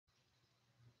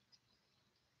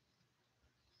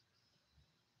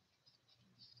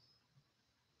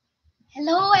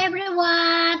Hello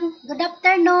everyone. Good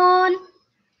afternoon.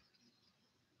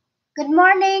 Good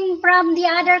morning from the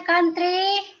other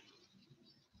country.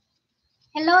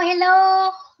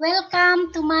 Hello.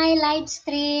 Welcome to my live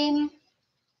stream.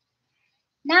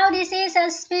 Now this is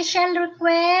a special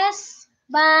request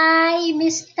by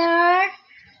Mr.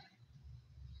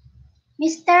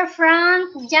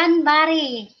 Frank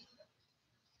Janvari.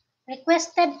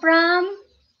 Requested from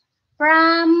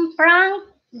Frank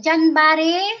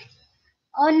Janvari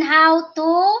on how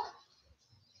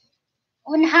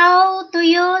to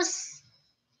use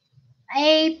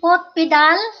a foot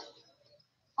pedal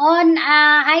on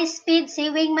a high-speed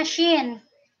sewing machine.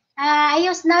 I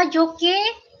use now Juki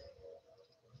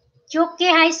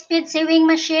high-speed sewing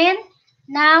machine.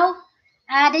 Now,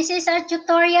 this is a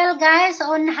tutorial, guys,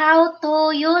 on how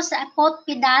to use a foot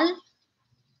pedal.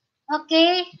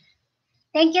 Okay.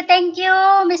 Thank you,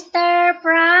 Mr.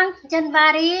 Frank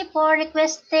Janvari, for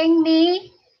requesting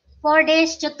me for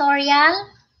this tutorial.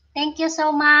 Thank you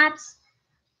so much.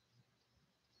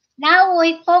 Now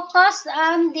we focus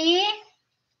on the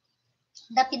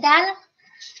pedal.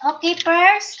 Okay,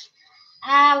 first,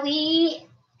 we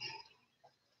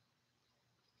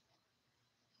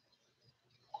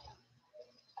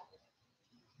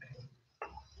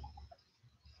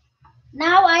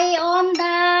now I on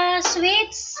the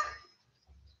switch.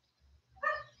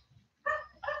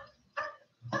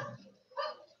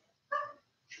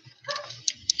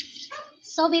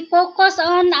 So we focus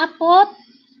on a foot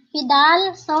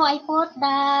pedal. So I put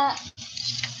the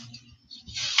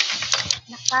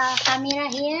camera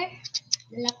here.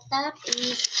 The laptop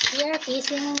is here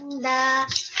facing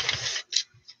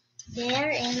there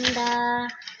in the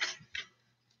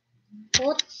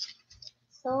foot.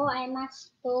 So I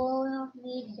must go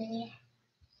with the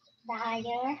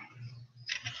higher.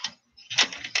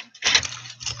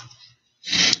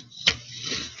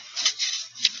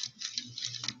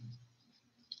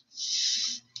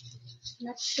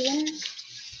 Not thin.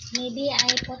 Maybe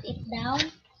I put it down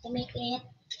to make it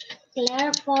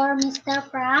clear for Mr.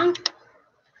 Frank.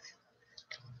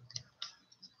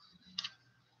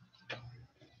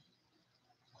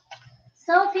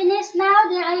 So finished now.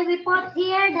 I will put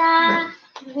here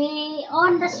we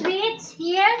on the switch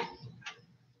here.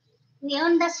 We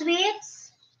on the switch.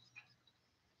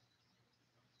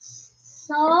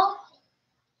 So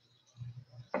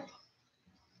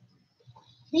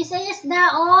this is the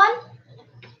on.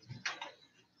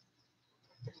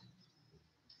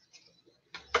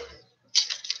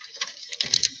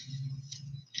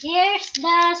 Here's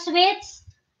the switch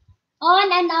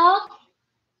on and off.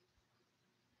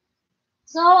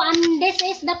 So and this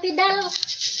is the pedal,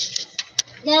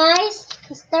 guys.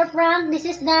 Mr. Frank, this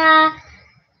is the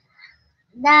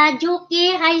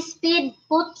Juki high speed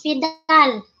foot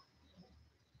pedal.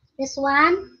 This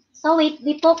one. So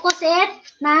we focus it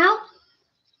now.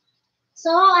 So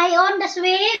I on the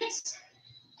switch.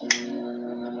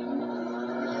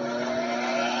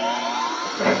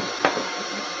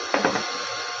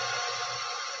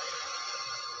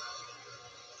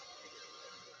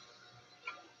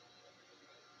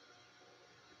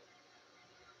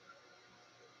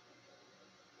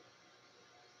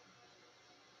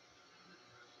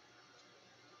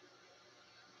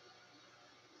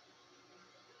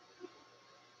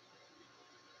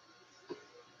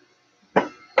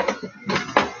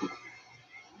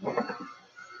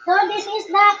 So this is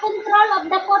the control of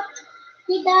the foot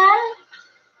pedal.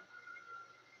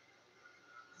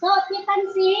 So if you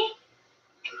can see,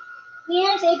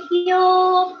 here's if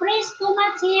you press too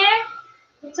much here,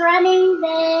 it's running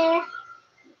the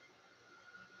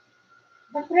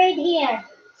thread here.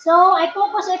 So I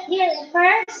focus it here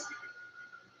first.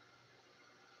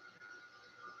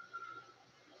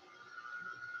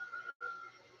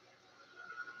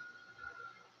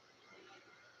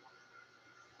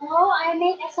 So I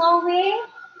make a sewing.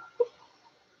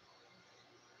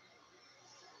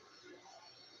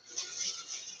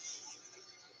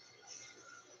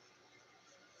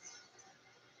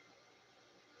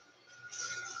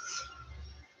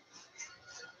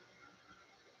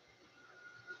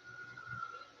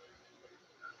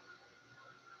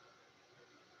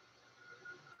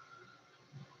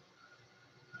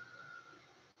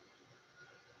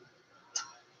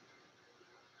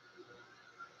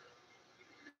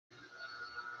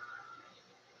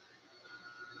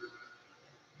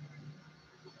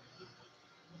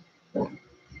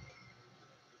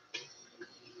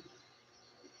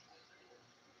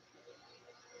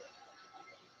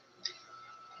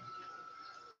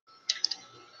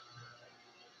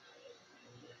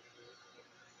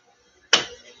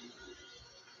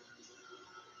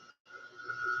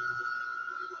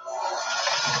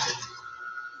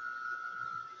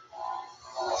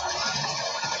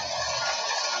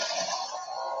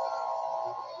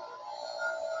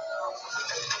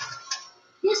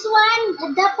 This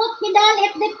one, the foot pedal,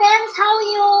 it depends how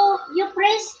you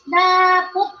press the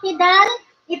foot pedal.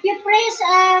 If you press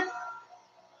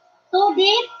too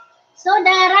deep, so the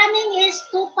running is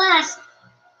too fast.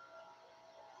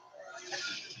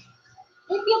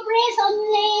 If you press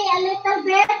only a little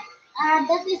bit,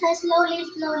 that is a slowly.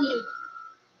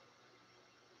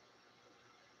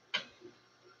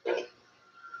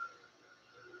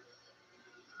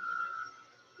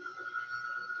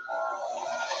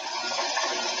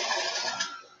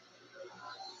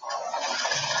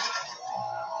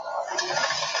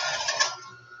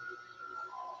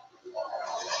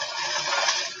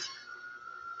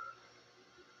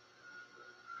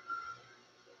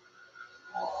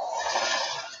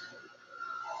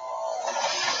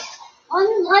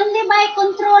 Only by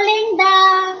controlling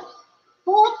the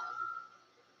foot,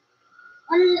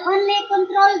 only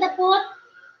control the foot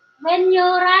when you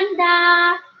run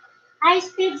the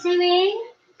high-speed swimming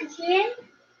machine.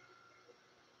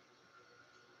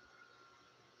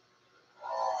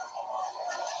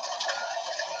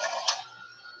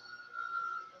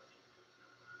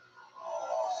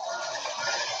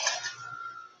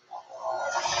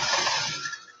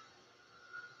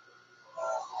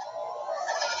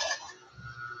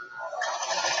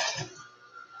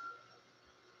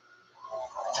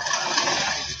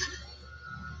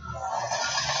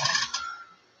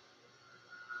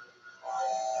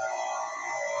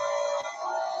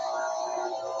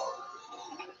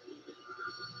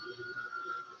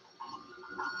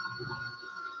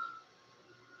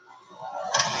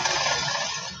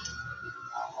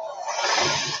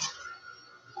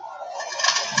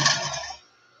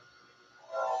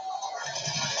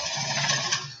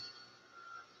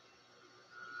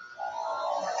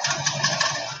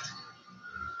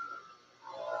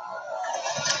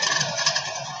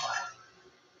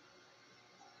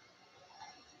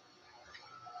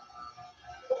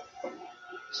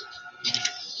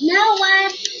 Now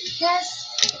what? Yes,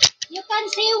 you can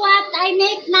see what I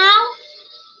make now.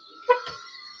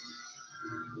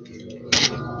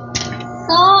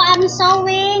 So I'm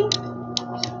sewing.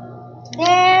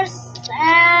 There's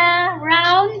a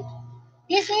round.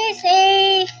 This is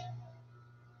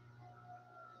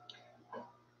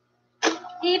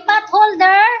a pot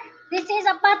holder. This is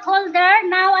a pot holder.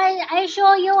 Now I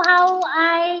show you how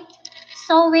I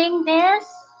sewing this.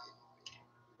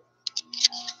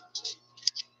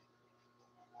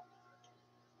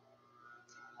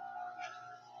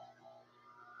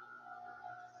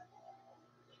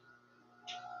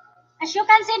 As you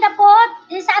can see, the pot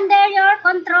is under your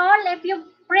control. If you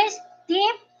press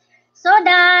deep, so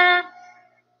the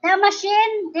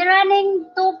machine is running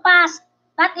too fast.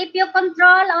 But if you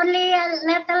control only a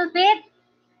little bit,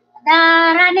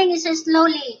 the running is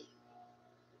slowly.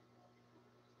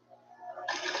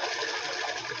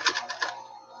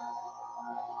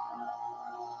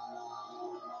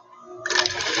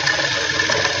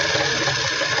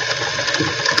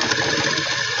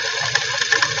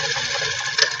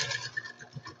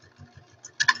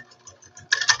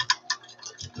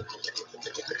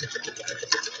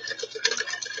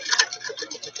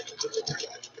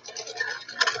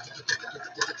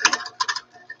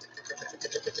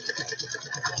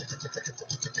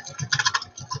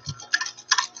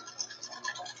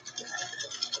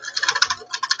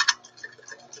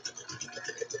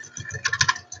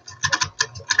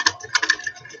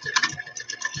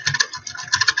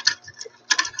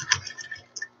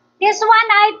 This one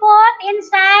I put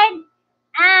inside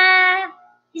a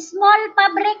small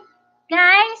fabric,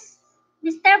 guys.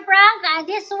 Mr. Frank,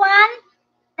 this one,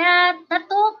 the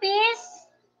two piece,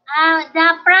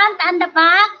 the front and the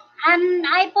back, and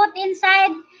I put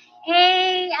inside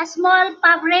a small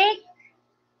fabric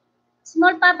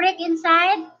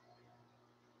inside.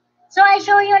 So I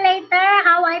show you later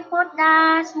how I put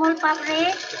the small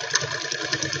fabric.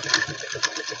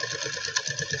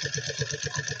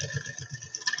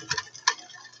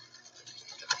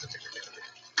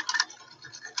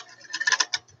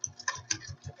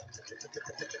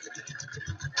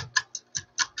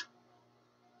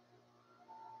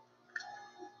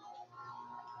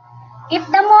 If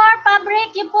the more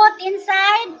fabric you put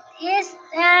inside is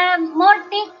more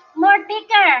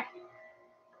thicker.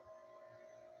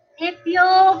 If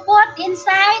you put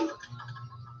inside,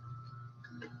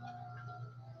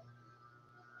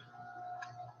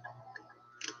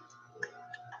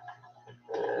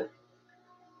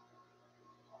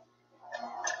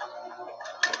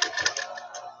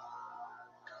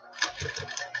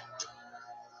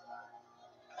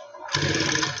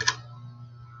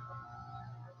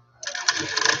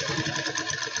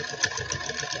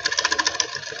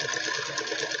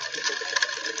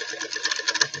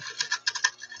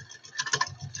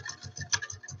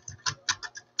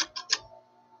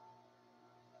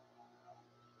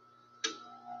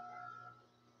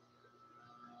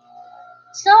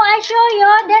 show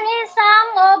you, there is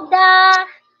some of the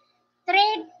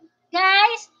trade,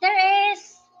 guys. There is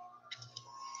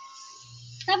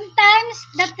sometimes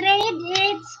the trade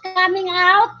is coming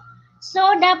out,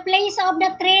 so the place of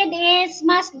the trade is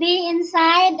must be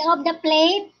inside of the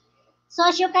plate. So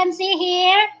as you can see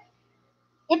here,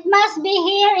 it must be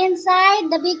here inside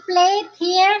the big plate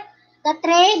here, the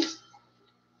trade.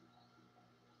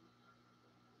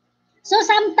 So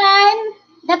sometimes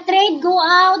the trade go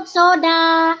out, so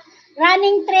the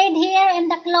running trade here in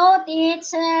the cloth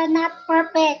it's not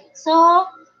perfect. So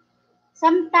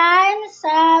sometimes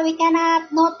we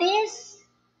cannot notice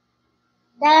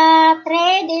the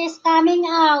thread is coming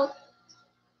out.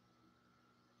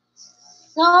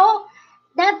 So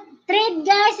that thread,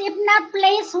 guys, if not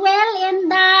placed well in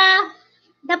the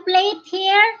plate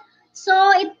here,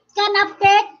 so it can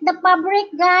affect the fabric,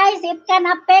 guys. It can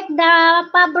affect the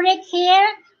fabric here,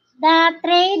 the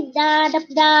thread,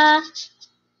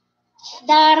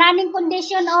 the running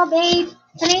condition of a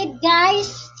thread,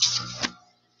 guys.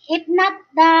 If not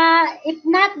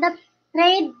the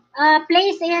thread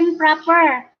placed in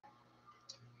proper.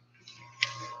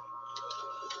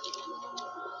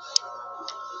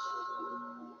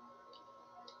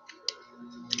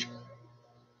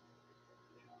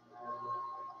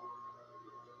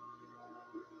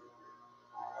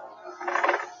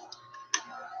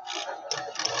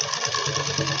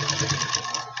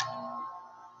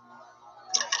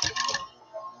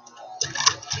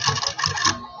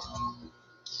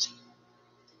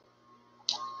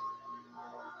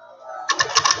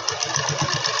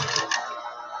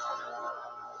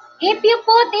 If you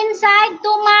put inside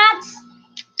too much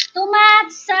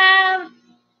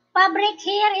fabric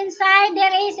here inside,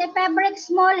 there is a fabric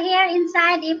small here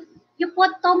inside. If you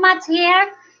put too much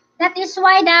here, that is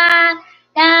why the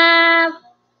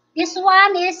this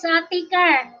one is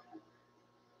thicker.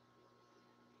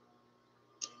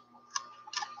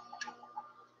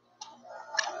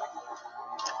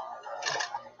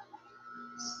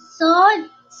 So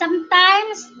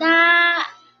sometimes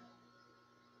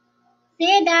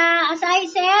as I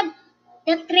said,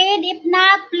 the thread if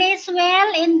not placed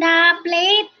well in the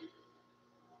plate,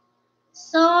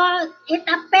 so it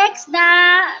affects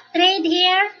the thread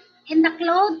here in the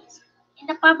clothes, in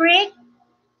the fabric.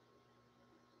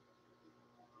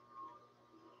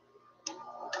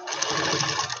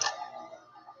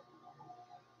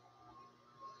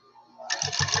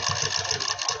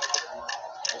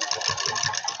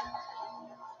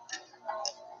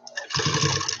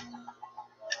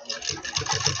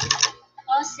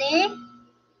 Oh, see,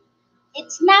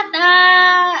 it's not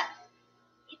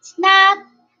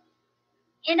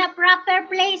in a proper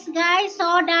place, guys. So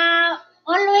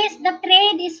always the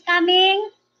thread is coming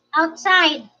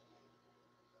outside.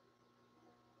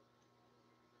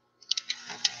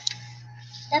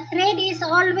 The thread is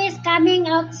always coming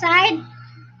outside.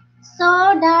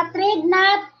 So the thread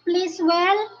not placed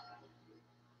well.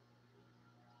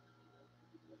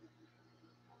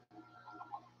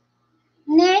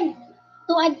 Need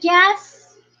to adjust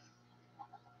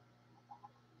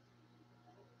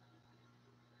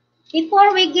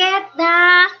before we get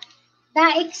the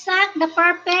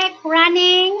perfect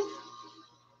running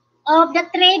of the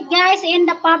thread, guys, in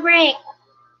the fabric.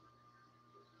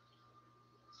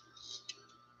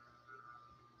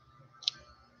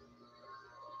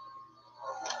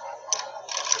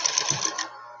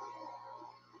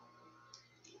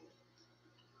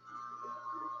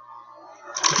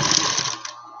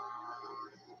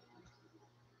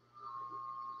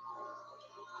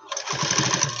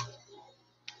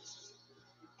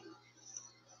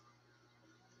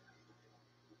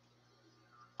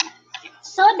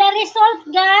 So the result,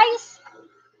 guys,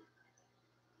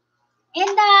 in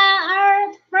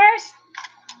our first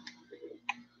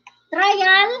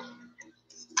trial,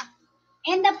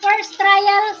 in the first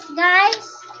trials,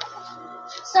 guys.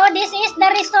 So this is the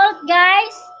result,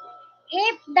 guys.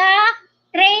 If the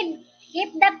trade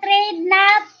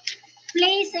not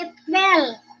place it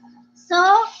well.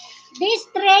 So this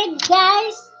trade,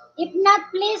 guys, if not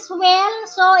placed well,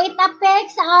 so it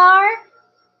affects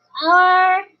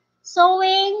our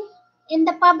sewing in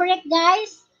the fabric,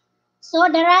 guys. So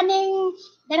the running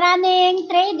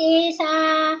trade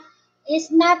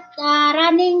is not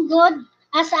running good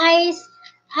as I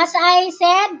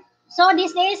said. So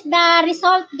this is the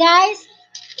result, guys.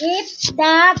 If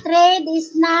the trade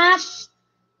is not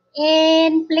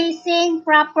in placing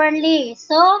properly,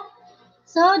 so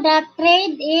the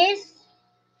trade is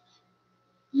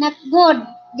not good.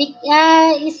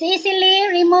 It's easily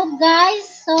removed, guys.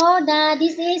 So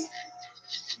this is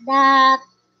the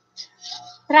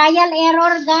trial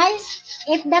error, guys.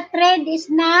 If the thread is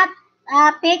not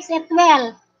fix it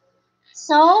well.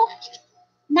 So,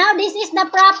 now this is the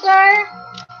proper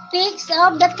fix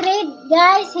of the thread,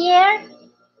 guys, here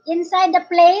inside the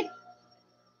plate.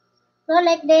 So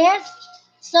like this.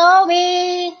 So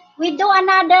we do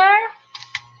another.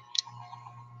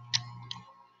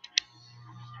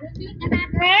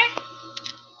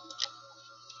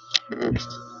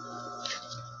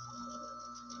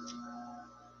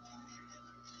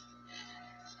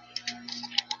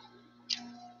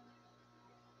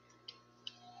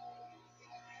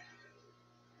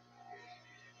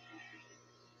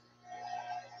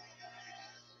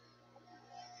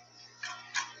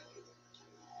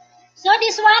 So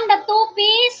this one, the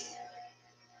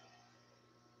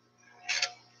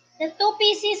two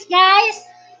pieces, guys,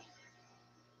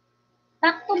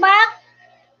 back to back.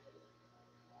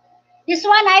 This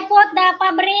one I put the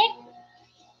fabric.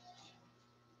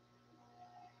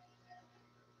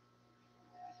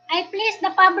 I place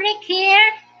the fabric here.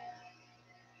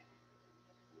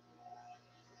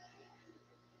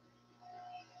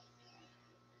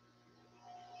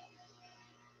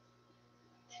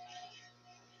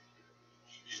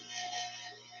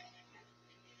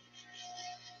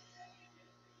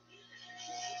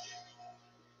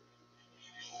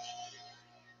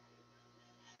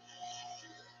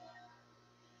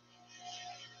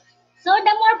 So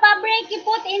the more fabric you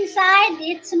put inside,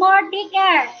 it's more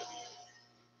thicker.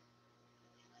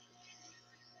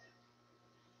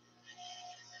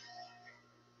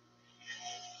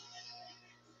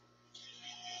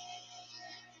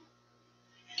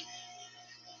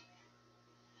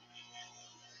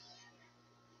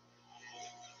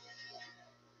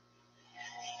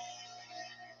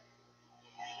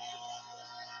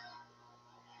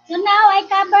 So now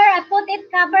I put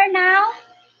it cover now.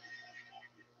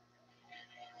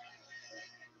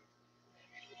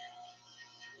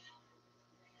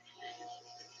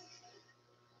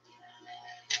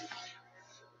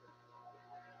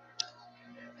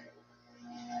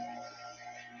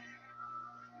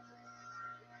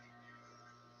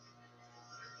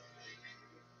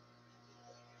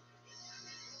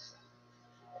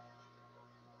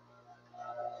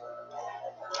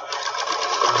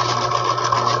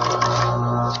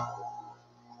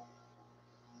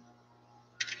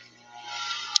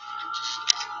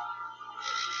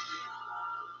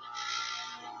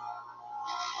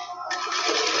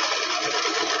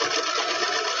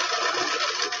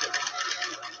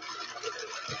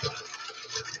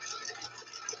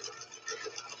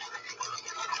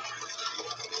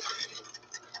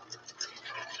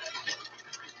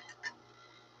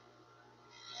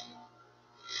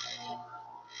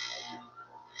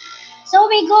 So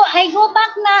I go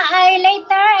back na,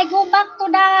 I go back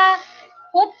to the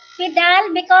foot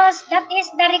pedal because that is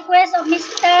the request of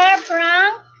Mr.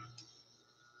 Frank.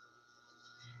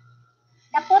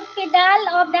 The foot pedal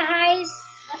of the high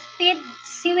speed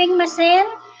sewing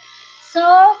machine. So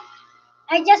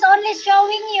I just only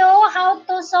showing you how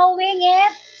to sewing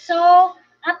it. So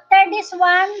after this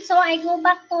one, so I go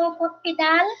back to foot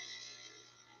pedal.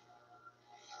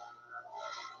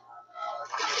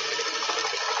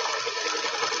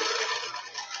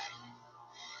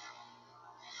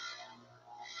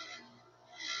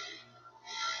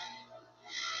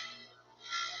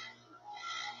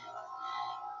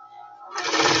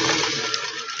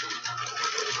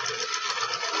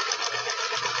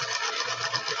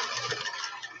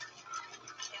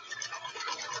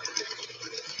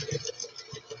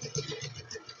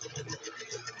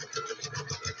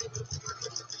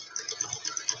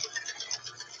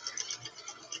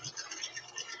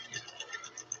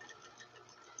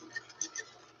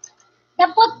 The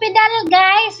foot pedal,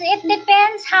 guys, it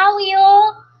depends how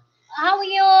your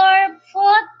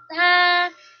foot uh,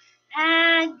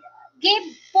 give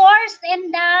force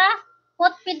in the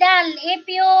foot pedal. If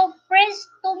you press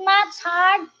too much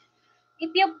hard, if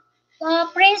you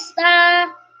press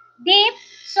deep,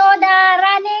 so the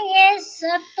running is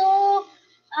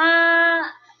uh,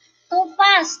 too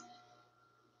fast,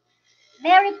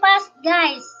 very fast,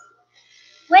 guys.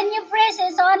 When you press,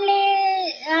 it's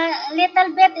only a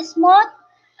little bit smooth.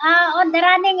 On the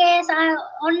running is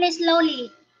only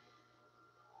slowly.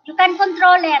 You can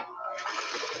control it.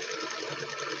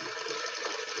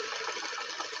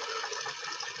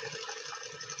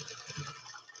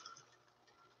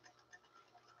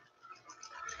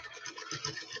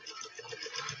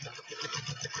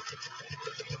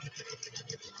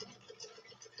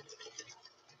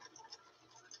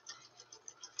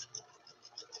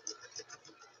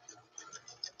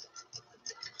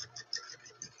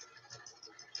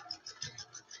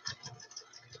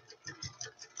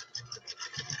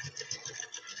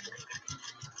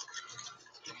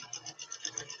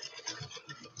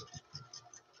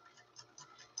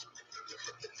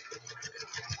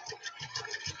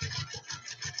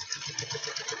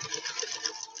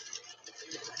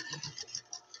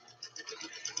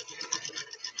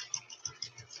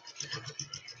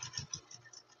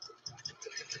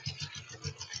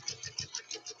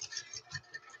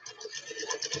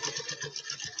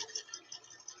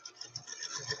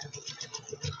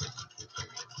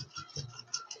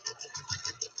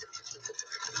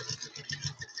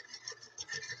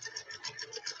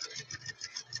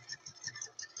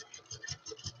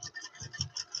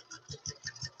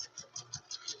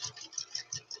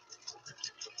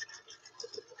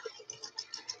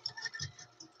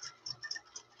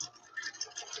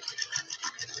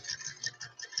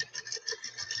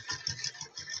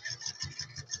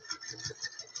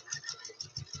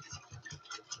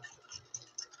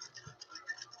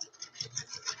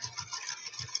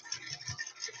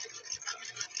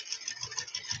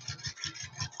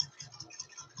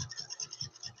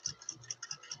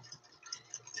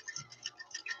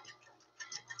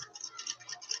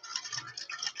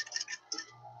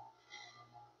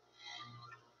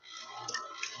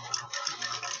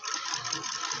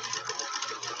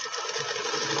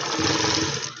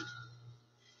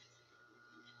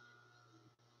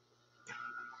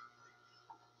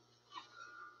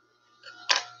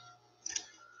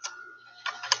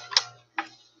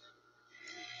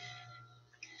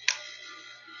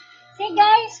 See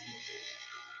guys,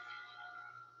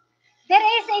 there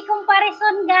is a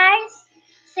comparison guys.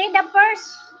 See the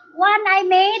first one I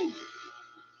made.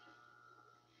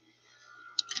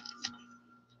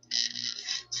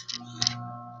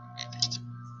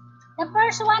 The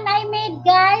first one I made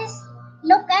guys.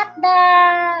 Look at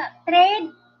the trade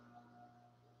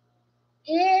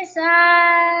is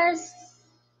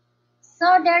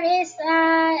so there is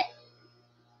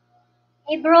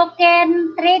a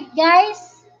broken thread guys.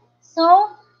 So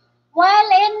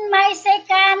while in my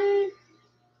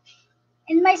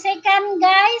second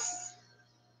guys,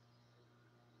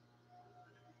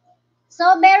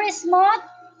 so very smooth,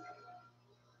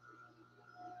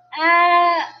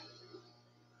 uh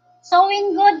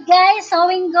sewing good guys,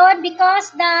 sewing good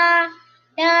because the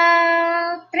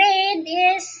thread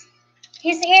is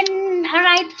in a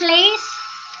right place.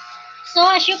 So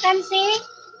as you can see,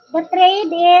 the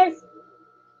thread is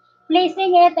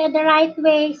placing it in the right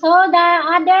way. So the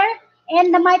other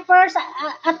and my first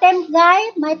attempt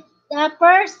guy, my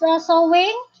first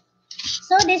sewing.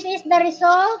 So this is the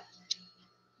result.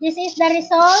 This is the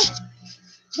result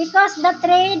because the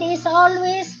thread is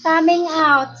always coming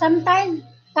out. Sometimes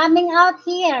coming out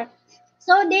here.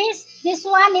 So this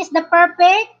one is the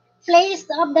perfect place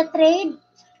of the thread.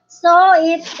 So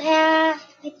it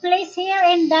placed here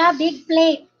in the big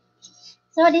plate.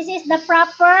 So this is the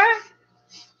proper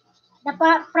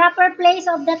place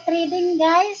of the threading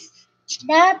guys.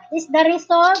 That is the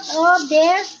result of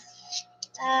this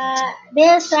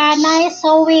nice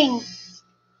sewing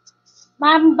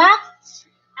from back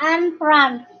and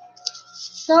front.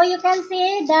 So you can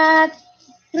see that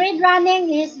thread running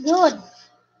is good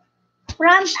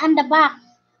front and the back,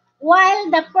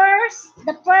 while the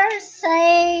first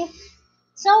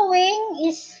sewing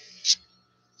is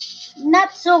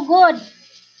not so good,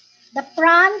 the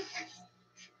front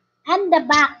and the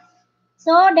back.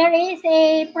 So there is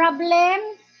a problem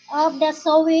of the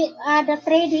sewing, the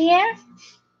thread here.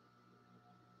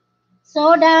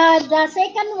 So the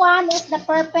second one is the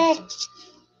perfect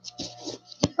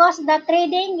because the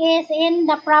threading is in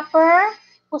the proper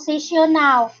position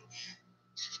now.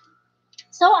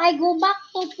 So I go back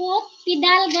to put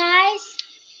pedal guys.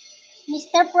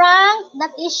 Mr. Frank,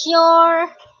 that is your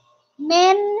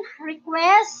main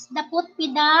request, the foot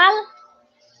pedal.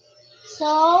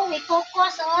 So we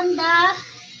focus on the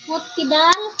foot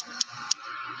pedal.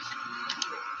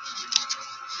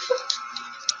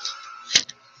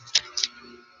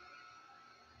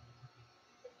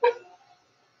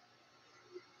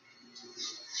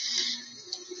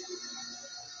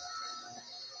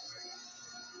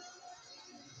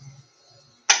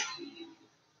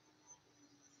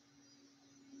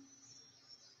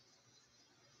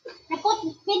 The foot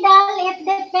pedal, it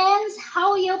depends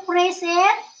how you press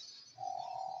it.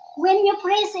 When you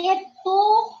press it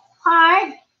too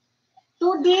hard,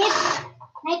 too deep,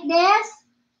 like this,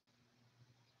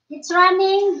 it's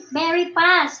running very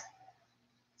fast.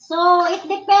 So it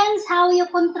depends how you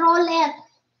control it,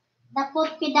 the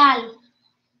foot pedal.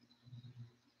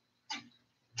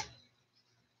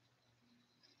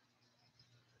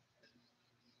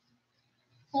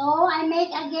 So I make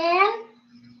again.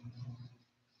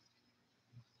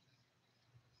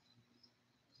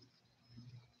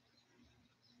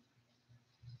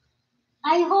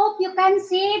 I hope you can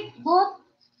see both.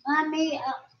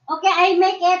 Okay, I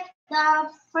make it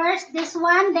first this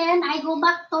one, then I go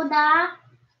back to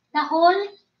the hole.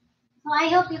 So I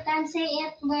hope you can see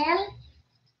it well.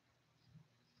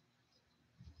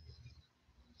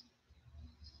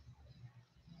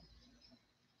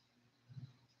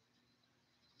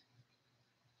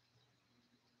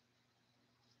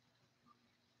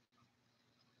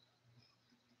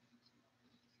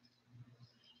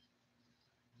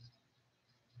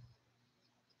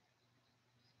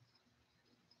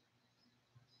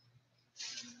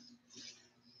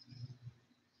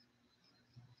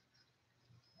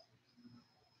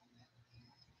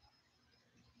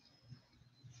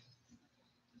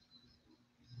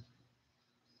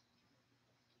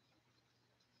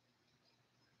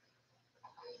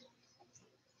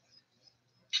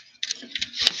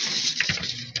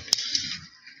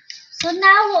 So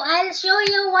now I'll show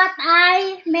you what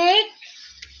I make.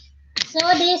 So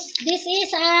this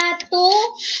is a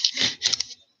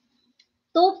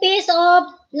two piece of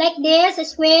like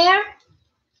this square.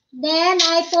 Then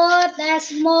I put a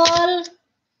small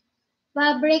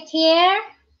fabric here.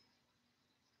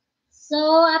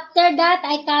 So after that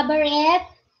I cover it.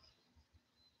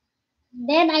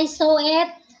 Then I sew it.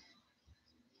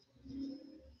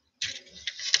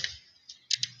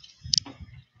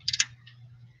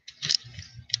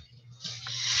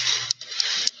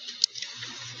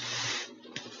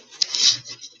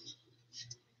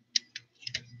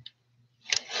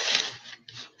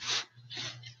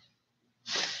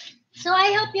 So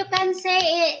I hope you can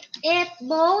say it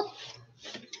both.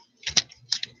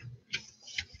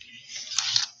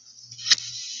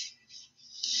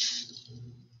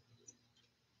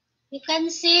 You can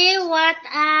see what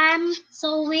I'm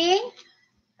sewing,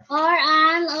 or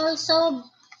I'm also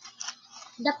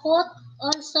the foot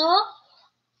also.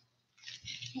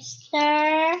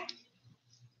 Mr.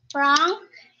 Frank.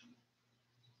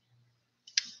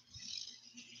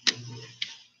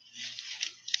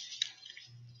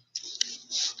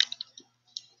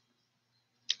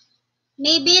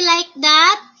 Maybe like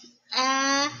that.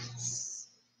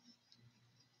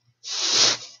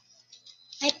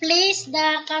 I place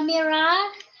the camera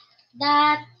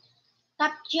that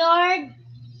captured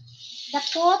the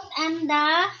foot and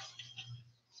the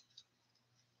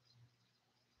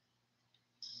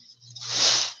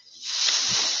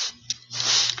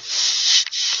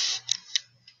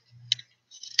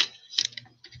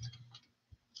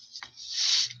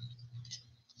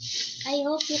I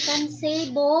hope you can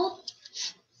see both.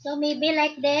 So maybe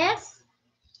like this.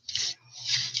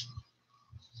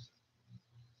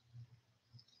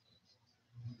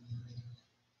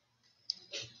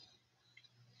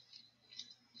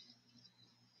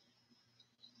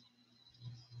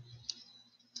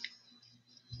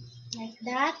 Like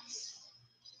that.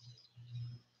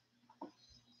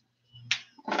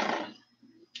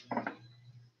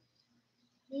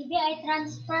 Maybe I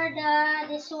transfer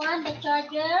this one, the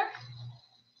charger.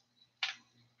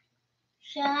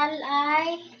 Shall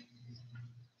I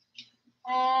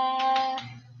uh,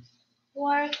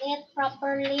 work it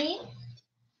properly?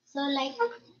 So like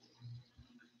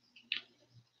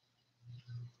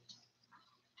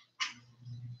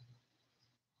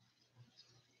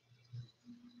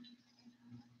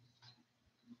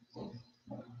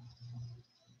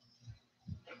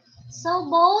so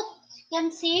both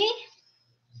can see,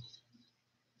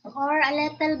 or a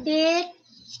little bit,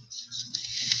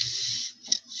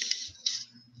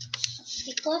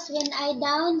 because when I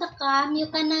down the cam you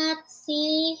cannot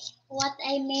see what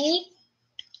I make.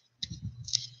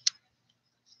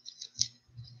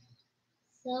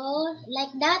 So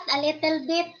like that, a little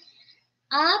bit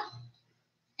up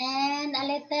and a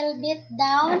little bit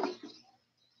down.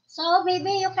 So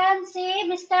maybe you can see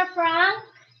Mr. Frank.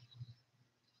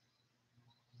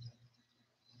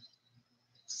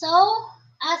 So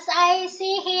as I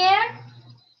see here,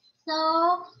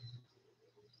 so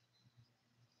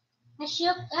as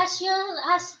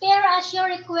your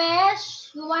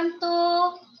request, you want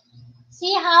to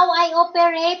see how I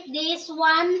operate this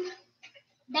one,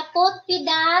 the foot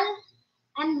pedal,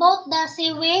 and both the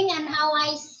sewing and how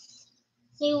I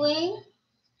sewing.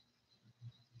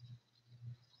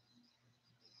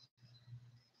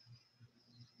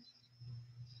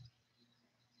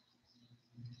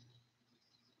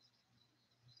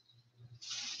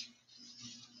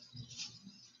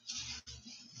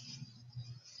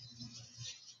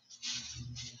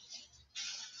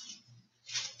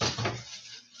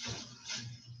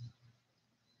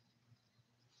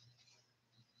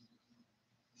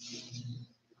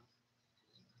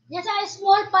 Just a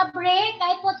small fabric,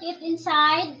 I put it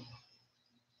inside.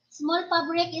 Small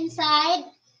fabric inside.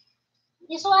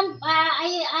 This one,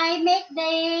 I make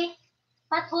the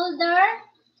pot holder.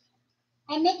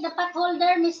 I make the pot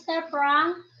holder, Mr.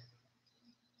 Frank.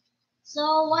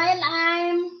 So while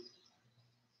I'm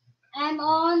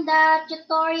on the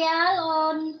tutorial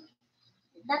on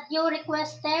that you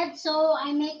requested, so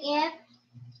I make it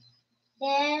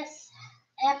this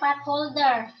a pot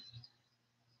holder.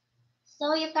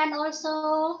 So you can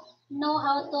also know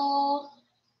how to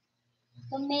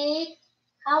make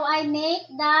how I make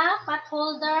the pot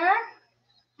holder.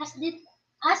 At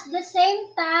the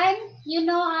same time, you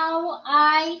know how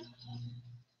I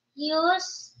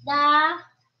use the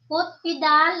foot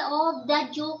pedal of the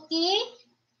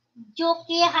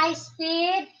Juki high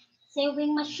speed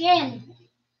sewing machine.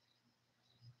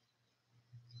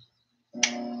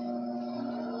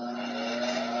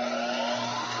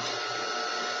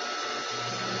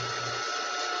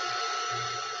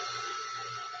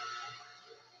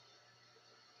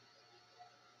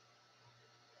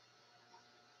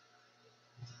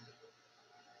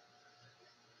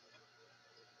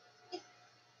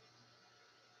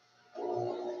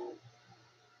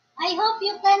 hope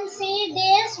you can see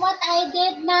this, what I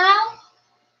did now.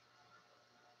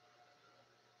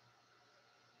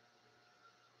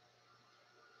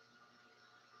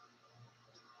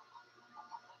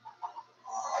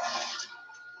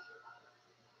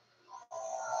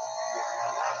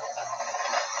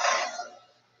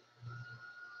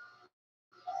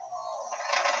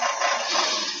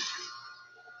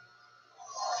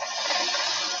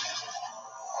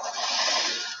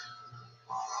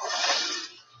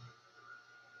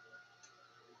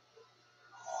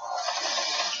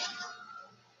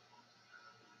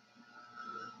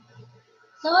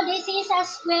 So this is a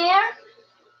square.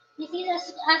 This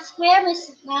is a square with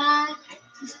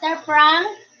Mr. Frank.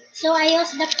 So I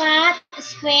use the cut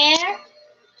square.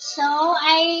 So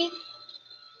I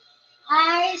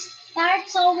start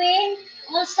sewing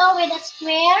also with a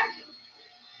square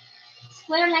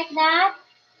like that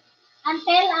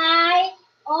until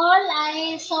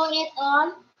I sew it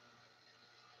all.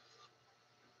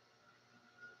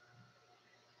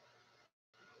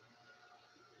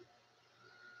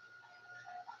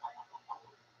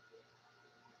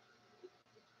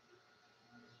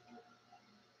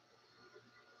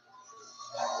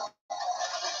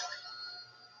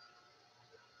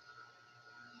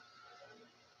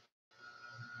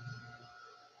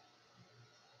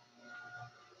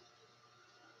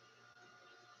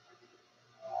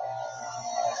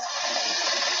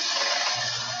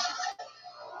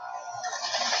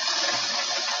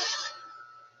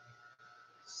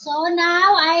 So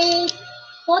now I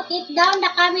put it down the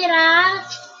camera.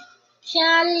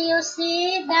 Shall you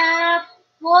see the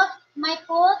my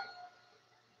foot?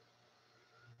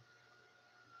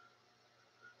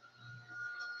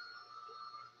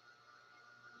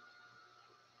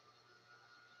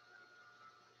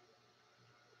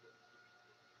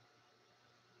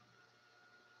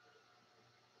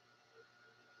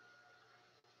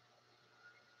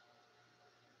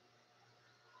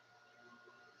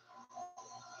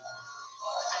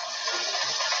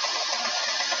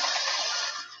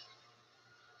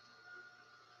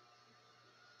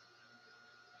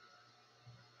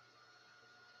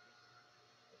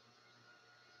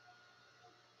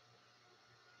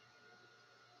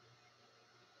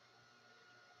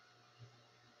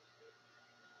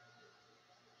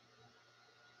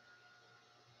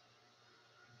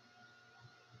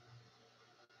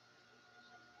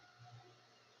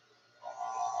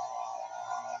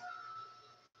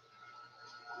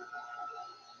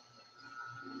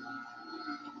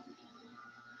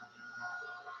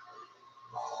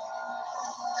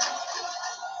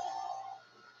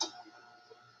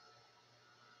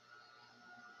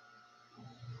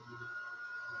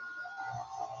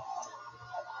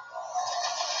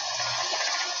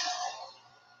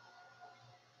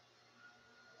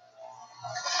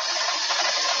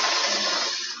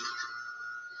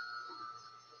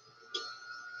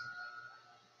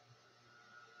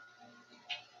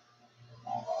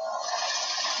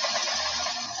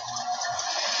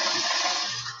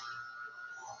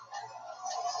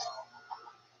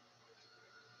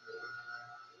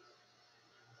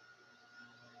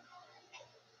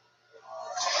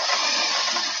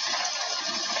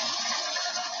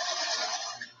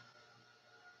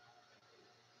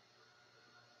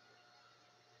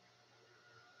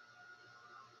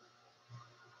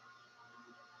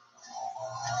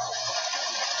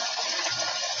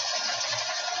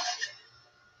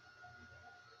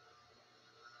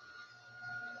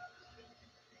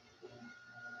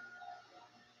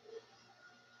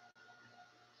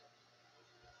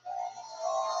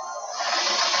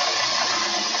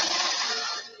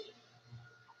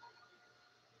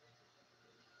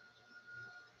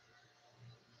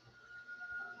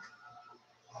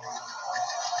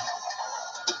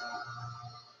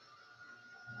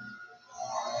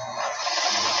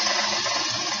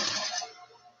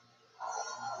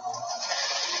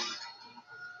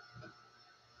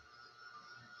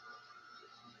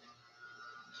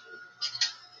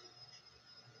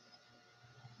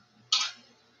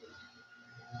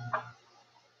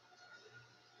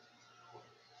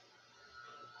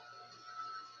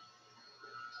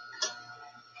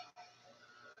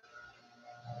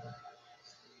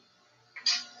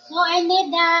 So I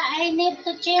need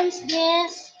to change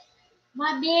this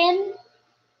bobbin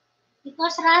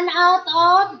because run out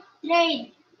of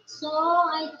thread. So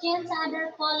I change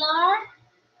other color.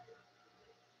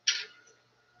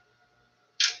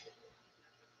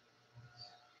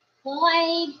 So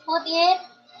I put it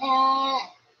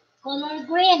color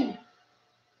green.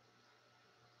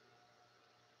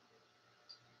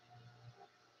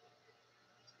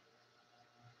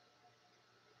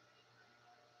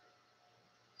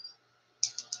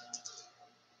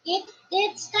 It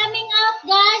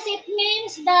it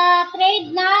means the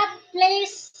thread knot,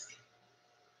 place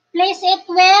it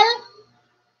well.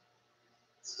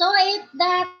 So if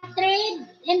the thread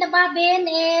in the bobbin,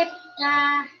 if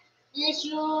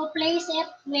you place it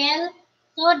well,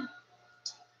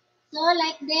 so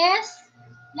like this,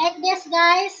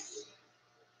 guys.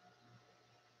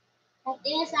 That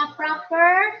is a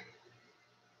proper.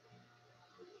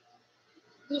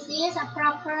 This is a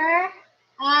proper.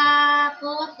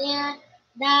 Put the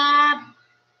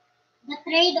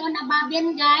thread on a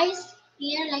bobbin, guys.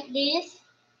 Here like this.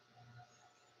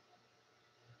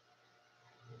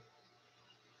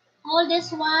 Hold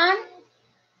this one.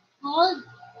 Hold,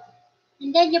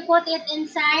 and then you put it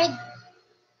inside.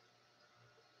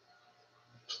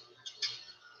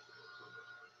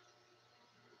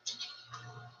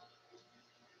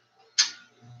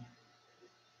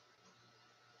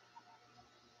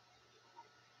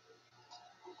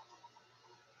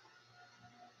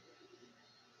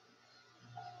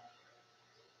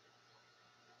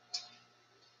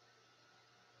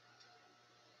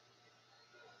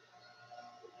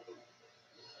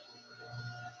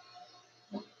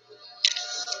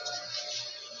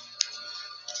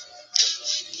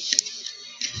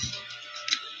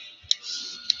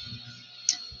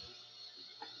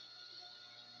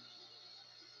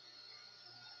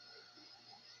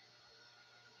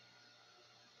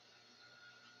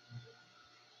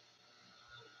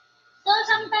 So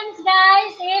sometimes,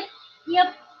 guys, if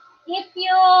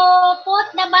you put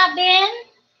the bobbin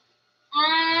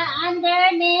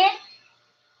underneath,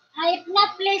 if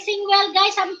not placing well,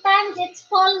 guys, sometimes it's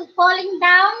falling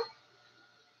down.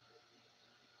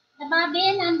 The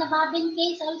bobbin and the bobbin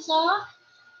case also.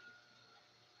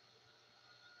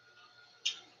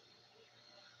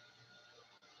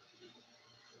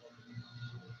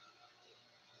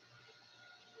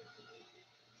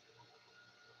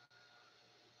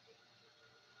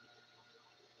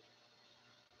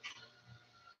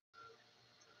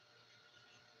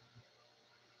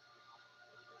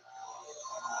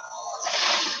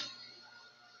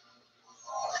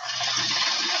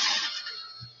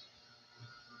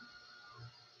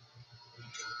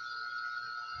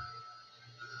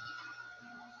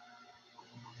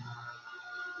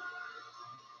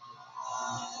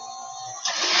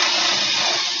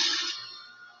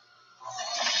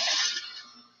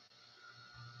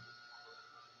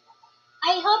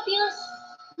 I hope you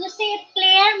see it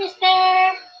clear,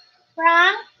 Mr.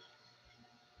 Frank.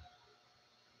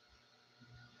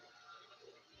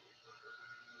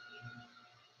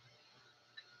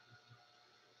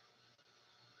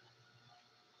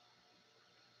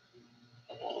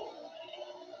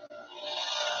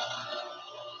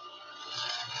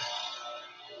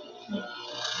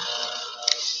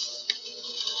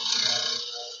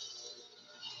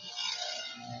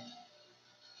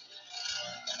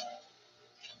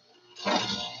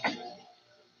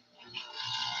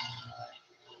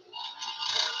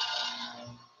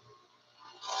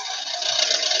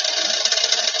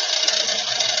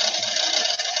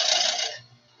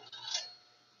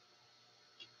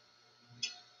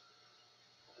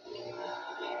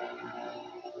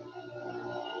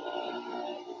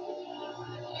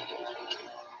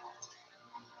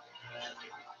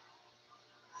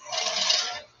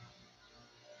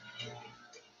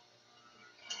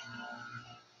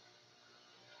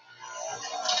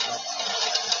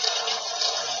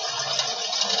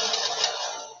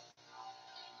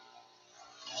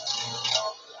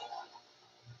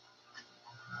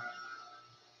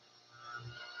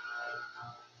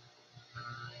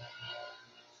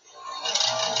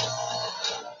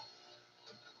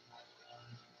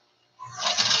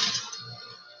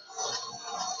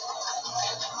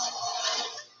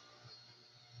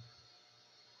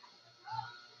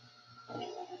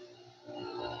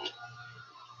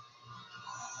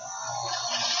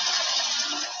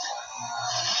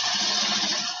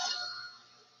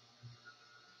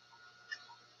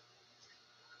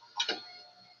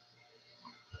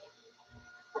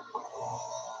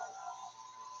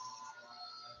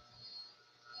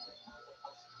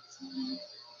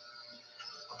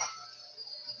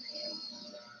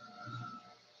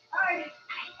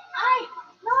 Ay,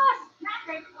 Los!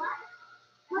 Natin, what?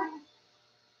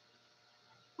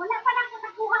 Wala pa lang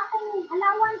nakuha akong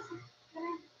allowance.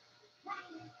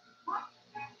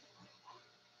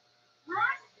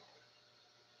 Mas?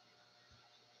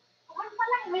 Ano pa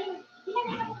lang, may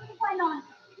ginagawa ko ko ano?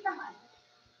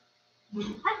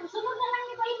 Ay, sunod na lang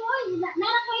ni Bay Boy.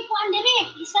 Nalang ko ikuan diri.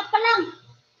 Isa pa lang.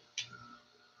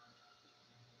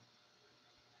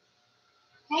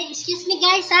 Hey, excuse me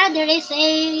guys, there is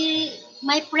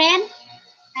my friend,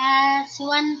 she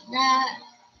want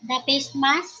the face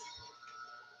mask.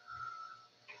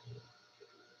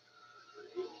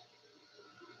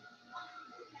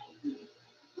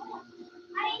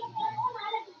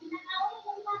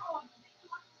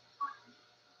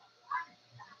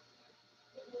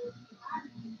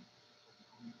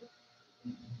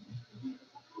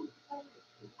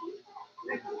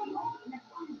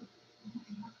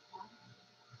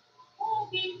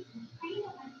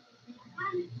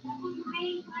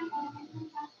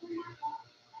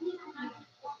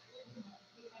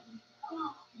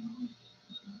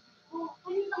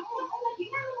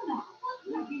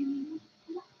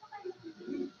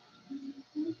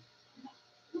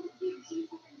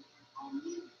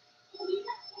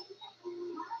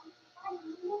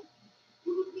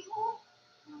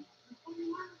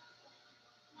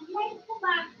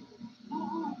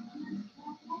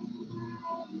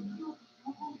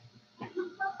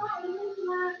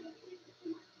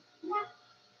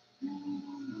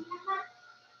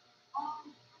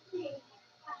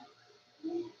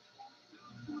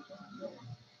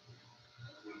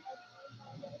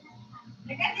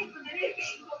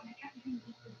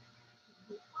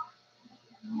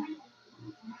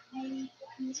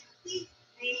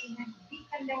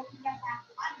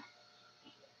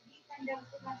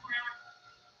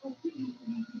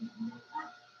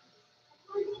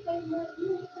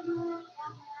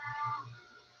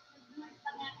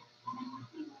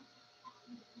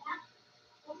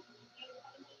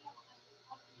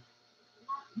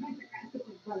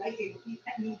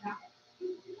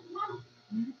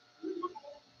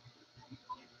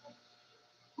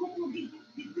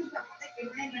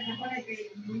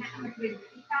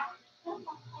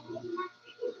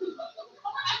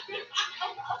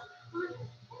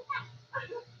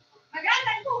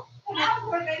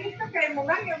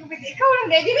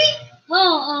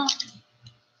 Oh.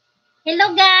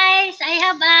 Hello guys, I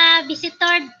have a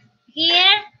visitor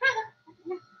here.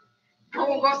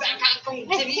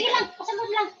 Sige lang, pasunod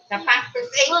lang.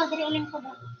 Oh, dali ulit ko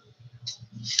ba.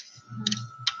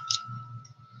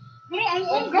 Dali, ay.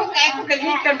 Kung ako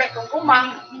galitan ba kung kumang.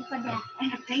 Ay, ko da. Ay,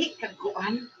 nagkahit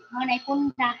kaguan. Oh,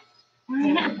 naipunda.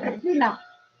 Bila.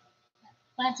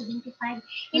 175.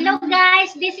 Hello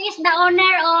guys, this is the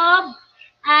owner of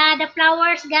the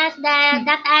flowers guys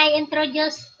that I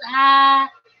introduced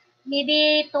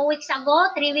maybe 2 weeks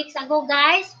ago, 3 weeks ago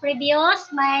guys,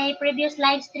 my previous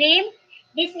live stream.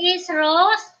 This is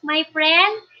Rose, my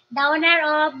friend, the owner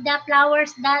of the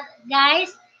flowers that guys.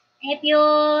 If you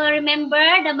remember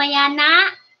the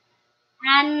Mayana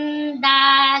and the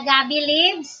Gabi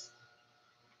leaves.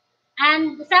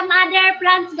 And some other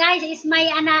plants, guys, is my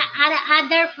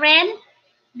other friend,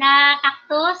 the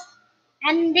cactus.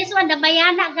 And this one, the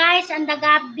bayana, guys, and the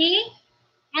gabi.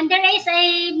 And there is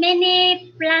a many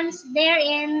plants there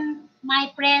in my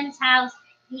friend's house.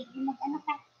 Ano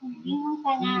ka? Ingon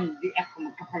ka nga. Hindi ako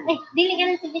magkapal. Dili ka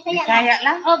lang sa Bisaya. Bisaya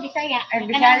lang? Oh, Bisaya.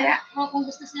 Bisaya? Kung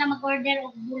gusto sila mag-order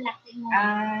of bulak.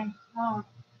 Ay. Oh.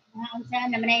 Unsa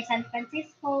naman ay San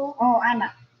Francisco. Oh,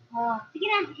 anak. Oh, sige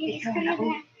na. Ikaw na ako.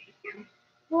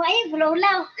 Oh, ay, bulaw.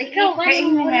 Ikaw,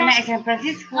 kain mo na na San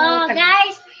Francisco. Oh,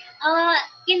 guys,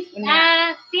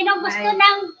 sino gusto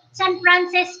ng San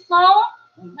Francisco?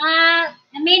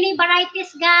 Many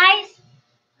varieties, guys.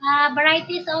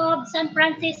 Varieties of San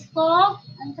Francisco.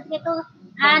 Ano sa ito?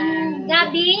 And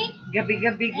gabi.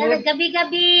 Gabi-gabi good.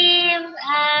 Gabi-gabi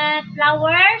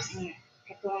flowers.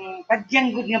 Itong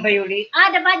badyang good nga violet.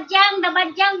 The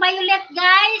badyang violet,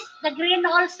 guys. The green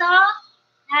also.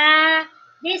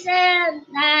 This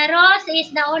Rose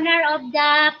is the owner of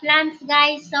the plants,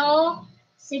 guys. So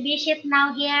she visit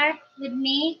now here with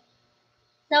me.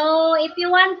 So if you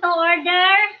want to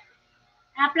order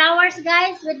flowers,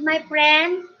 guys, with my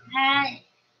friend,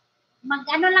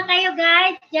 mag-ano lang kayo,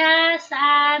 guys. Just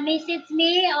message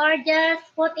me or just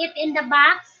put it in the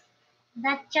box,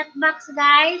 the chat box,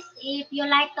 guys. If you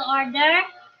like to order,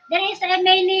 there is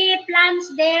many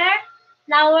plants there,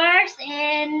 flowers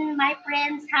in my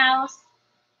friend's house.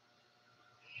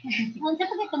 Unsa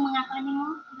pa itong mga kanin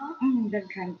mo?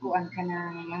 Daghan kuan ka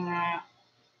ng mga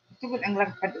tugod ang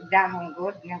lagpad dahon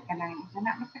good nga kanang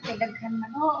kana masakay daghan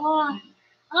man. Oo.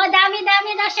 Oh,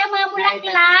 dami-dami na siya mga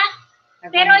bulaklak.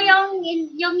 Pero yung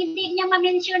hindi niya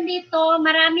ma-mention dito,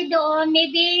 marami doon.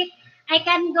 Maybe I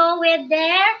can go with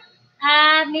there.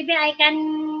 Maybe I can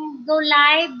go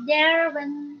live there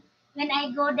when I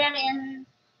go there in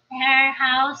her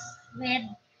house with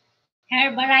her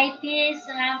varieties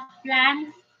of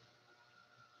plants.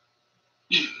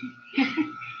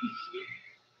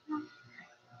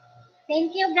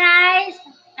 Thank you, guys.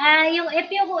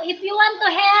 If you want to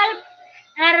help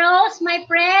Rose, my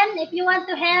friend, if you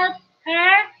want to help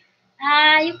her,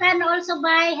 you can also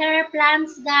buy her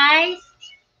plants, guys.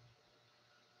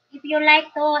 If you like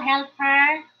to help her,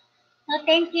 so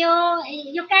thank you.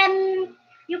 You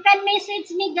can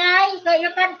message me, guys.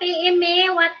 You can PM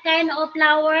me what kind of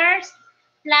flowers,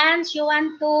 plants you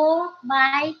want to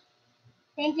buy.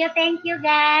 Thank you,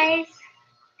 guys.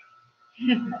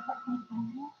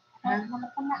 Wala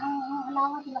pa na ang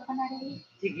alawa sila ka na rin.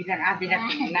 Sige lang, abi na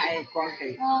na ay kuwan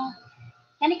kay.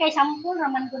 Kani kay sampul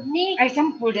raman gud ni. Ay,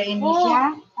 sampul da ini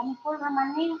siya. Sampul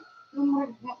raman ni.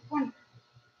 Kuwan.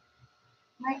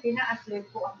 May pinaasli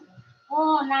ko ang.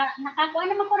 Nakakuha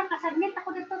naman ko nakasubmit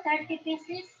ako dito 30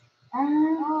 pieces.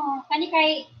 Kani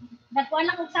kay nagkuha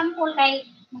na kog sampul kay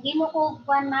magimo ko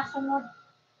kuan masunod.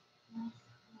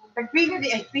 Tagpila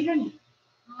di ay pila ni.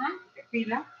 Ha?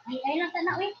 Tagpila? Ay lang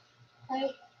tanaw eh. Kay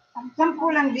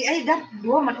sampul lang di ay dat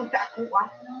duha man unta ako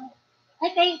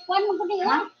Ay kay kuan mo gud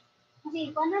ha?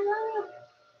 Kasi kuan na lang.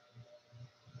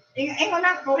 Ingon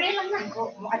na ko lang na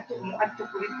ko mo adto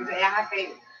ko dito sa iya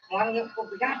kay mo ang ko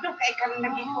bigado kay kan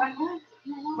nagikuan.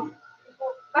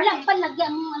 Wala pa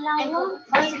lagyan mo alawa.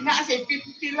 Kasi na kasi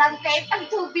 50 lang kay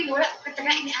pagtubil wala ka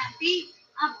tanga ni ati.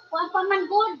 Ako pa man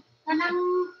good. Kanang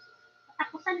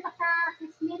tapusan pa sa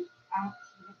assessment.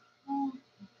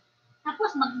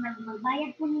 Tapos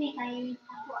magbayad po ni kay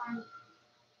ako ang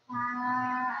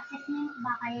assessment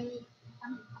ba kay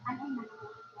ano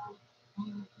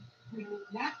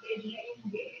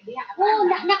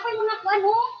na nakoy mga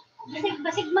ano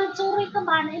basig magsuroy ka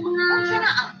ba na mga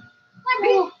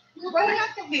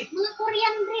mga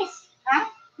Korean dress. Ha?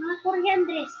 Mga Korean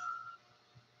dress.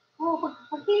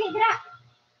 Pagpili dra.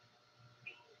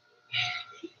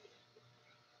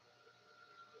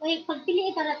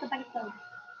 Pagpili ito na ito pa ito.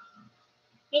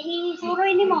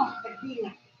 Suroy ni mo. Pagpili.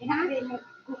 Inaari mo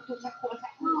gusto sa ko sa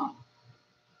ko.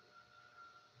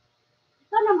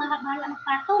 Ikaw na mahala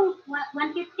magpatong.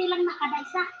 150 lang na kada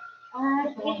isa.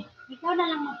 Ikaw na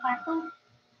lang magpatong.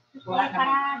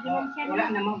 Para dimansya na.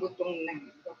 Wala namang gustong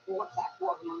nagkuha sa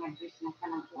ako ang mga dress na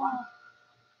kanang kuha.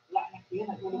 Wala na siya,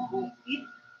 nagulog-bukid.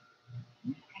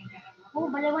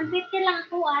 Bale 150 lang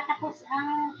ako tapos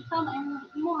ang ikaw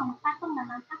mo magpatong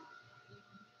naman ka.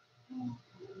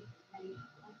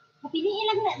 Piliin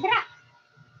lang na dra.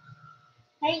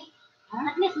 Kay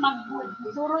at least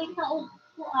magsuroy ka og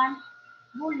kuan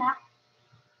bulak.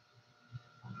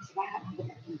 Lahat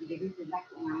ng dito na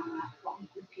ko mga kuan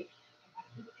kuki.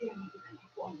 Ito yung mga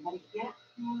kuan balikya.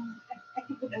 At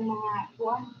ito ang mga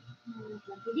kuan.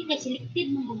 Hindi kay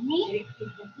selected mo bugni.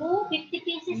 50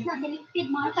 pieces na selected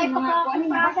mga Ay mga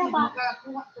kuan Prada ba?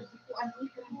 Kuha sa kuan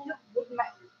ito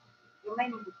yung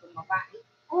may magutong mabahi.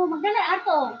 Magdala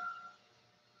ato.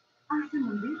 Sa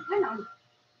mundi ano?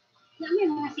 Nami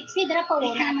mga 60 dra pa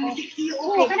Mga 60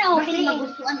 okay. Kana pili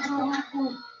magustuhan ato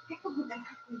ako. Kaya gudan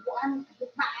ako kuan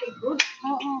bahay good.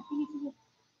 Sige.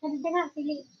 Dala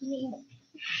pili.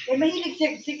 Eh mahilig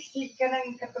siya 60 ka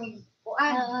ng katong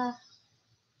kuan.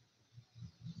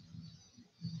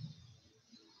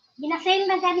 Ginasale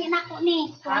na gani nako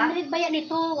ni. 200 ba yan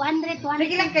ito? 200, 150.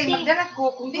 Sige lang kay magdala ko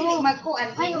kung dili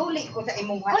magkuan ay uli ko sa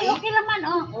imong ha. Okay naman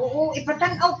Oo,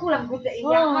 ipatanaw ko lang gud sa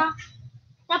iya ha.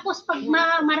 Tapos pag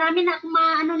marami na akong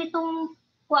ano nitong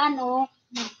kuan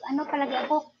ano palagi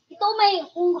ako. Ito may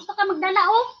kung gusto ka magdala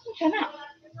Sana.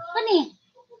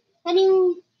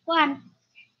 Kaning kuan.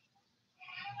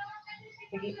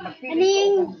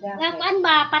 Kaning kuan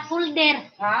ba pot holder.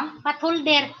 Ha? Pot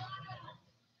holder.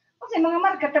 Kasi mga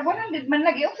marka tabunan din man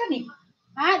lagi o kani.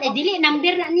 Dili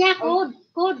number na niya code.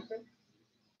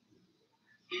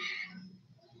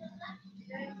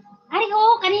 Ari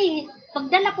kani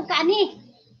pagdala ko kani.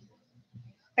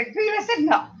 Tagpila sad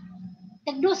na.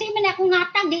 Tagdusi man ako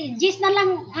ngatag di gis na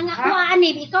lang ang ako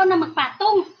ani ikaw na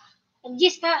magpatong. Tag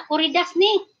gis ka kuridas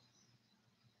ni.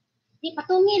 Di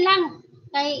patungi lang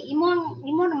kay imo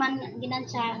naman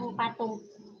ginansya ang patong.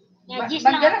 Gis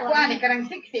lang Magdala ako. ko ani karang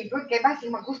 60 good kay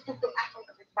basi magusto tong ako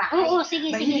kapitbahay.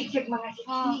 Sige. Mahilig mga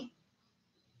 60.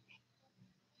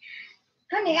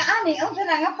 Kani unsa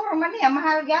na nga porma niya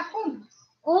mahal gyapon.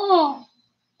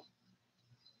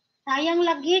 Sayang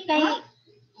lagi kay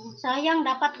sayang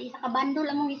dapat isa ka bandol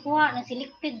among ikuha na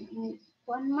selected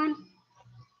kuan man.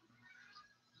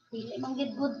 Dili man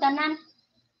gid good tanan.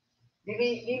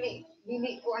 Dili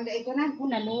ko anda ito na.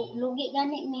 Lugi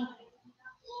gani ni.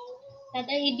 Kada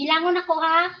bilangon ako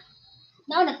ha.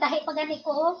 Nagtahi pa gani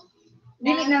ko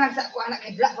Dili na lang sa ko anak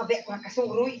kay black pabe ko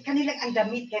kasuroy kanilang ang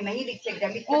damit kay mahilig siya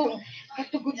damit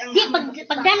katugod ang di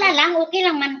pagdala lang okay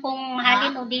lang man kung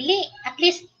mahalin o dili at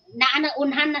least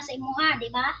unhan na sa imuha di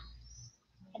ba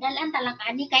kadalaan talang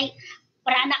kani kay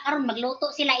para anak karon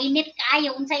magluto sila init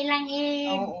kaayo unsa ilang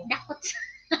dakot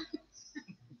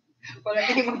wala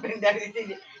kini magprendari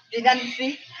si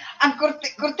Nancy ang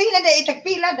kurtina day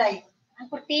itagpila day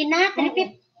ang kurtina 350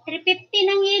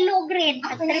 ng yellow green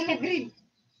at 350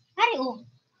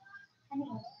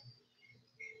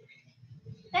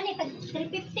 Kani tag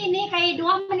 350 ni kay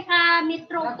duha man ka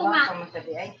metro to nga.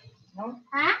 No?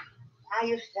 Ha?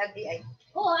 ayos dadi ay.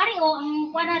 Oo, ari o,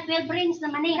 ang kuha na 12 rings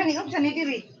naman eh. Kani unsa ni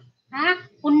diri? Ha?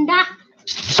 Punda.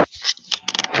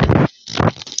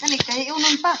 Kani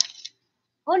kahiunon pa.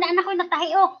 O, naanak ko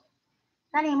natahi o.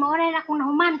 Kani, mauna na akong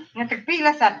nahuman. Nga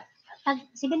tagpila sad. Tag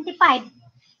 75.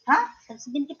 Ha? Tag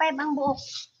 75 ang buok.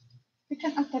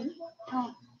 Bitan ang tali.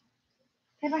 Oh.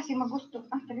 Kaya si magusto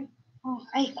ang tali. Oh.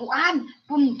 Ay, kuan,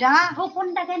 punda. Oh,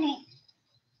 punda gani.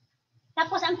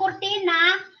 Tapos ang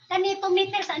kurtina, kani 2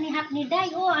 meters ani hap ni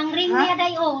day. Oh, ang ring niya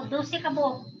day oh, 12 ka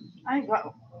buok. Ay,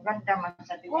 ganda man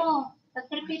sa dili. Oh, tag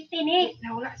 350 ni.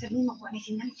 Nawala sa ni makuha ni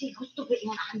si Nancy. Gusto ko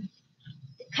iunahan.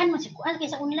 Kan mo si kuan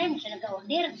kaysa online mo siya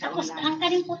nag-order. Sa Tapos online. ang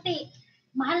kaning puti,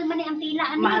 mahal man ni ang tila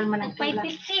ani. Mahal man ang tila.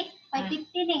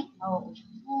 550, 550 ni. Oo.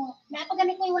 Oh, na pa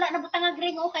gani ko wala na butang ang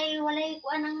ring oh kay walay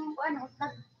kuan ang kuan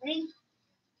utag ring.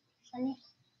 Ani.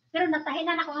 Pero natahi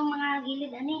na nako ang mga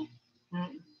gilid ani.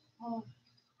 Oh.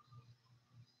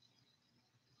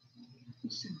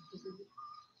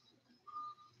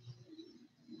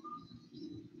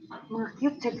 Mga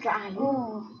cute sad kaayo.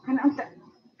 Oh.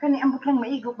 Kani ambot lang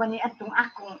maigo ba ni atong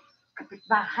akong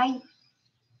kapitbahay?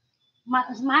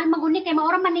 Mahal maguni kay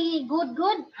maura man ni good.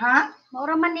 Ha?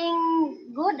 Maura man ning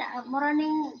good, maura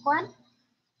ning kuan.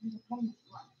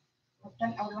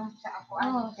 Magtanaw lang sa ako.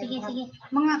 Oh, sige.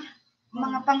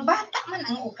 Mga pangbata man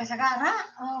ang kasagara.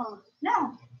 Oh.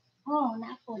 No. Oh,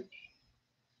 naapod.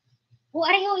 O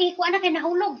ari ho ikuan na kay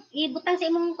nahulog. Ibutang sa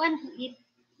imong kuan.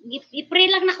 I-pray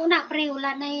lang na ko na, pray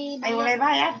wala na Ay, walay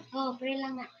bayad. Oh, pray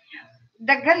lang na.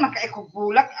 Daghan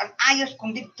makaikubulak ang ayos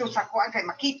kung dito sa kuan kay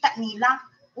makita nila.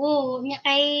 Oo, nya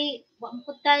kay wa mo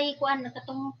tay kuan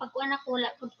katong pagkuan ako wala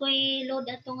pud koy load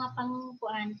ato nga pang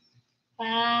kuan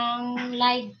pang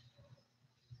live.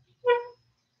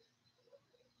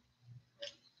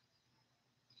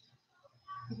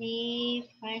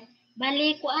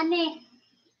 Bali kuan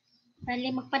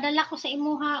Bali magpadala ko sa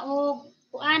imuha og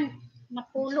kuan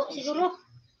napulo siguro.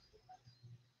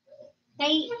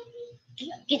 Kay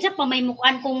kinsa pa may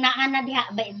mukuan kung naa na diha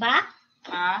ba?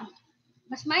 Ha?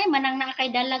 Mas may manang naa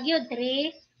kay dalag yun. 3,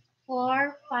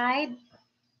 4, 5,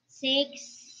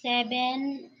 6,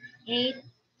 7, 8,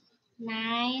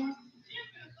 9,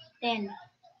 10.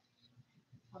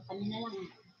 O, kanina lang.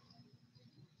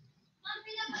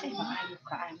 Ay, maayo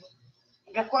ka ano.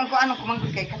 Gakuan ko ano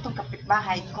kumangkot kay katong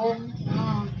kapitbahay ko.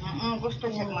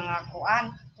 Gusto siya mga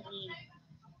kuan.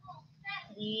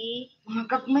 3, Mga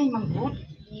gagmay manggod.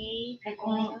 3, Kay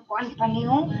kung kuan pa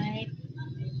niyo. 5,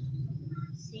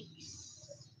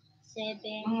 6,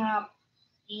 7, Mga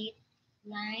 8,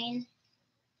 9,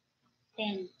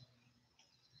 10.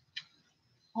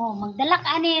 Oh, magdala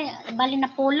ka ani bali na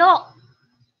pulo.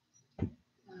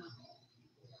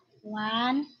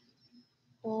 1,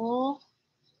 2,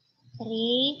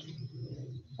 3,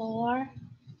 4,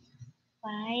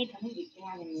 5, kani di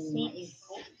tingali ni 6,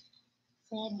 maigo.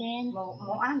 7,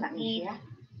 Mo anak ni siya.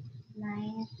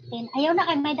 9, 10. Ayaw na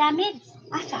kay may damage.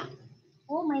 Asa?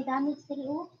 Oh, may damage diri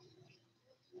oh.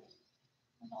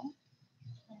 Ano?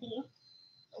 Diri oh.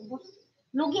 Ubos.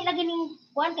 Lugi lagi ning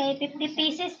kuan kay 50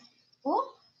 pieces.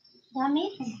 Oh,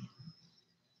 damage.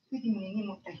 Pwede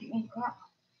mo tahiun ka.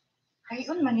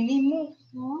 Kayon maninimo.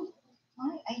 Oh.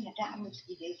 Ay nadaan mo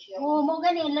sige siya. Oh, mo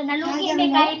gani nalugi Sayang, ni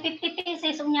no? kay 50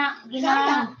 pieces unya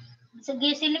Sayang. sige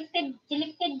selected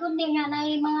gud ni nga na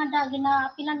mga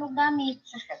gina pilan og damage.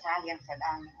 Sus kasayang sa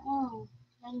dami. Oh,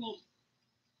 gani.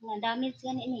 Nga damage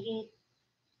gani ni gid.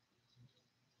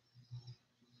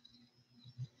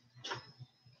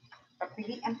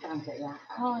 Pagpilian ka lang sa iya.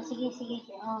 Oh, sige.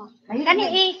 Oh. Mahirap Kani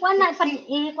na- kuan na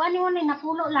kuan mo ni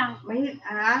napulo lang. Mahirap,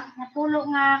 ha? Napulo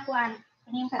nga kuan.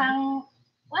 Kaning pang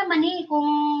kuan man ni kung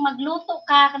magluto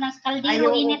ka kanang sa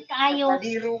kaldero init kaayo.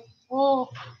 Kaldero. Oh,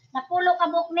 napulo ka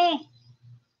buk ni.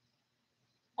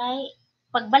 Kay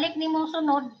pagbalik nimo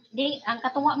sunod, di ang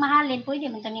katuwa mahalin pwede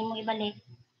man tani mo ibalik.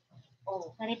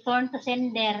 Oh. Return to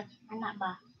sender, ana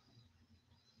ba?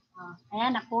 Oh,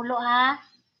 ayan napulo ha.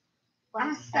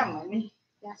 Asa man ni?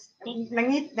 Plastic.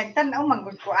 Langit, nagtanaw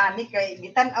manggod ko ani kay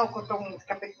gitanaw ko tong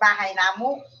kapitbahay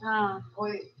namo. Ah.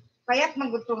 Oy, payat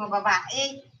manggod to nga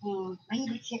babae.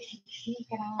 Mahilig siya siksi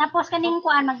kanang. Tapos kaning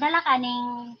kuan magdala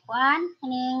kaning kuan,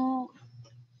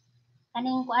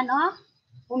 kaning kuan oh,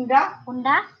 punda.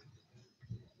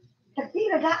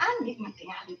 Tagpila daan di man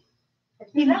tingali.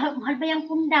 Tagpila. Mahal ba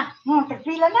yung punda? Mo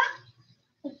tagpila na.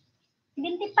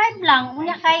 75 lang.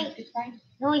 Unya kay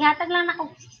ihatag lang na ko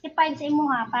 65 sa imo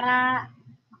ha para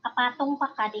makapatong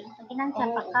pa ka di mo ginansya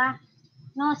pa ka.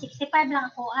 No, 65 lang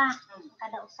ako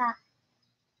kada usa.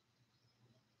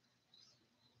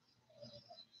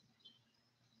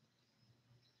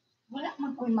 Wala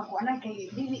man ko'y makuanan kay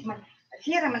dili man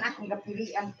Siya naman akong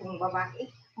gapilian kong babae.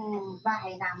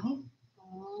 Bahay namin.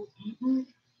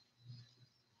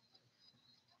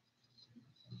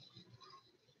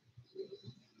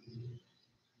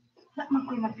 Sa man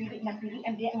ko'y napili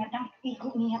ang diya nga dang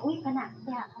iko niya. Uy, kana.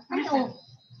 Diya. Ano?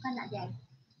 Kana diya.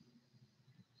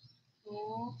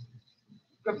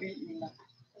 Gabi na.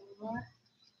 4,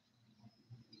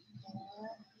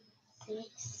 6, 6.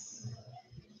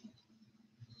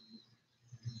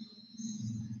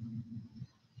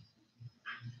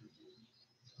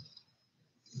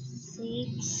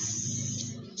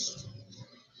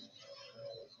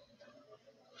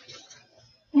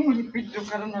 Video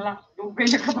ka na lang. Dugay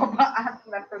na kababaat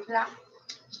na to siya.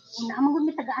 Una mo gud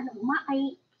mi tagaan uma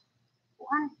kay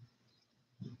kuan.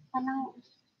 Kanang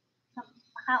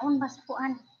kaon ba sa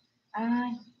kuan?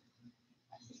 Ay.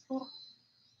 Sisur.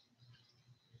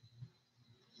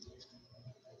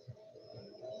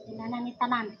 Inana ni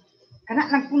tanan. Kana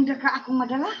lang punda ka akong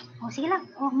madala. Sige lang.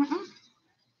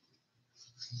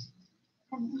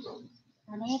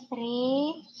 Ano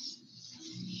 3,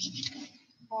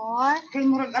 4, Kay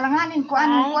murag alanganin ko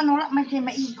ano wala man siya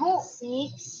maigo.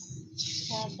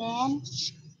 6, 7,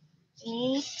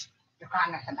 8,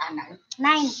 Kana sa dana.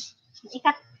 9.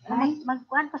 Ikat. Ay.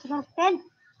 Magkuan ko siguro 10.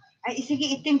 Ay sige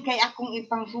itim kay akong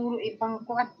ipang suro ipang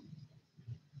kuat.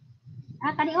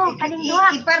 Kani kaning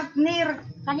duha. I-partner.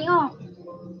 Kani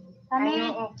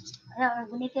Kani.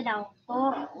 Guniti daw.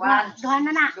 Duha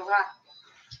na na. Duha.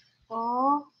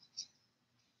 2,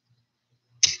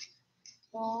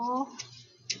 4.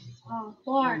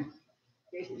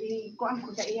 Kuan ko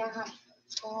sa iya ha.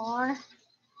 4,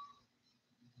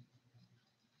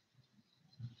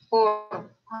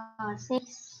 6, 6,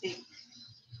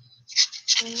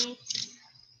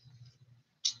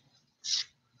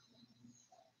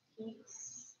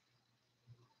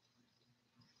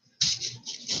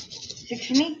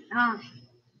 6 ni? 8,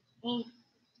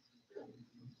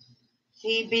 7.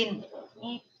 8.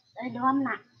 Ay, duha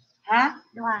na. Ha?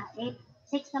 Duha. 8.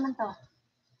 6 naman to.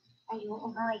 Ayo.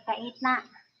 Ika-8 na.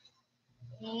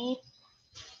 8.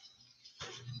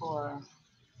 4.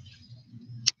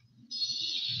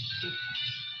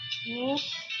 8.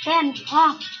 10.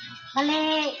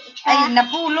 Bali. Ay,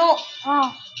 napulo.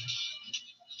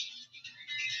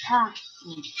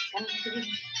 Sige.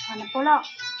 Napulo.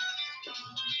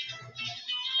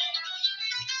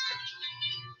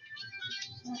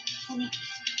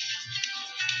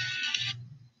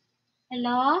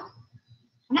 Hello?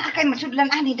 Naa kay masudlan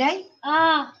ani day?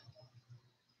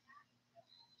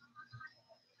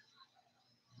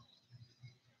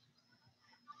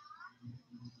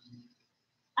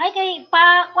 Ay kay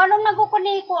kuanong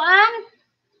nagkukuni kuan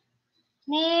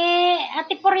ni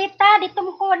Ate Purita dito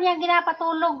mo ko niya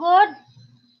ginapatulog god.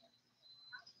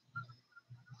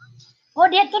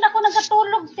 Dito na ko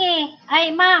nagatulog ti.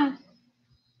 Ay ma'am.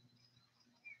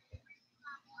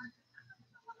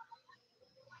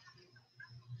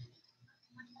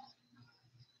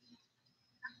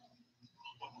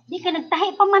 Di ka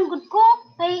nagtahi pa man gud ko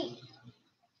kay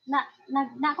na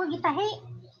ako gitahi.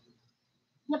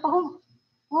 Ya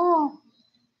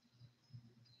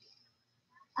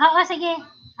pa sige.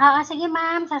 Sige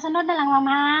ma'am. Sa sunod na lang ma'am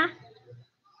ha.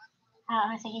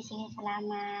 Sige.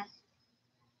 Salamat.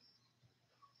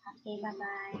 Okay,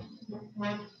 bye-bye.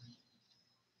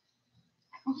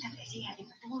 Kung saan siya di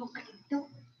matulog ka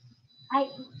dito? Ay,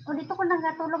 dito ko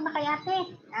nagatulog na kay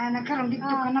ate. Nagkaroon dito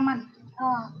ka naman.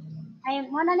 Ay,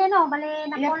 muna nino, bali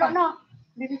napulo no.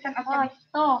 Bilisan ako.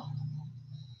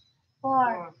 2,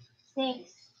 4, 6,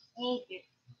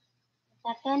 8.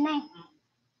 Sa 10 na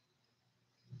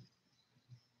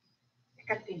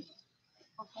Ikatin.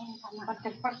 Okay, tama.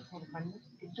 Pagtagpas mo ba?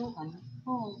 Dito ka na.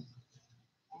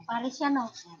 Paris yan no.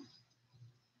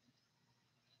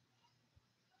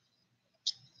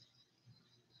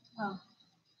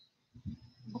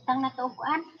 Butang na to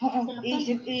kuan.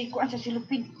 Kuan sa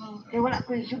silupin. Kaya wala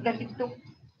ko yung sudan dito.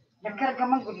 Nagkarga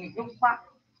man ko ni pa.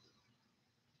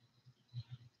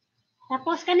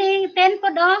 Tapos kaning 10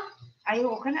 po do.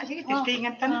 Ayo ka na. Sige,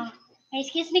 testingan tan.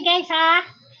 Excuse me guys ha.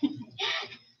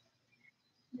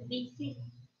 Basic.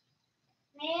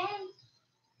 Men.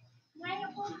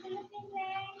 Ngayon po silupin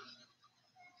men.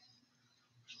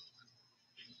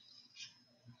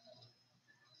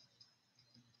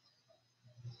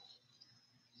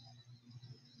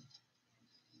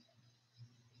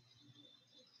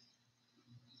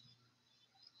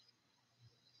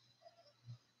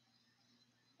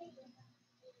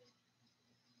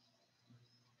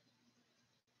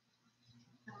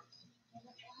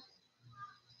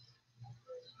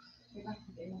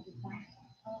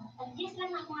 Yes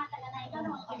lang ako nga taga na ito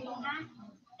no. Ha?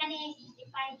 Kani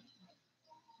 65.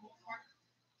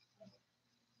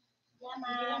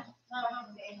 Salamat. Oo,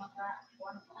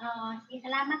 sige,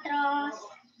 salamat, Ros.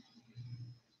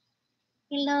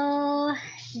 Hello,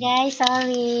 guys.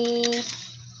 Sorry.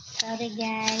 Sorry,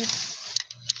 guys.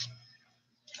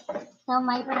 So,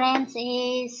 my friends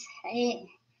is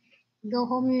go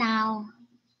home now.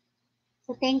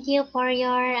 So, thank you for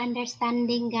your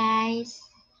understanding, guys.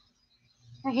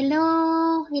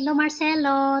 Hello. Hello,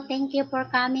 Marcelo. Thank you for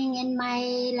coming in my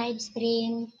live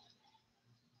stream.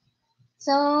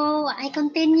 So, I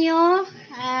continue.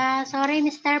 Sorry,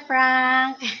 Mr.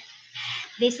 Frank.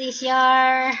 This is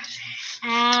your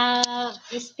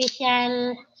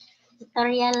special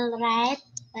tutorial, right?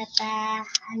 But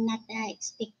I'm not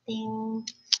expecting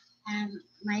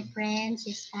my friends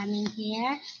is coming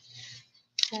here.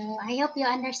 So, I hope you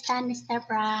understand, Mr.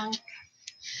 Frank.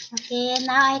 Okay,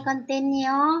 now I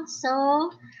continue. So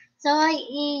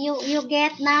you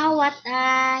get now what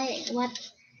I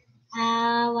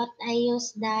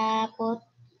use the put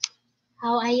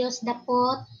how I use the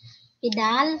put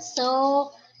pedal.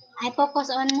 So I focus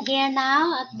on here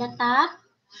now at the top.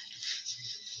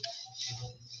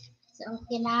 So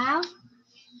okay now.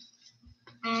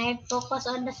 I focus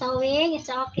on the sewing.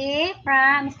 It's okay,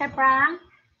 Mr. Frank.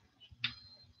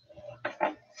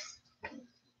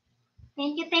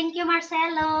 Thank you,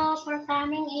 Marcelo, for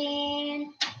coming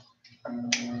in.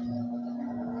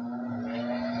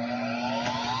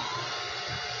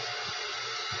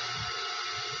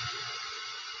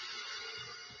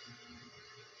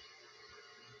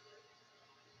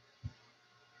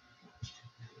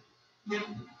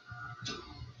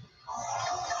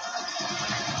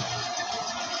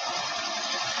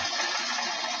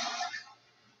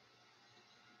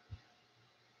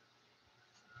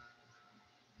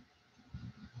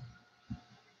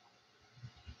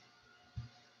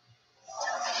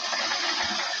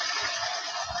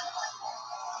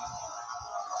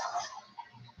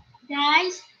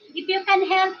 Guys, if you can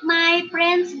help my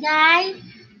friends, guys,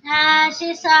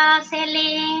 she's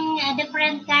selling a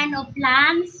different kind of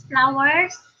plants,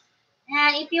 flowers.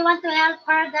 If you want to help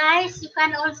her, guys, you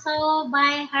can also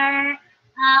buy her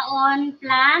own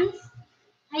plants.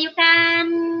 You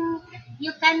can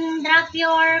drop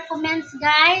your comments,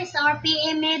 guys, or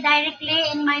PM me directly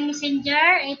in my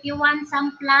messenger if you want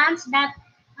some plants that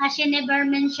she never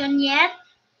mentioned yet.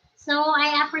 So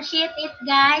I appreciate it,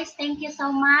 guys. Thank you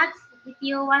so much. If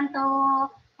you want to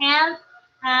help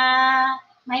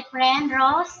my friend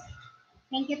Rose,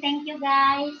 thank you,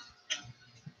 guys.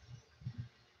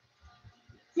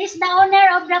 This is the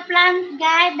owner of the plant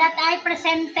guide that I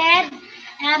presented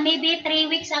maybe 3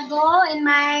 weeks ago in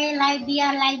my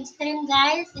live stream,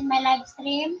 guys. In my live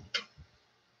stream.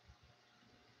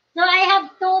 So I have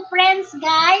two friends,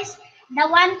 guys. The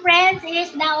one friend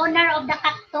is the owner of the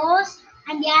cactus,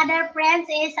 and the other friend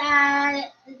is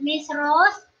Miss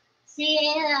Rose. She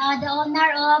is the owner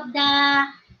of the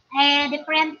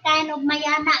different kind of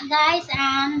mayana, guys,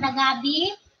 and the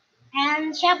gabi.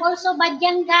 And she have also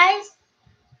badyang, guys.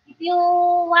 If you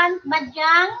want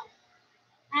badyang,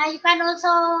 you can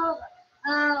also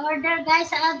order, guys.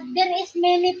 There is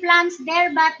many plants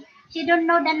there, but she don't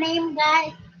know the name,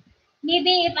 guys.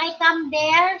 Maybe if I come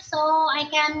there, so I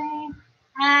can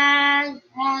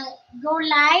go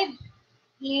live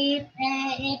if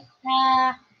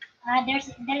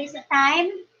there is a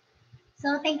time.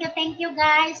 So thank you,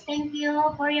 guys. Thank you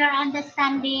for your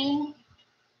understanding.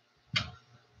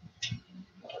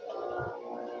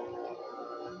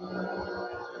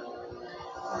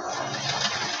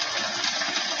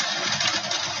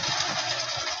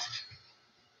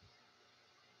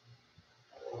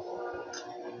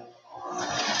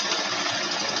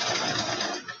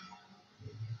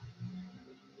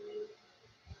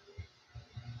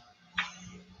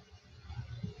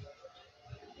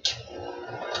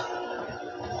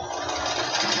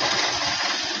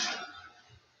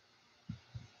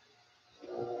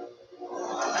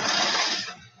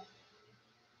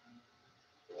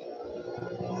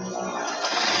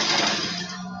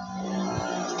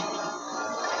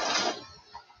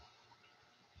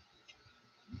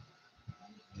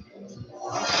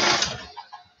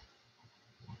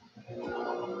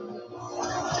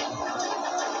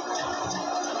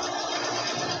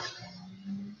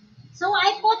 So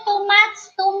I put too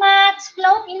much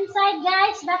cloth inside,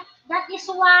 guys. That is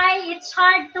why it's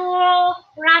hard to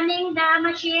running the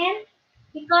machine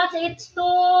because it's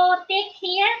too thick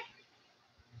here.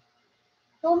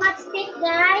 Too much thick,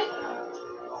 guys.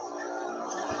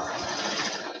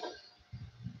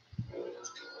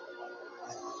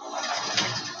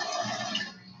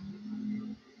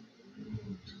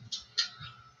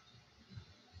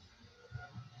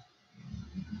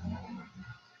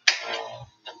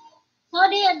 So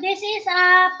this is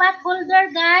a pot holder,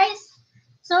 guys.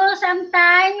 So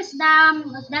sometimes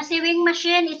the sewing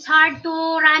machine, it's hard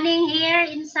to running here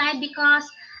inside because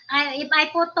if I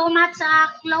put too much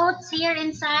clothes here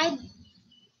inside.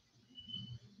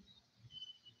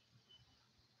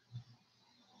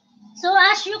 So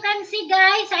as you can see,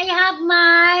 guys, I have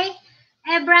my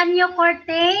a brand new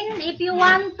curtain. If you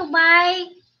want to buy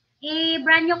a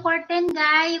brand new curtain,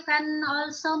 guys, you can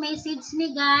also message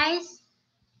me, guys.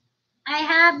 I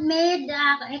have made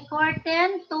a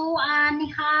curtain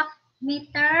 2.5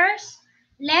 meters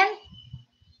length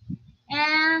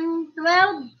and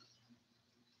 12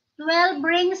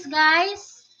 rings,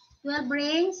 guys. 12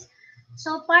 rings.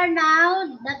 So far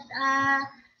now that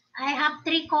I have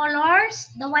three colors.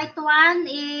 The white one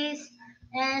is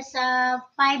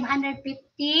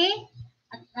 550.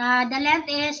 The length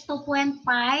is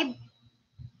 2.5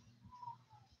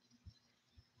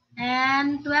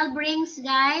 and 12 rings,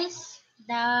 guys.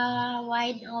 The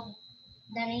wide of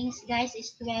the rings, guys,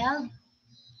 is 12.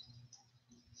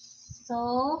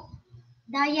 So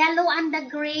the yellow and the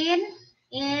green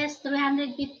is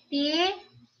 350.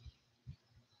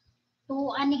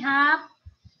 2.5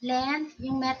 length,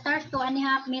 yung meters,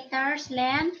 2.5 meters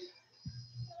length.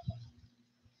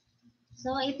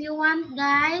 So if you want,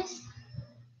 guys,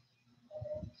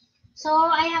 so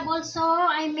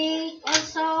I make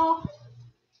also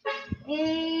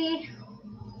a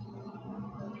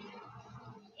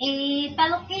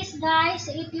pillowcase, guys.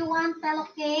 If you want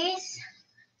pillowcase,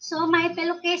 so my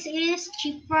pillowcase is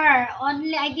cheaper.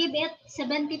 Only I give it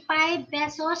 75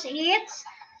 pesos each.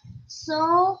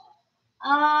 So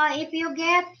if you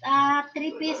get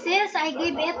 3 pieces, I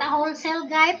give it a wholesale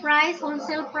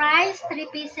wholesale price, 3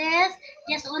 pieces,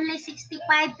 just only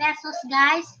 65 pesos,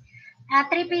 guys.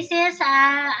 3 pieces,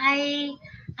 I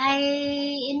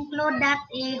include that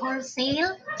a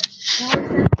wholesale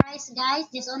price, guys,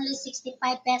 just only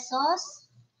 65 pesos.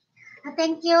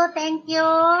 Thank you,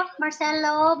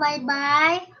 Marcelo. Bye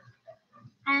bye.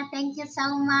 Thank you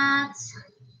so much.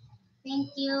 Thank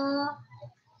you.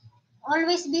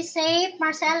 Always be safe,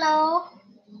 Marcelo.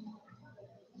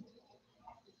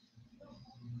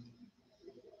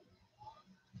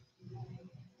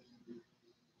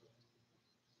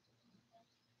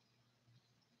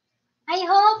 I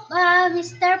hope,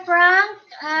 Mr. Frank,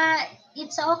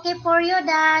 it's okay for you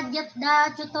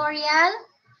the tutorial.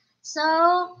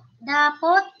 So the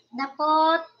pot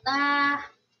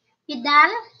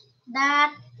pedal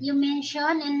that you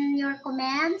mentioned in your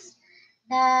comments,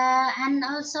 and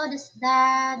also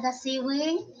the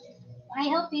sewing. I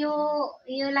hope you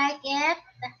like it.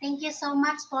 Thank you so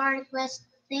much for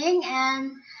requesting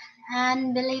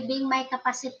and believing my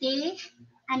capacity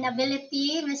and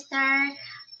ability, Mr.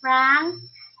 Frank.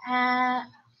 Uh,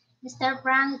 Mr.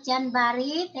 Frank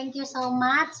Janvari, thank you so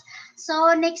much.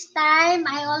 So next time,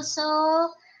 I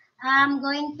also am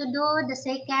going to do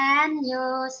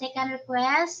your second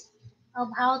request of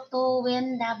how to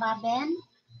win the Baben.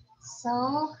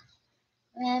 So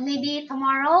maybe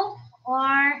tomorrow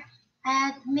or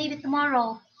maybe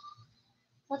tomorrow.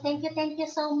 So thank you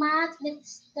so much,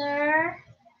 Mr.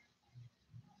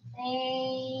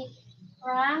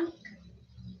 Frank.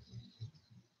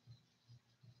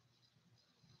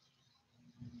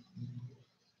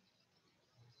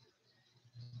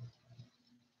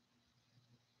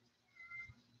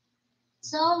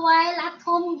 So while at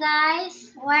home,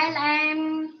 guys, while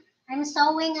I'm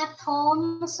sewing at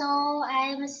home, so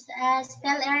I'm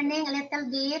still earning a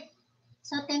little bit.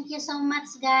 So thank you so much,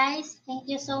 guys. Thank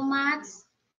you so much.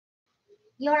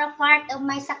 You're a part of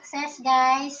my success,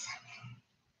 guys.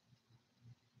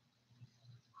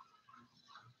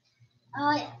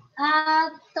 Uh,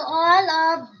 to all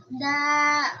of the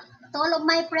to all of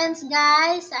my friends,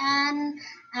 guys, and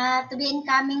to the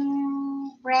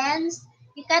incoming friends,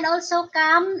 you can also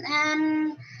come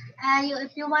and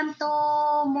if you want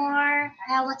to more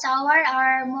watch hour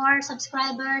or more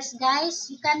subscribers, guys,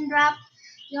 you can drop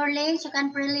your links. You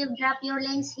can freely drop your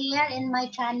links here in my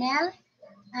channel.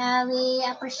 We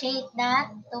appreciate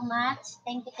that too much.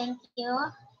 Thank you, thank you.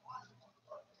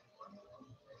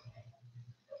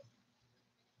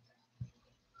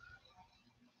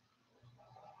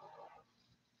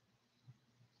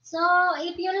 So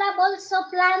if you love also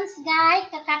plants, guys,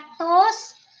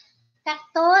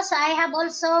 cactus, I have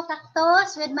also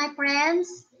cactus with my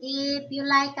friends. If you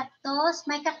like cactus,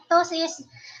 my cactus is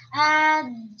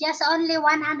just only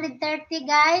 130,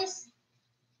 guys.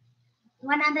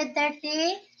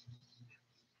 130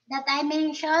 that I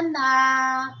mentioned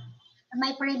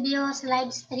my previous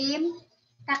live stream.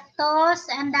 Cactus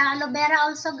and the aloe vera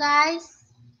also, guys.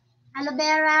 Aloe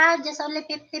vera, just only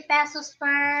 50 pesos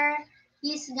per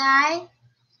piece, guys.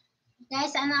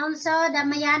 Guys, and also the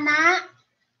Mayana.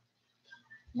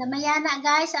 The Mayana,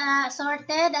 guys,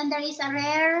 sorted, and there is a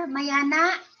rare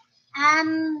Mayana.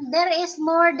 And there is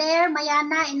more there,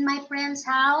 Mayana, in my friend's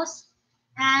house.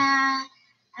 Uh,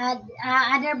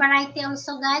 Other variety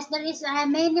also, guys. There is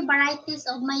many varieties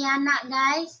of Mayana,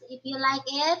 guys. If you like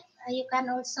it, you can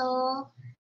also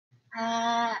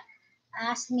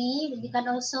ask me. You can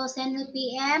also send me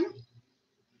PM.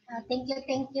 Thank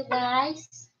you,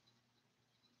 guys.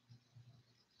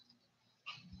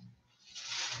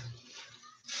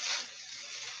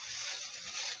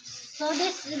 So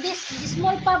this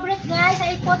small fabric, guys,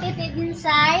 I put it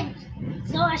inside.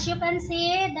 So as you can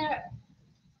see, the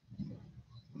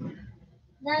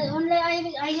only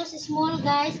I use small,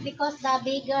 guys, because the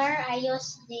bigger I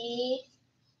use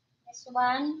this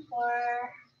one for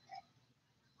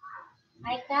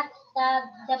I cut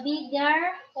the bigger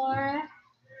for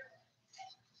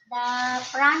the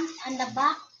front and the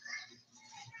back.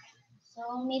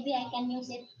 So maybe I can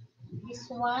use it this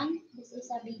one. This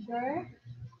is a bigger.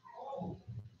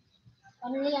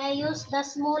 Only I use the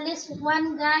smallest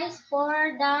one, guys,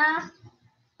 for the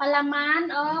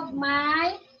palaman of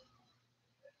my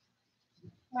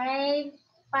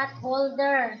pot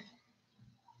holder.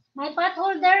 My pot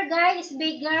holder, guys, is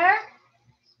bigger.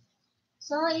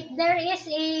 So if there is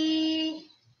a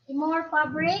more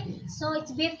fabric, so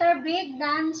it's better big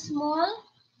than small.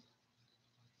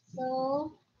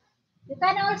 So you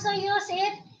can also use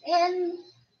it in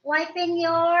wiping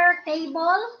your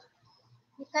table.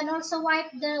 You can also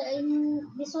wipe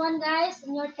in this one, guys,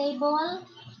 in your table.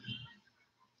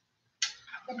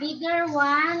 The bigger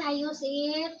one, I use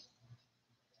it.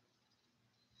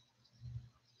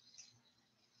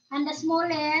 And the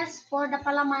smallest for the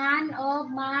palaman of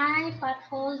my pot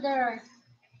holder.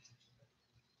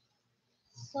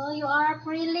 So you are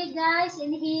freely, guys,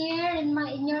 in here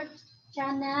in your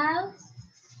channel.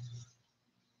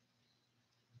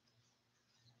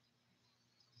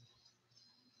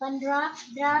 Can drop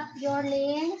your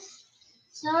links.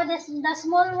 So the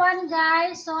small one,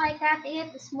 guys. So I cut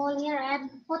it small here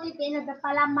and put it in the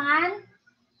palaman.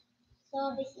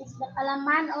 So this is the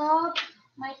palaman of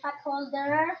my pot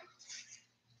holder.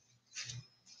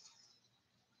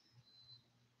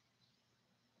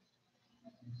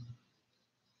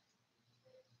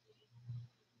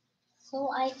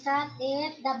 So I cut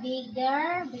it the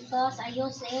bigger because I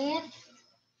use it.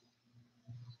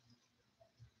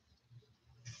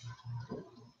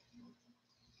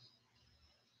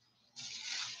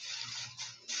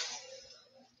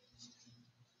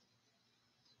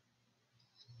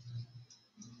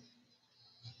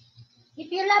 If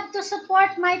you love to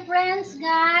support my friends,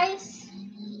 guys,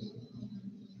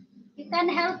 you can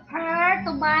help her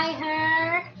to buy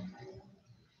her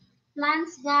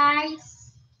plants,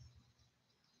 guys.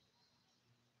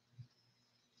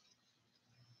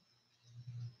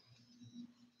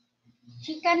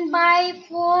 She can buy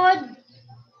food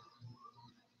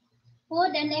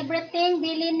and everything,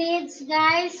 daily needs,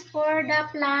 guys, for the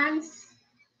plants.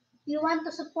 You want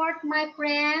to support my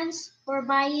friends for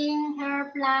buying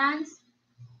her plants.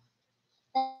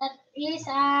 That is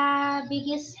a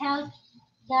biggest help,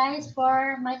 guys,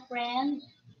 for my friend.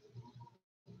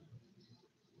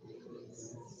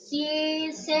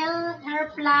 She sell her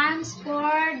plants for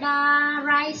the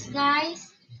rice,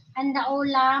 guys, and the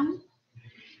ulam.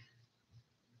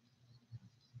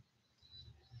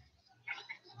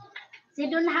 She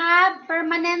don't have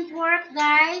permanent work,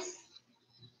 guys.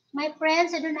 My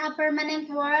friends, she don't have permanent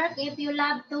work. If you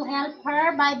love to help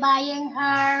her by buying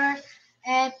her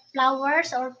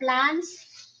flowers or plants,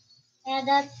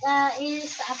 that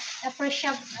is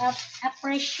appreciable,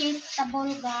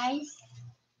 guys.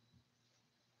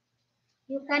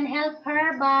 You can help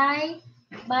her by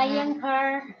buying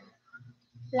her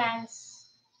plants.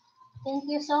 Thank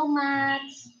you so much.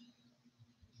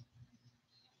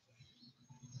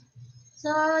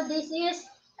 So this is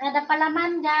the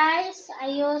palaman, guys. I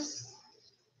use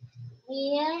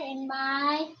here in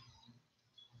my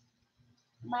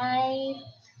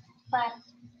pot,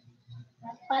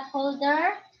 pot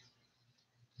holder.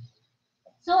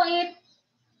 So if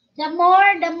the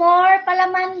more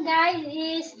palaman, guys,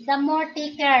 is the more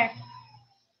thicker.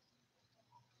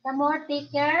 The more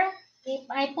thicker. If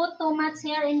I put too much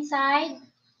here inside,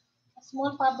 a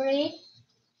small fabric.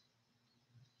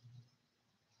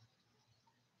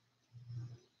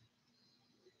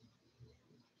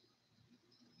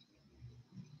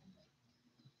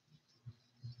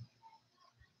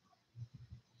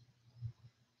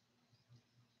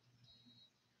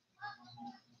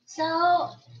 So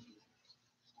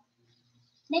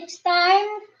next time,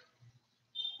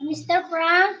 Mr.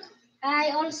 Frank,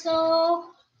 I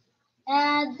also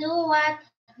do what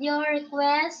your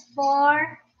request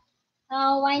for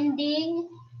winding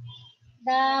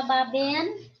the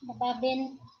bobbin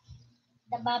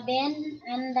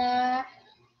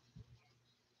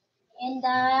and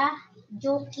the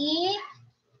jockey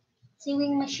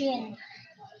sewing machine.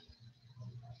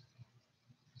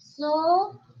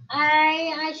 So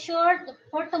I assured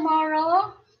for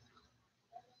tomorrow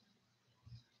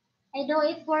I do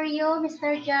it for you,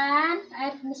 Mr. John,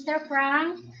 Mr.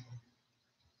 Frank.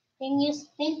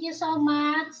 Thank you so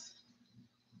much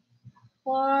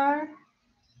for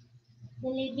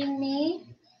believing me.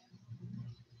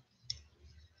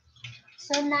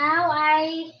 So now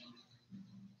I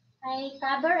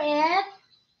cover it.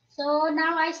 So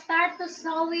now I start to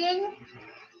sewing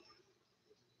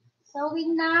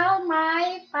now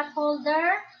my pot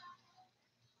holder.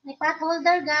 My pot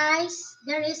holder, guys,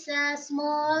 there is a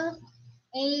small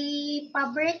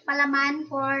fabric palaman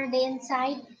for the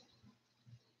inside.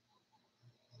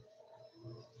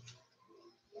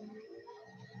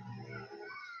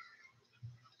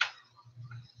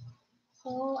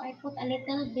 So I put a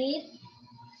little bit.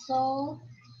 So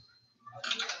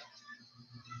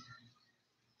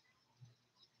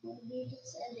maybe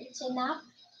it's enough.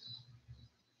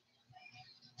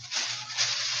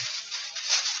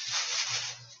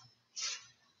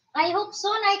 I hope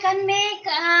soon I can make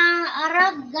a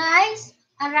rug, guys.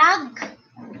 A rug.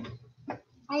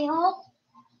 I hope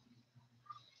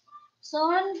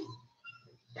soon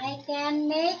I can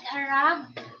make a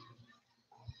rug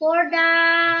for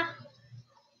the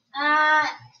uh,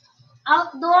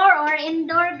 outdoor or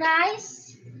indoor,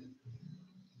 guys.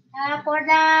 For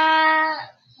the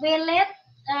toilet,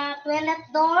 toilet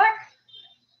door.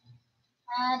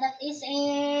 That is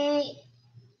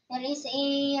there is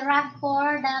a rug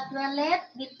for the toilet.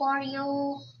 Before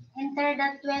you enter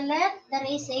the toilet, there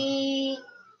is a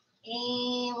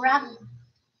rug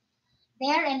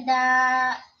there in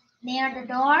the near the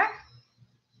door,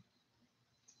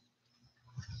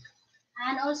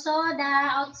 and also the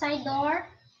outside door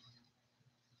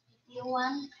if you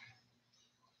want.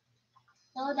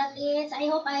 So that is, I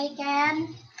hope I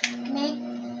can make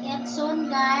it soon,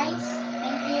 guys.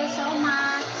 Thank you so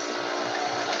much.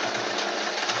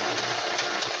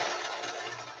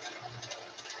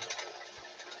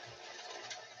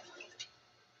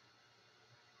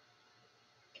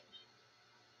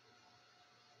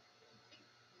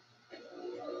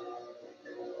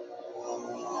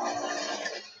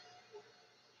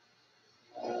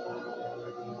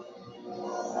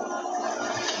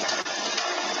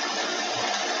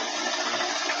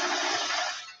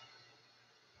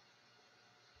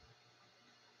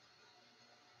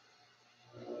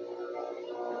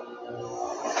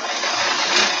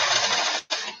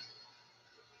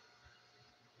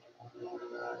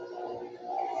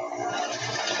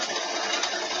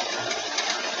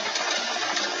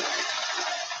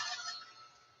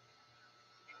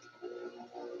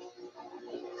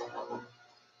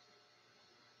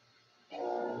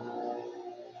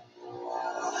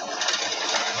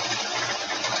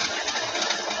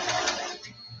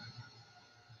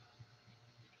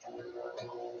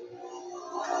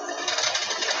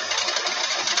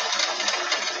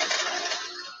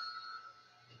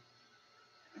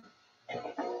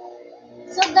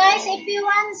 So guys, if you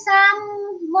want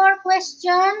some more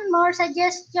question, more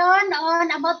suggestion on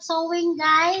about sewing,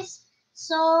 guys,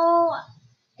 so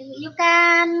you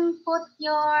can put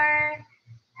your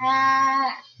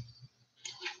uh,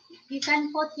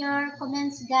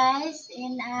 comments, guys,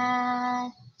 in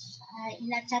a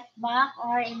chat box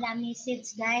or in a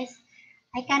message, guys.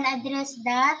 I can address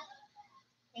that.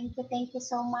 Thank you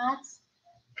so much.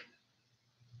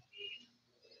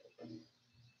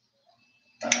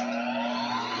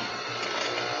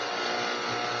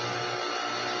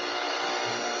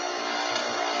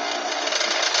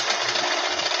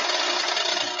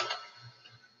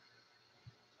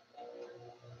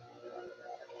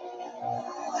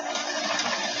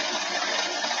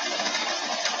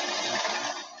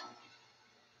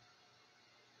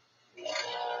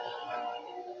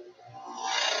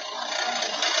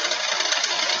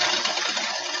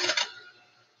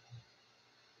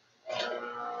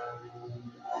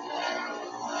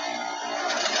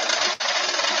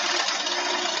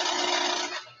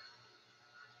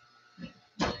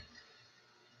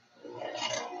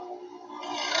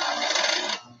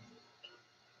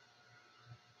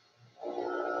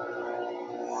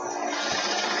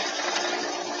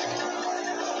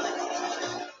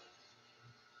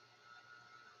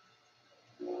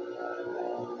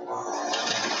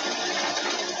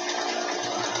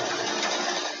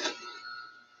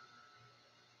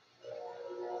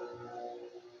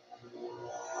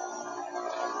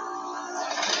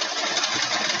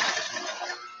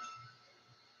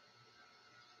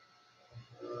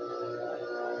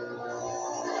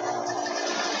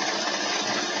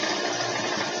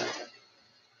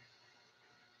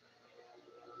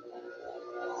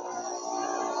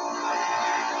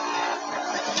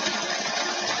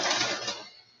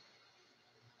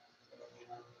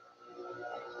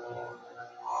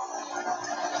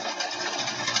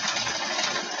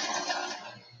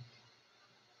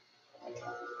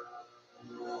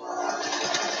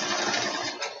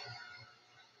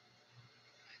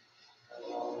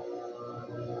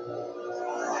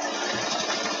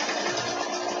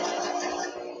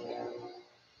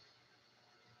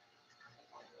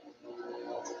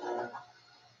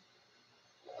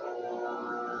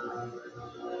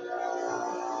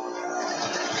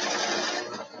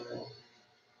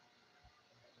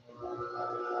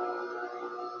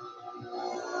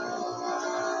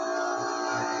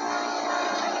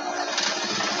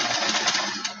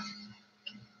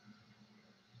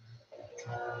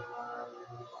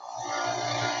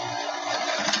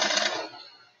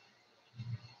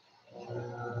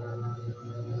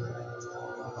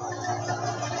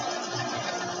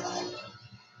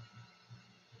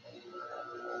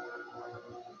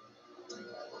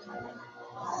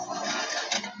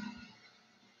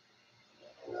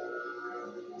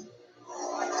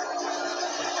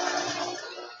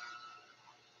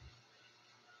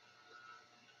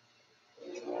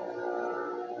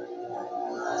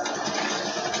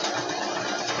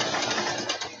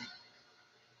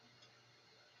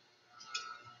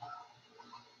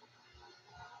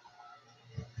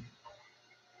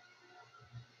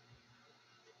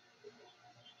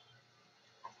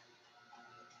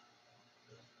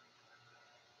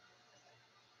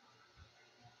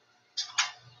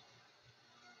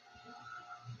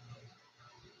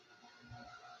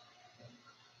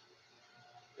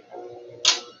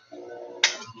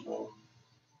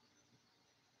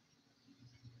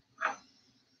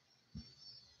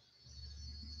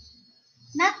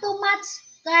 Not too much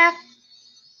uh,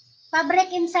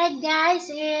 fabric inside, guys,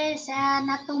 is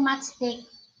not too much thick.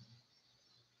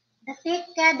 The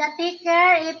thicker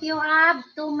if you have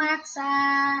too much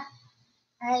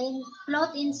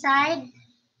cloth inside.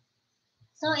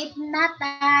 So if not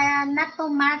too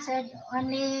much,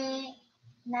 only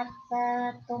not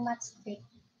too much thick.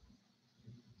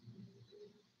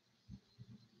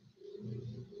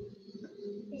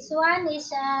 This one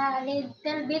is a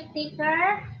little bit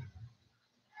thicker.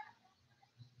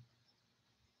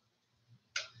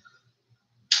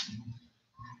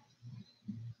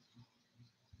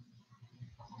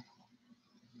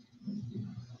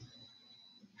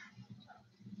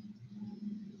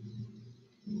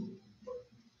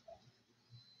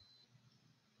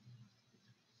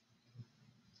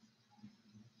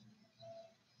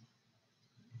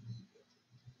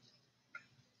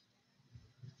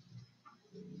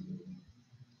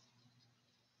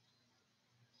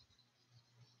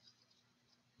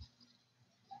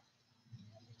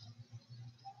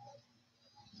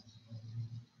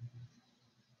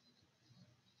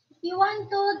 If you want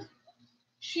to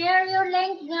share your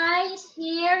link, guys,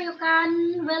 here you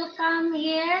can welcome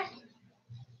here,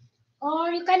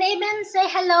 or you can even say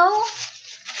hello.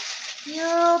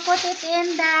 You put it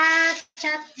in the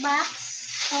chat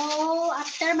box. So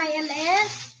after my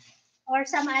LS or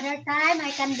some other time,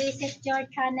 I can visit your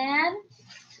channel.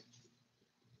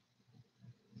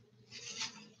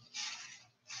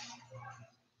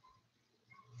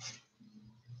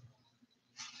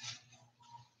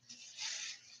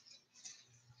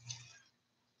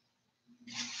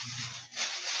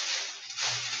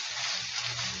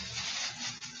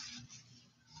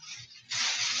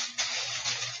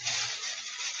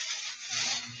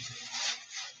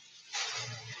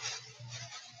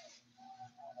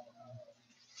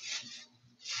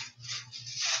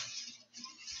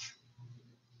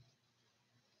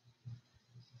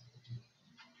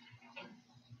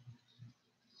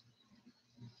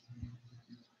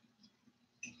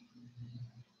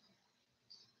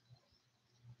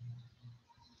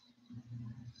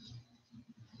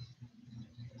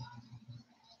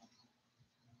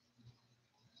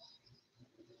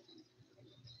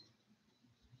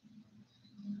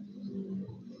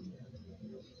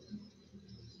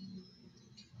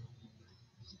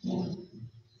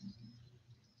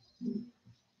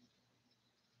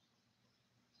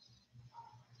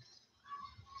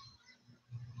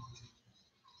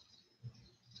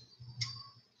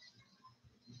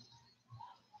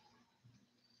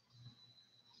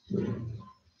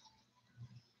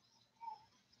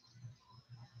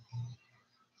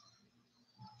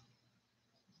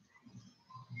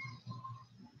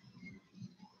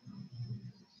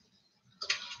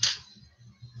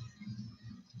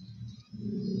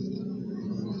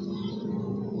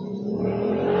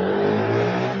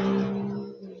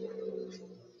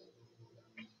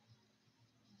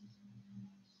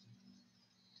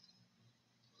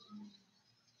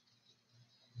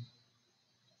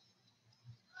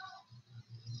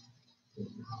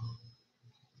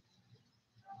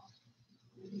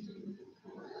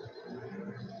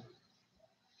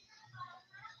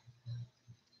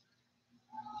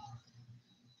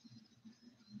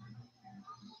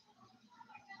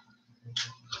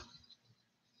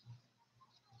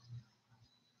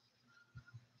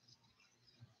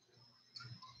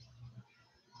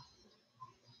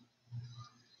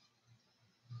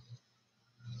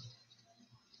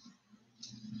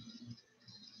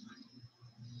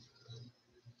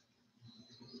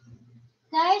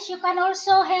 Guys, you can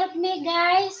also help me,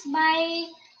 guys, by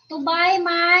to buy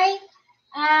my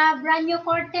brand new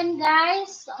curtain,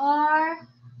 guys, or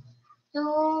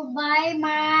to buy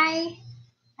my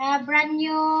brand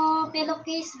new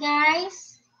pillowcase,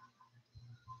 guys.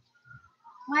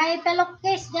 My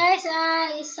pillowcase, guys,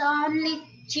 is only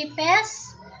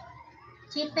cheapest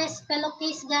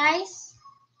pillowcase, guys.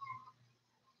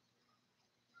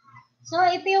 So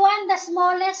if you want the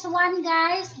smallest one,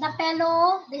 guys,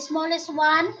 the smallest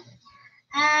one,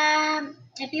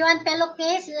 if you want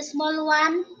pillowcase, the small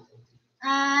one,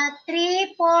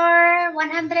 3 for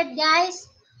 100, guys.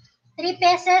 3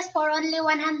 pieces for only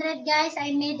 100, guys.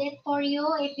 I made it for you.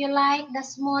 If you like the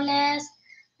smallest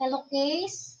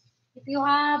pillowcase, if you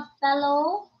have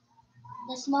pillow,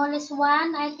 the smallest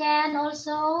one, I can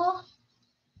also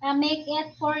make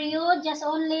it for you. Just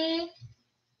only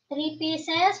 3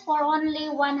 pieces for only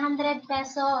 100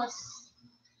 pesos.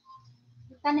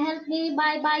 You can help me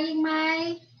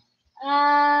by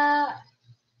uh,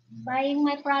 buying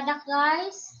my product,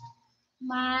 guys.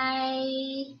 My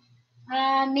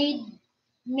made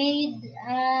made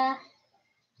uh,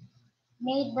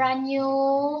 made brand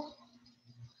new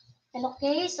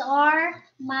pillowcase or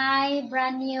my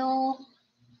brand new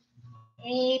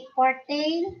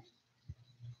A14.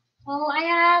 Oh, I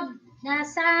have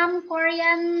some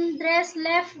Korean dress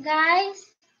left, guys.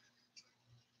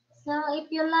 So if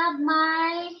you love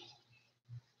my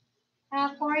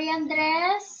Korean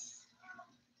dress,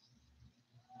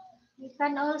 you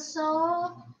can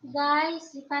also,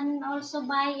 guys, you can also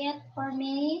buy it for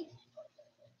me.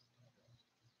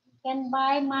 You can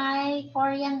buy my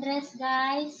Korean dress,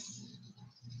 guys.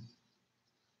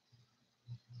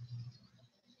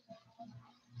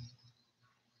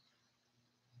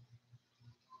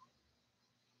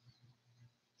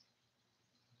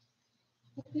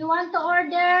 If you want to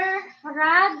order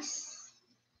rugs,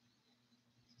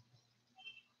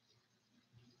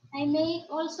 I make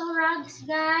also rugs,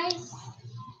 guys.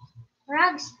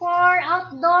 Rugs for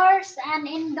outdoors and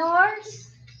indoors.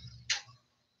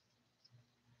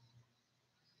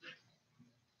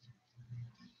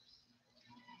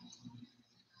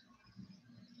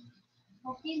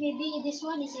 Okay, maybe this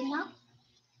one is enough.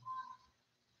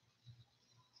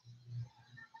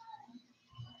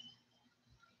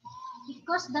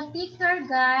 Because the picker,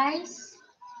 guys,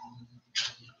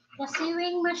 the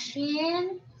sewing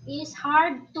machine is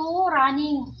hard to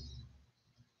running.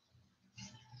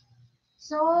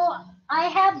 So I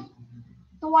have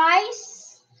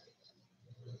twice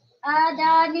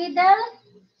the needle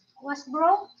was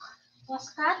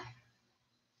cut.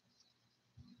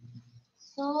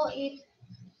 So if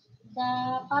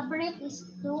the fabric is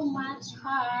too much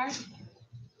hard,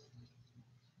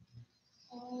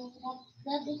 so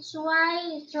that is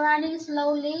why it's running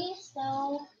slowly.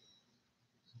 So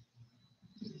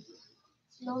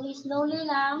slowly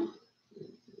lang.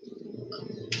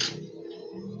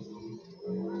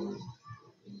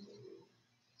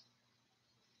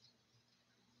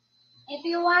 If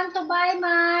you want to buy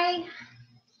my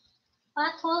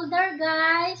pot holder,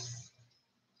 guys,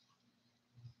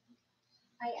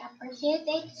 I appreciate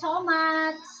it so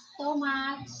much, so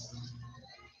much.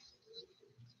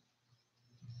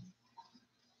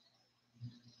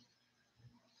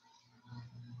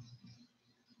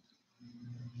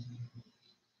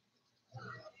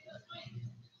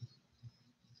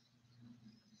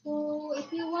 So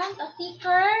if you want a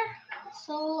thicker,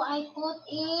 so I put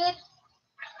it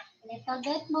a little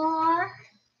bit more,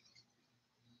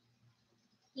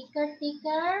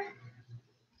 thicker,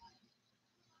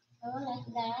 so like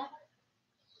that.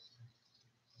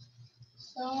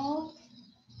 So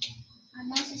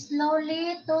I'm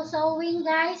slowly to sewing,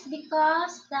 guys,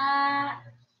 because the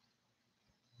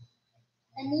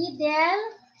needle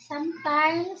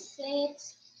sometimes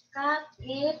it's cut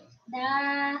if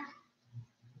the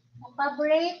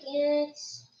fabric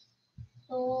is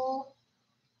too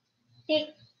thick.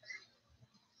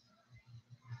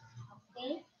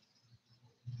 Okay.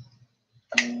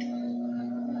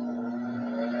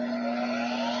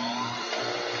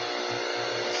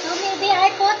 So maybe I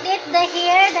put it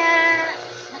here the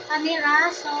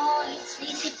camera so it's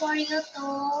easy for you to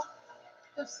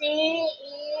see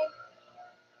it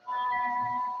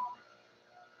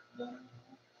in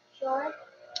short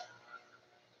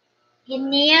in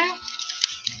near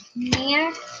so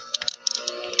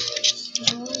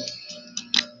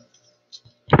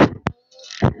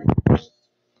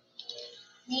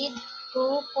need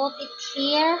to put it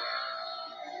here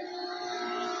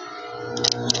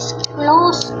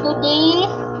close to the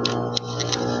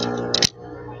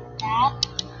like that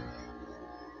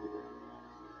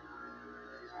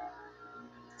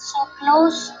so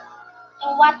close to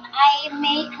what I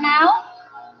make now.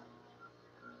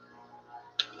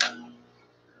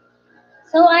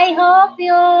 So I hope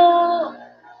you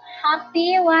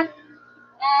happy what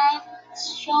I'm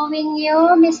showing you,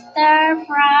 Mr.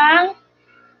 Frank.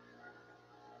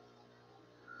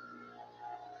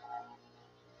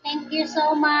 Thank you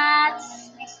so much,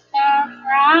 Mr.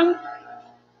 Frank.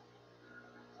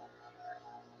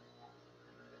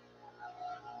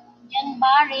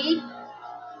 Janvari.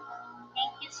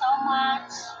 Thank you so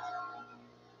much.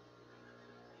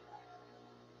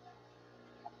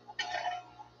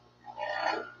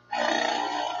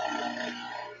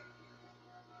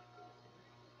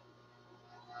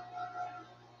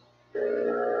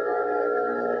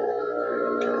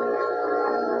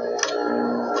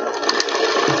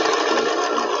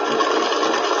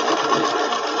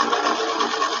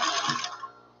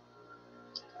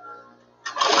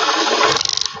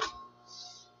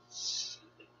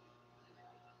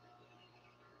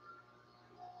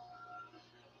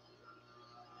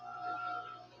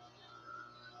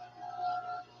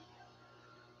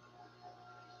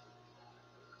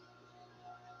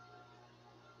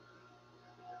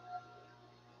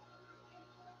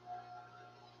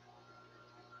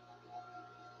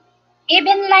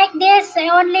 Even like this,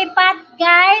 only pot,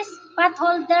 guys, pot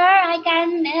holder, I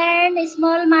can earn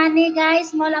small money,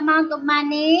 guys, small amount of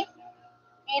money.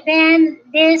 Even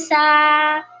this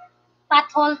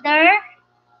pot holder.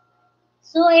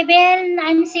 So even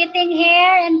I'm sitting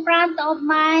here in front of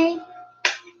my,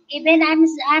 even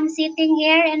I'm sitting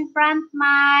here in front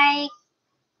my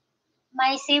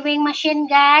sewing machine,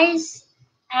 guys.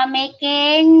 I'm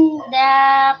making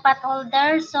the pot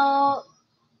holder, so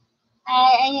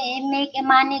I make a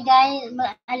money, guys,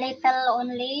 a little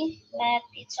only, but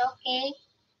it's okay.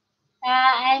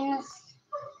 I'm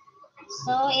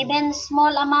so even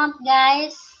small amount,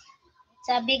 guys, it's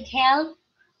a big help.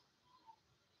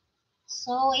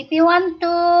 So if you want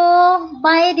to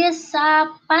buy this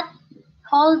pot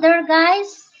holder,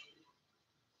 guys,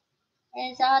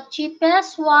 it's a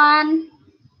cheapest one.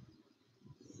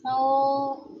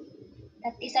 So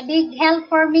that is a big help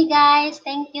for me, guys.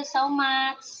 Thank you so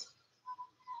much.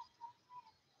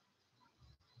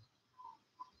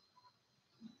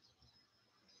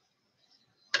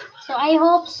 So I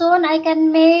hope soon I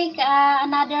can make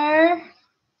another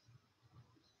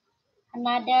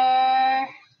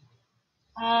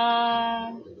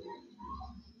uh,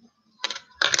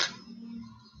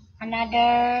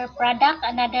 another product,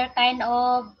 another kind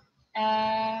of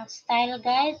style,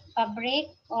 guys, fabric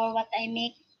or what I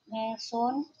make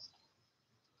soon.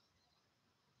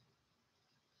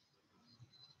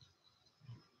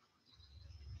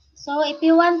 So if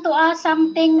you want to ask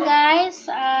something, guys,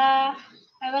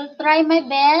 I will try my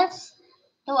best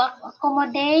to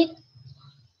accommodate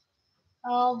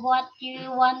what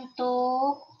you want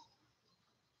to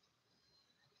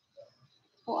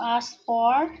ask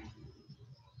for.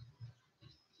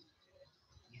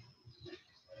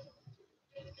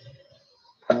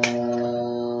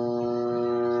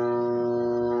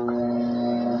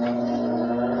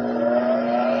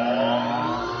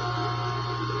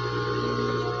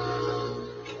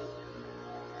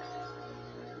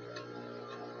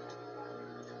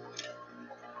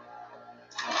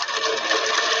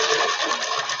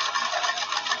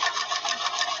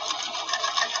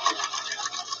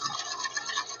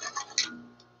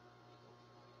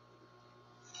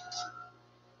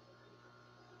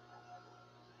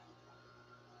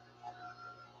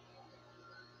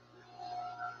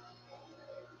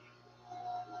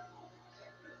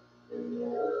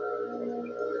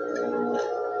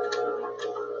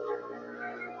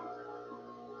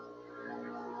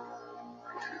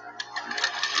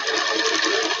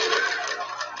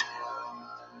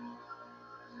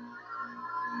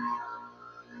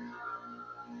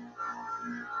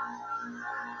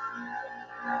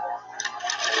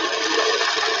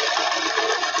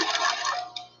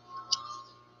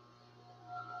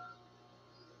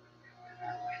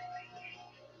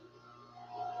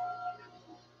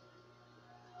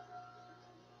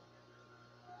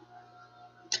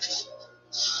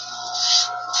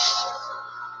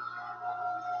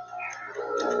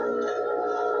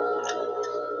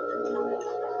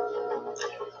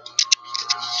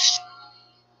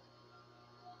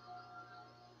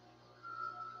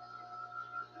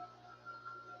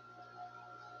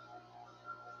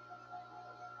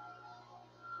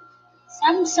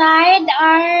 Some side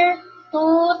are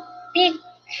too thick.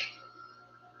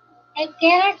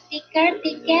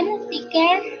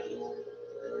 Thicker.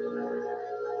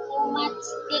 So much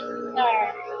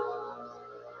thicker.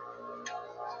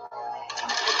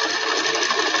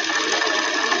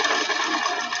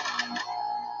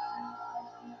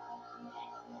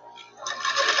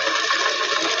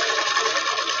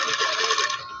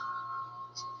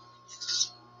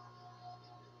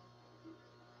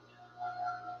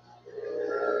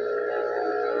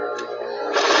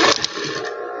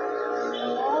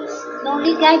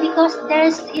 Slowly, guys, because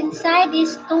there's inside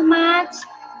is too much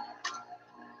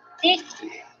thick.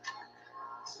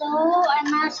 So I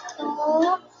must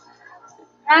to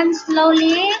run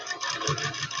slowly.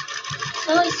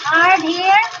 So it's hard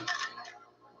here.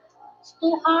 It's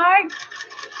too hard.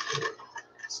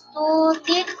 It's too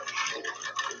thick.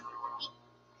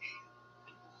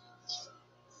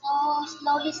 So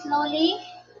slowly, slowly.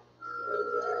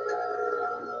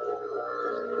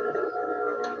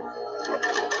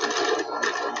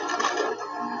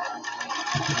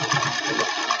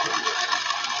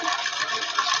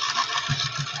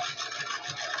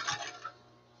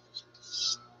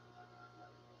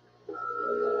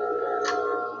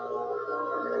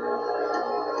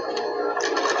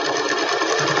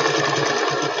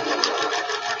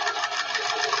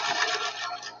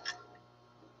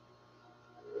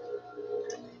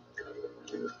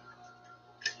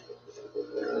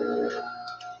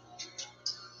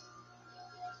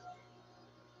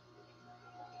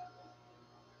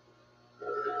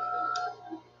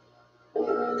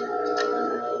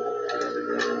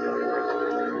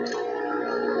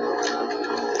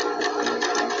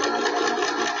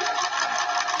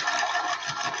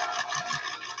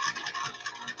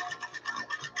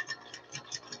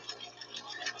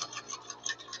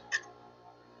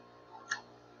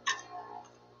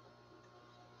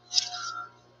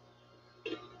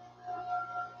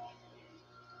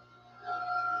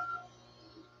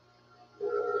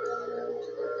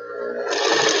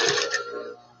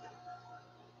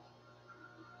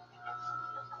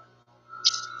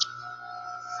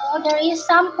 So there is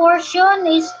some portion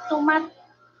is too much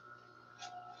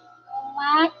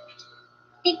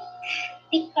thick,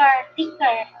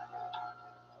 thicker.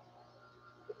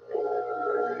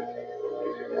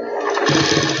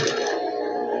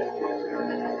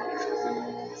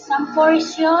 Some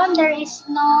portion there is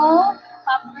no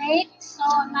fabric, so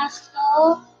must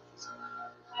go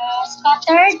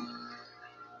scattered,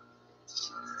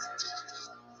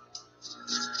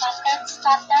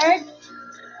 scattered.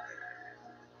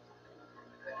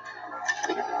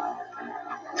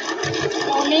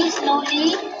 Slowly,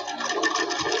 slowly.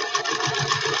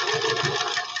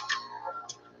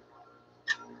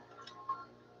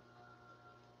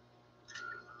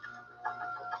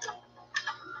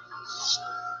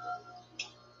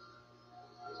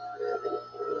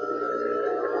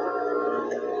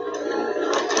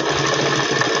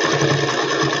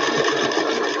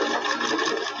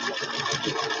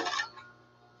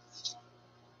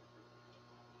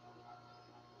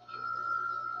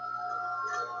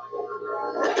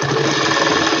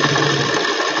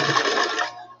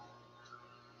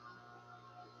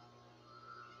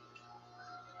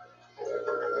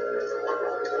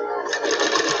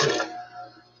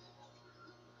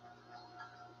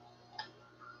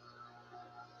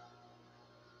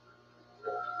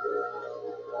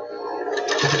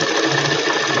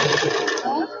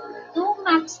 So, too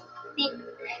much thick.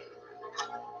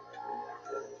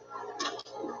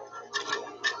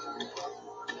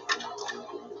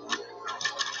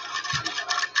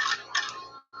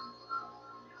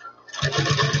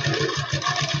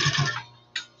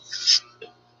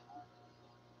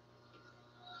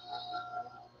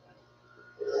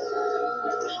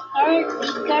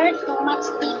 Thicker, too much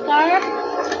thicker.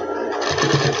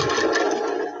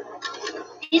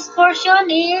 This portion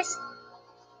is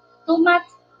too much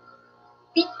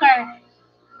thicker.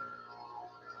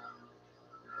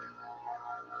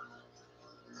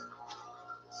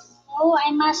 So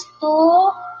I must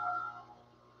to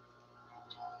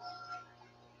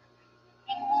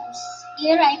remove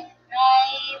here. I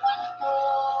want to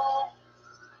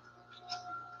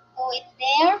do it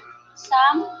there.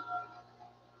 Some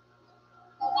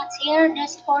too much here.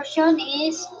 This portion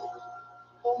is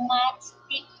too much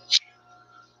thick.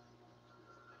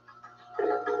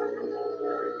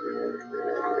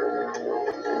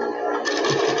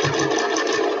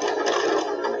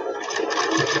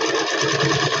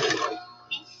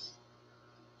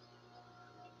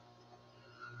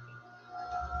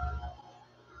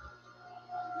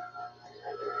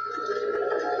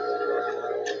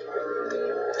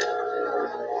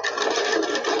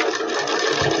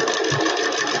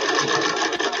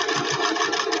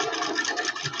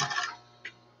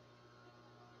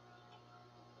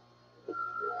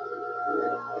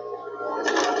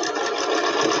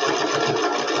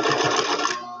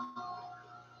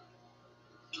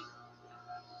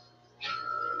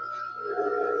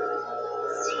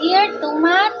 Here too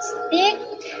much thick.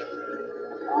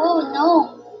 Oh no,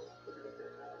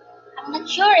 I'm not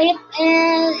sure if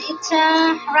it's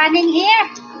running here.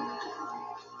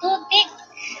 Too thick.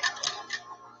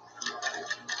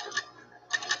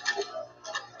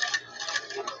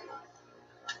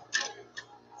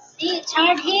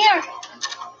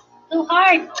 Too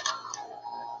hard.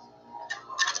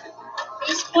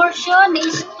 This portion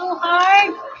is too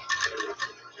hard.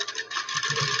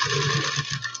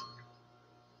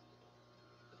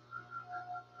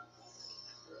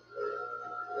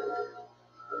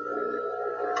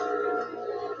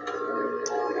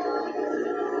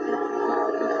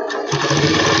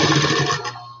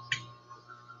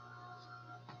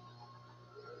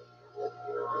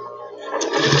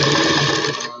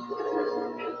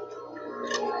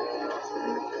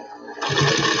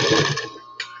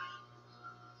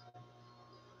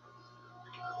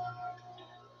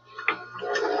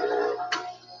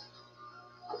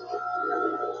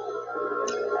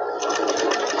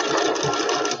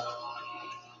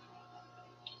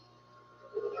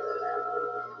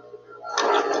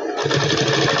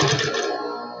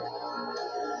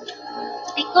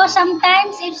 Because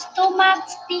sometimes it's too much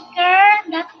thicker,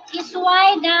 that is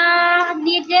why the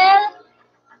needle,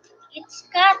 it's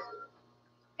cut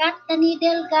the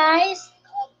needle, guys.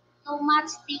 Too much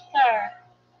thicker.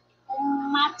 Too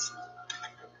much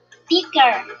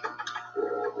thicker.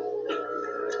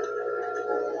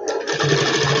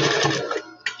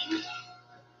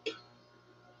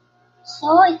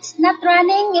 So it's not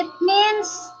running. It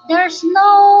means there is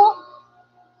no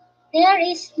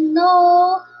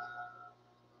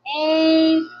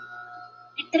a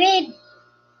thread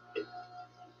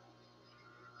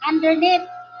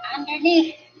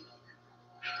underneath.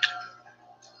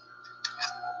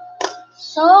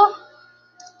 So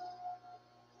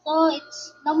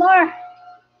it's no more.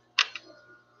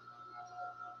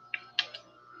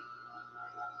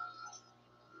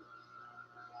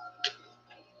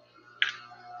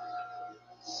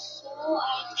 So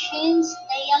I change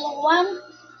the yellow one.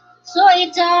 So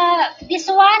it's this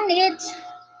one, it's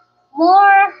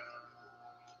more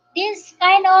this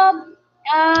kind of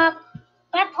uh,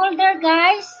 pot holder,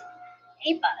 guys.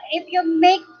 If you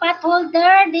make pot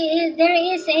holder, there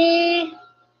is a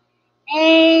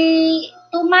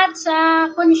too much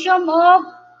consume of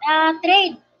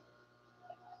trade.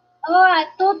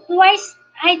 Twice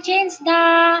I changed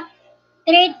the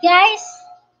trade, guys,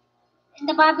 in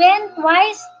the bobbin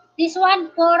twice. This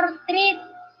one for three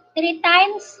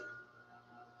times.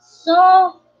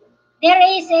 So there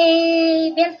is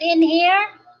a built-in here,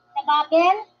 the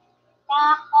bobbin,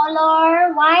 the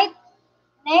color white.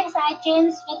 Next, I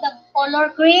change with the color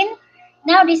green.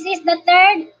 Now this is the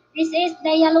third. This is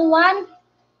the yellow one.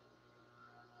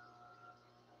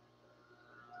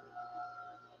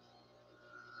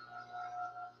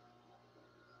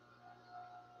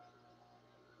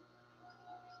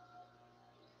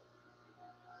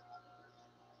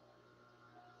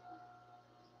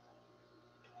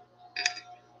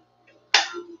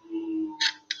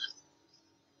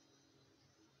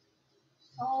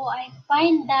 So I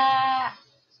find the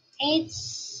H,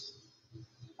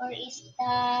 or is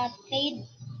the trade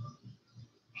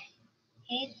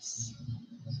H.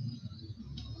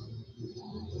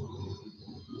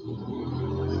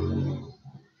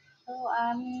 So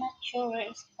I'm not sure where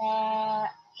is the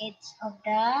H of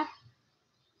the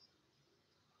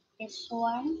this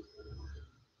one.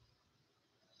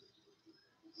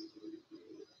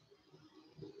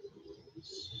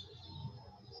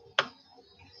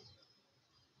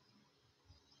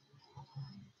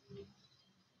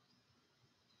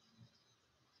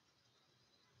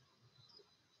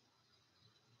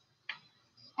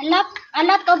 A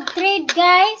lot of trade,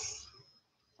 guys,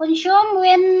 consume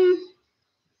when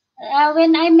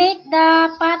I make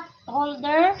the pot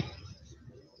holder.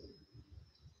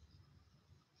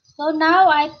 So now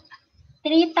I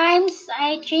three times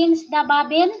I change the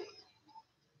bobbin,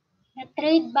 the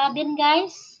thread bobbin,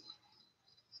 guys.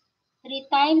 Three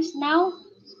times now.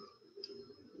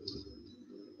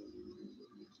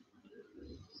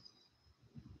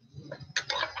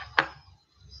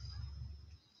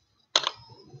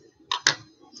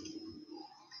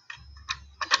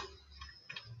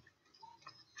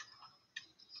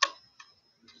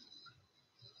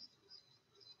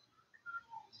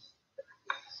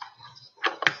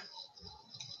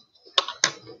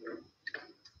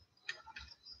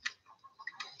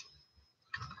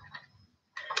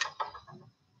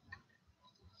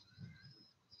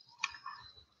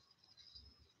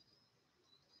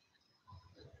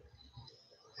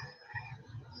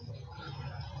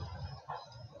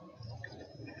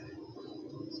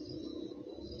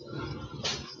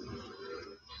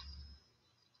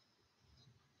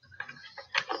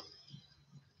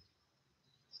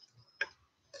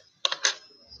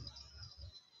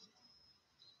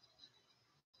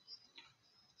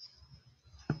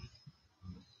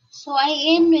 So I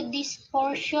end with this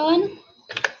portion.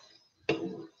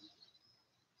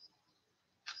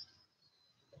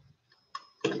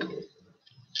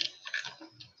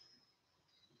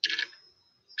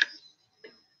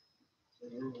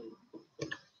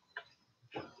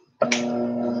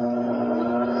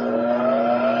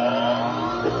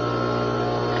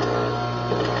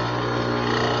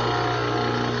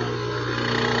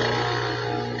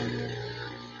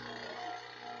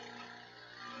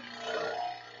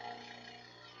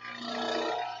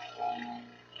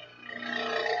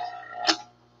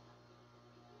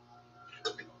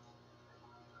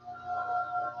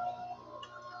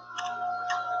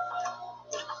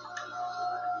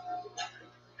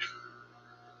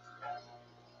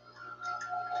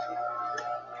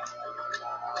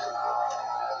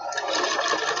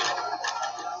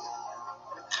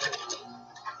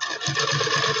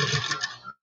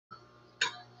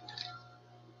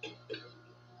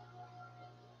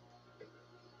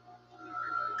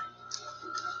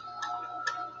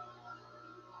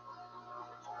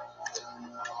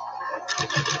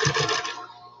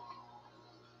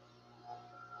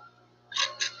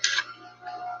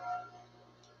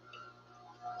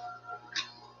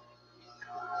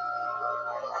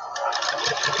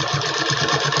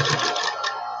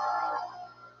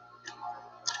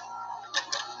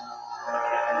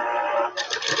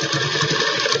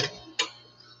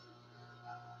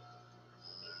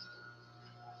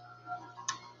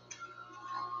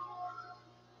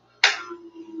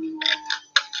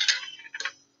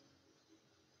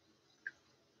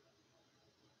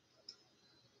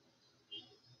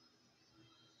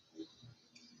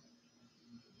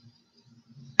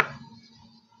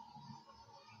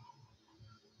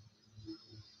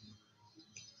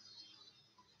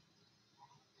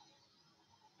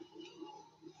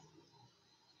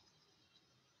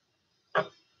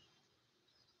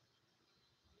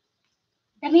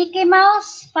 The Mickey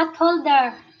Mouse pot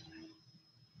holder.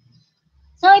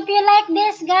 So if you like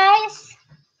this, guys,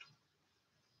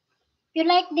 if you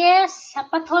like this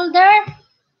pot holder,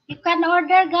 you can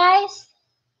order, guys.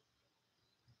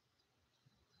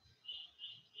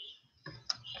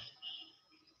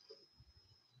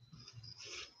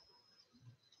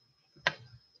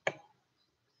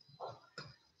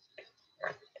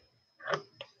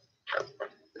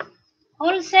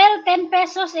 Wholesale, 10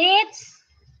 pesos each.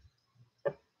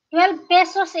 12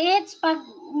 pesos each pag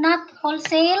not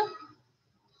wholesale.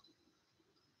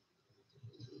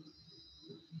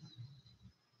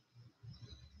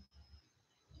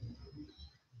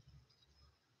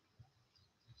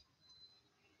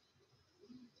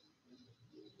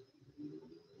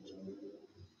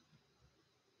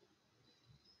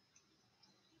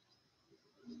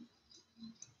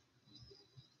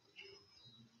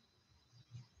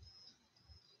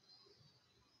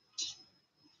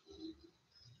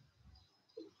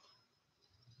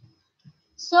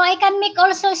 So I can make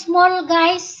also small,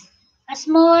 guys. A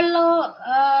small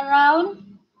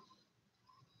round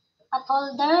pot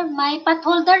holder. My pot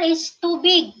holder is too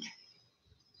big.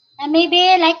 And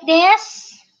maybe like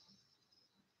this.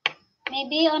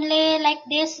 Maybe only like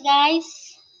this,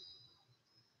 guys.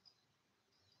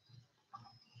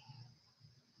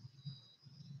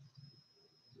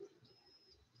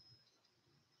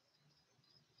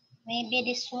 Maybe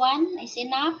this one is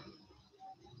enough.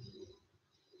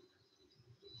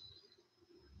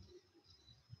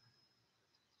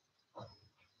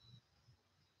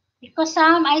 Because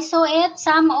I saw it,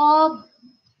 some of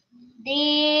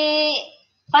the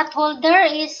pot holder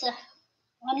is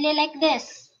only like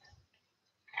this.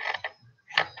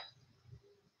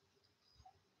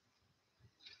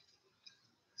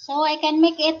 So I can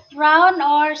make it round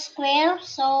or square.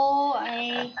 So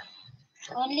I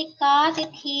only cut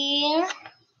it here,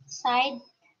 side,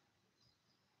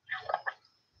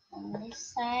 on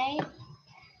this side,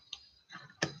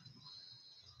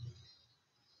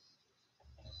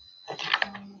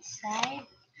 on this side.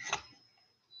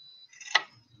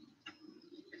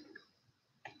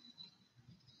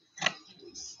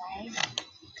 This side.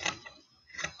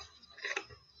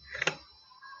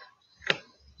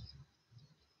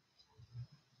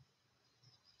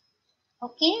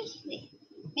 Okay,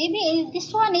 maybe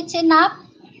this one it's enough.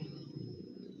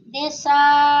 This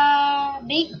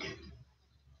big.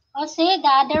 Or say the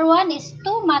other one is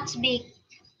too much big.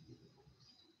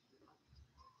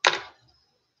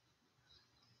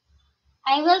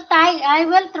 I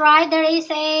will try. There is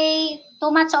a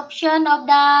too much option of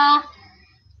the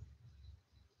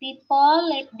people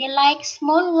if they like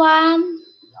small one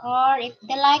or if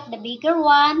they like the bigger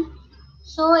one.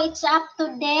 So it's up to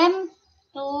them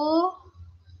to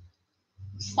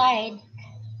decide.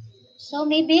 So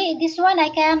maybe this one I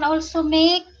can also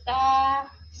make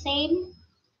same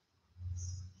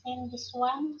this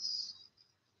one.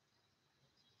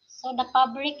 So the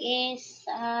fabric is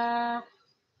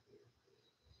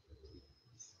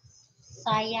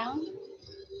sayang.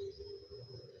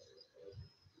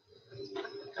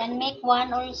 Can make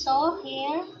one also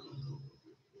here.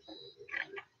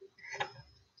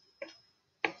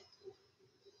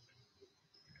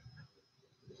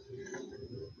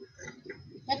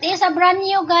 That is a brand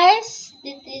new, guys.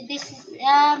 This is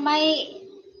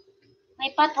my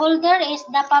pot holder is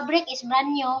the fabric is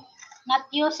brand new, not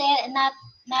used not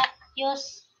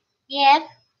used yet.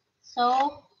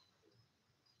 So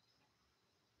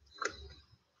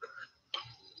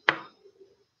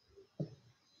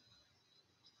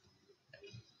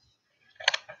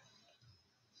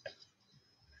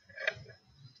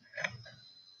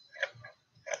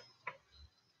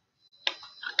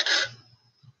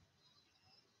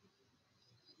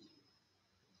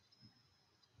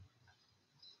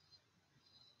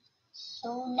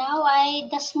now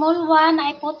the small one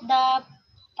I put the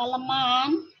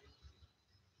palaman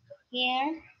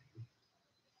here.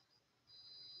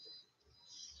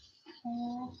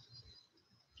 Uh,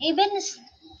 Even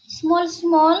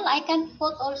small I can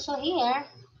put also here.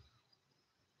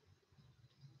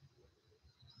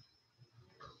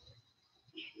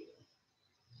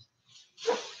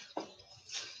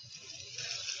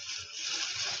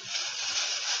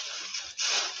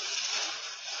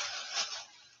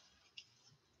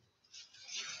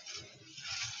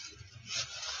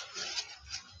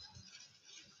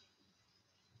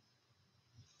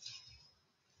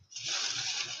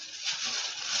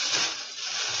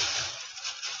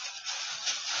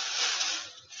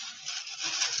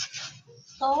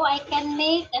 So I can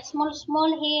make a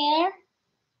small here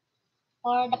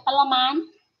for the palaman.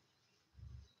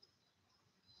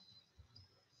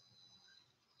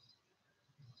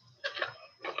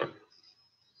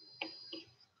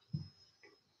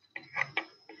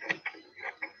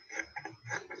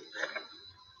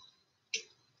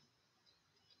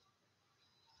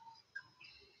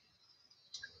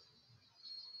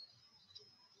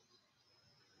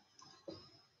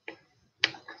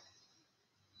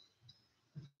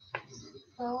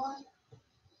 So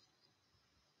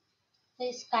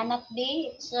this cannot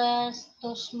be, it's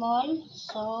too small.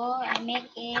 So I make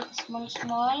it small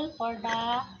for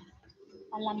the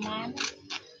palaman.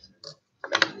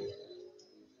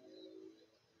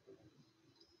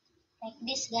 Like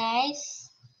this, guys.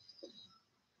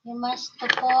 You must to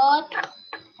put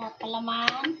the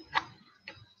palaman,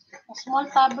 a small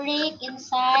fabric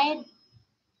inside.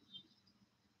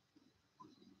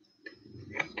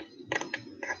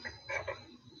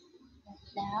 Like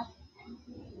that.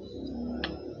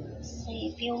 So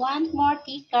if you want more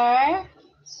thicker,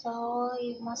 so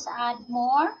you must add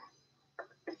more.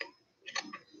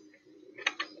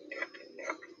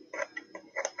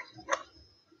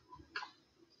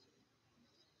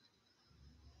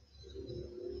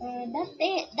 That's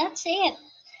it. That's it.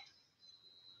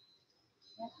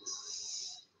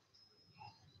 That's,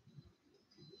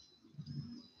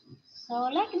 so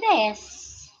like this.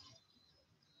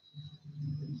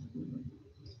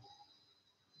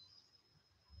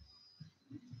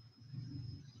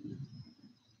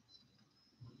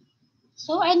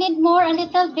 So I need more a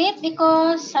little bit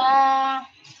because the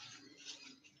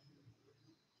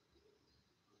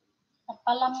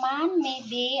palaman,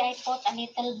 maybe I put a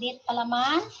little bit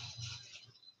palaman.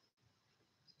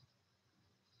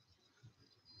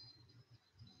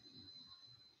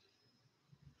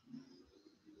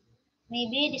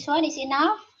 Maybe this one is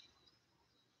enough.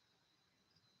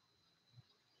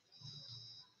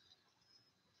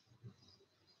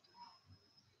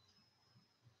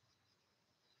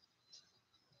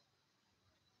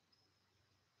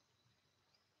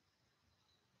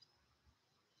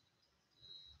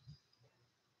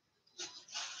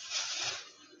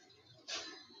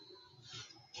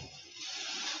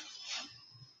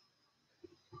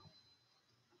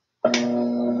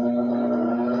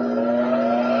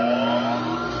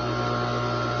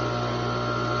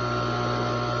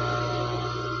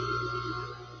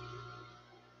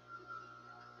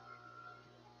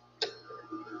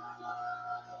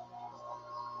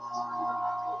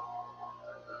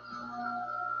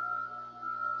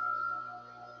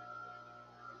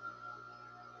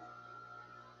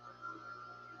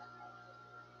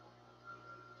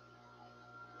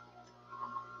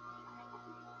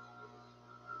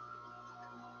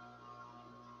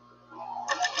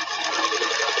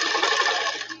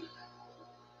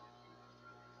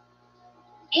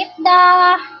 If the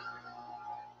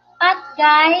pot,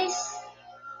 guys,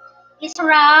 is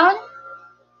round,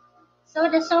 so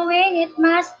the sewing, it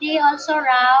must be also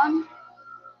round,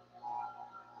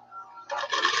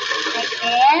 like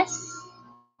this.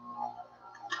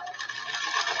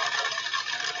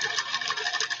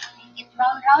 Make it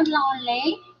round lang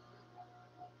only.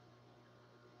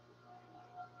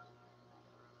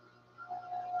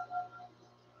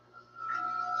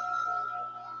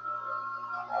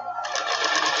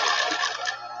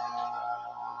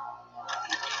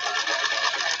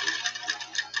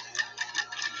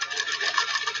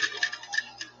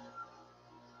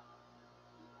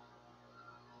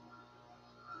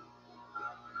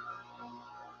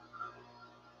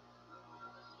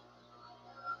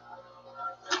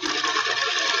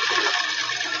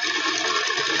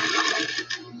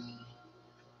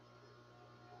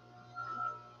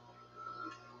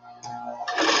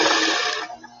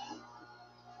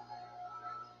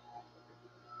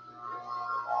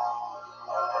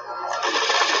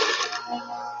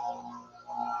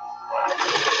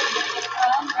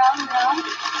 round, round,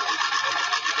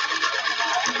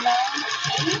 round,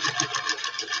 okay.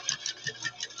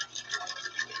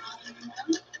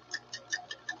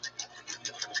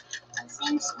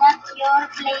 Since that you're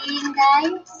playing,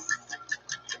 guys.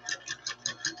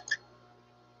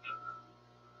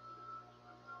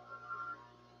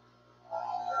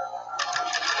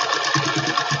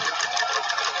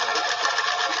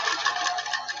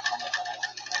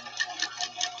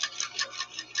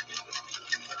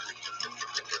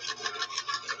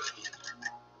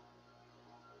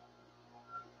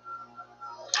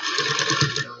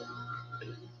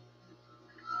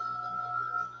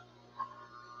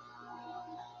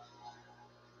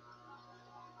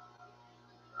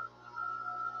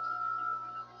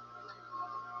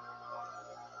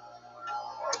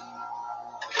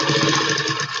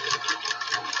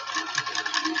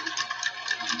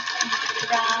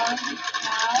 Round,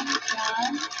 round,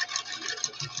 round.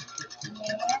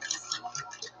 Yes.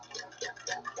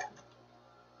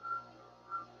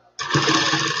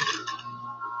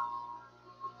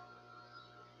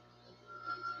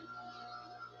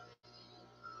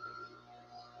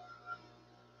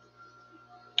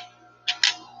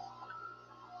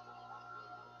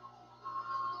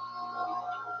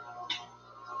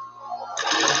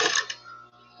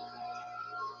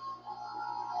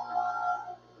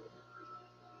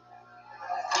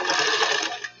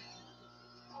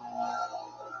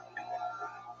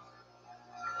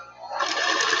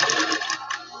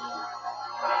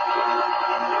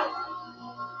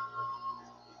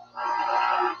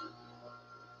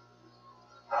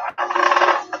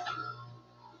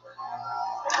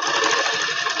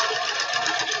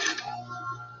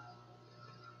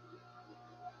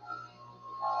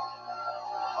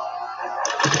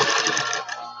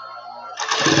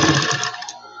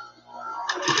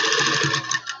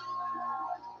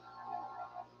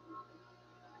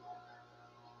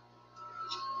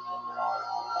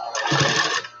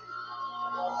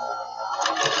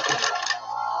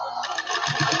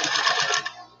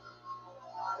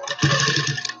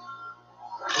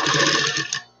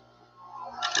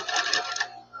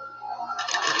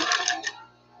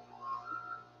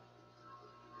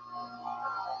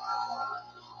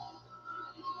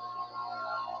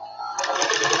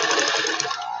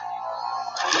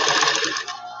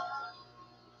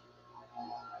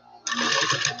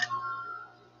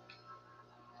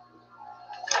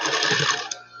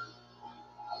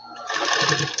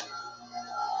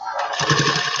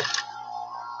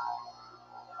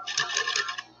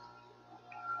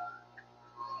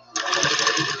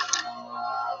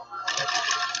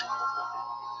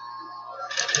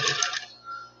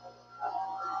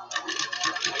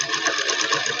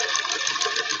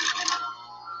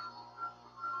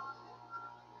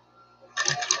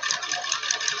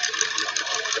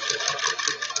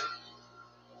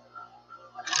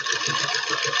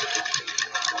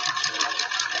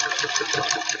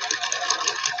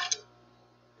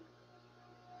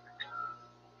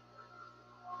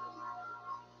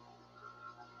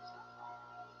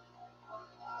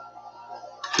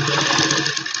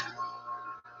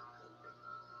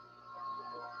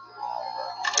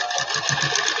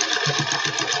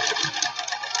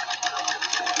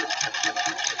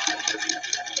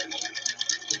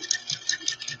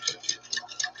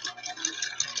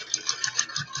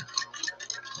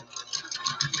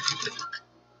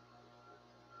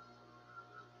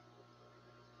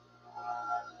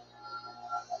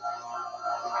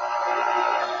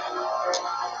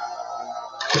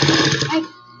 Ay,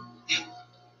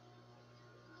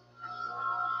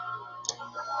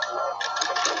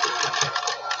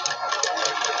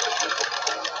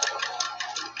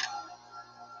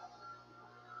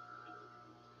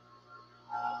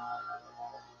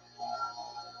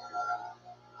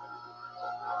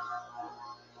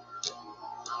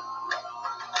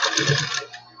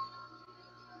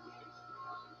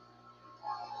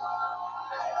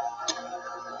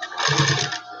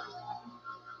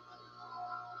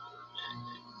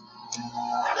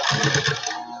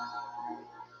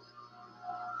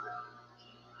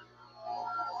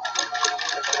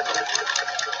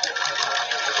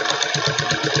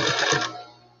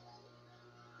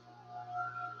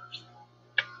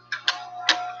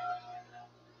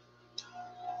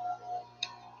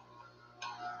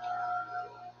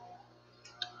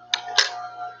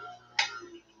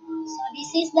 so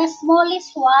this is the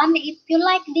smallest one. If you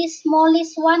like this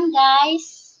smallest one,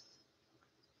 guys,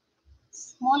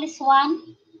 smallest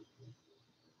one,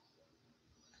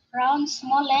 round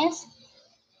smallest.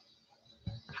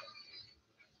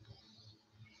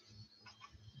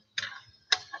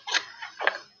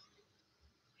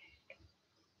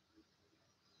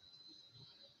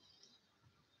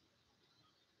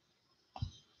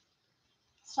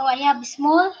 So I have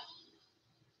small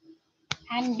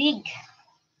and big.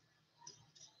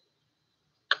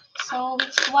 So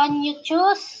which one you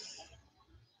choose?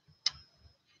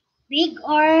 Big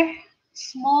or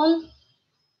small?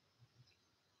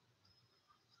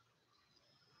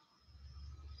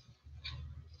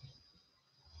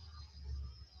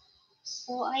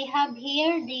 So I have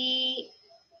here the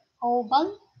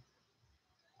oval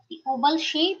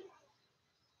shape.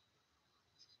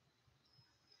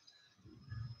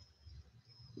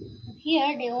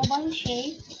 Here the oval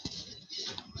shape.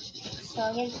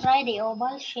 So we'll try the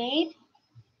oval shape.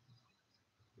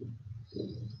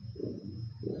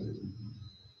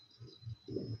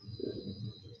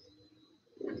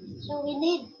 So we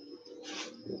need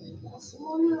a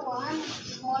smaller one,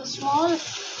 small.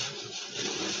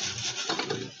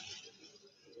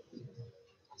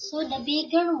 So the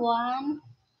bigger one.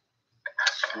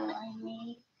 So I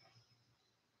make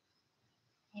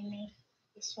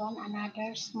this one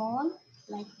another small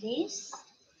like this.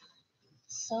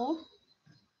 So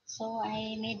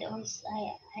I made also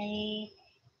I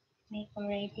make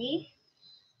already.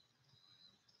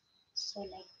 So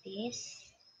like this.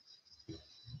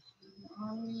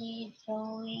 Only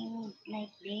drawing like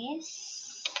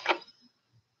this.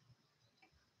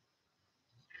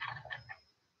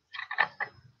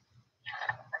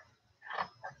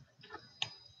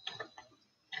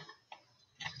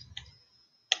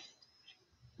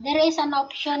 There is an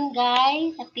option,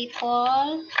 guys, the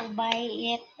people who buy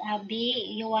it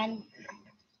you want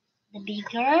the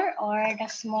bigger or the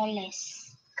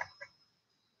smallest.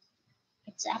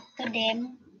 It's up to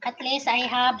them. At least I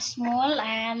have small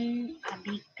and a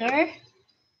bigger.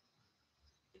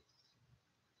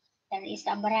 There is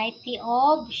a variety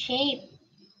of shape.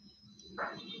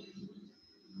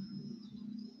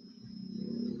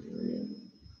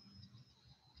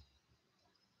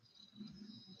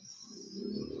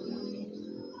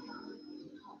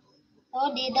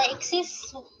 So the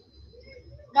exist,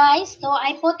 guys. So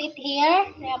I put it here,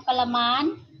 the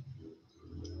palaman.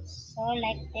 So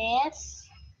like this.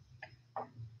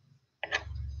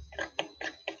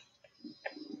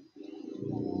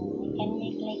 I can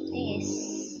make like this.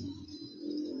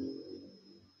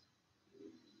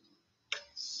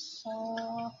 So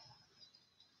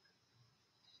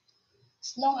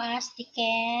as long as they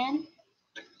can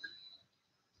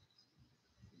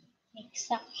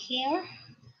exact here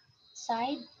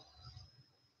side.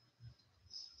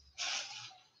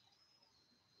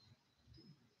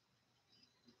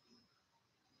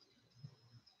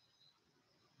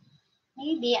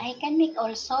 Maybe I can make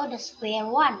also the square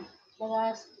one.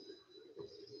 The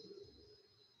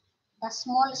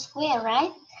small square,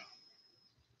 right?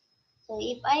 So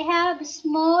if I have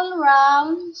small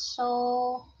round,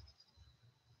 so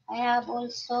I have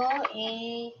also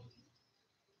a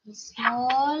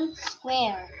small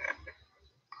square.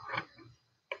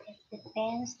 It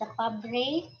depends the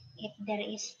fabric. If there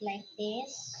is like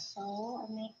this, so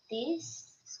I make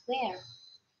this square.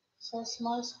 So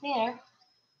small square.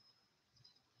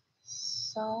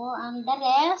 So and the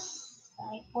rest,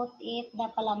 I put it the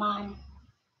palaman.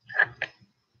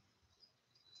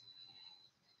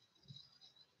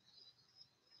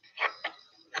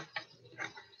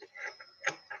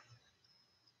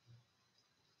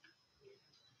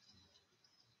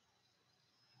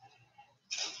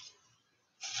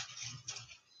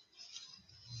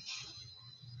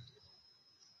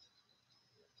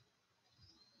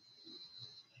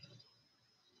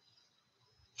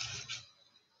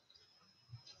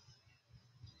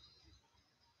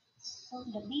 So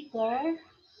the bigger,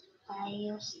 I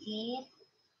use it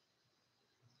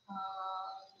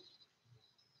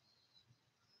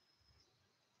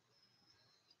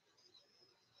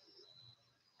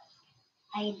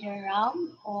either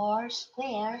round or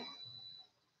square.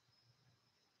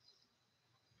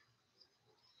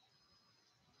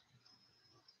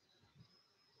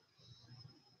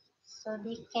 So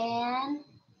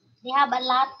they have a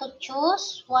lot to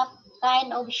choose what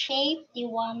kind of shape they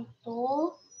want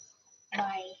to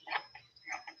buy.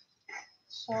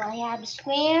 So I have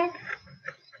square,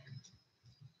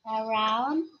 a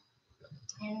round,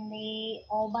 and the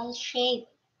oval shape.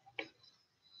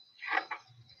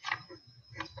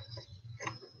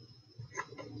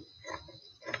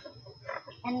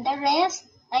 And the rest,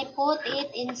 I put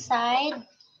it inside.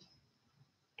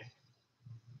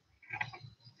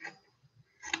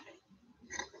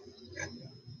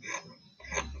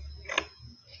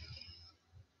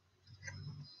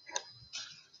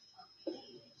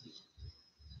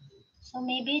 So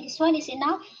maybe this one is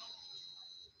enough.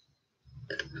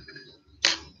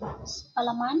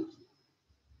 Palaman.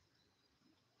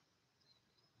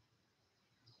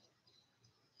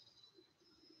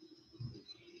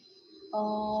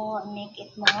 or make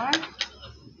it more.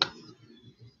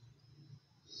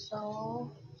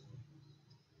 So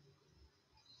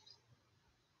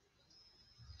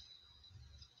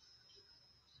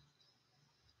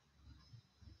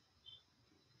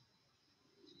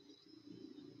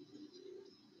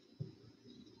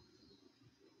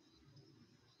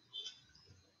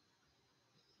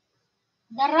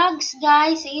the rugs,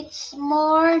 guys, it's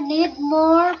need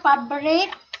more fabric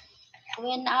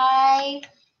when I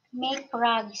make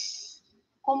rugs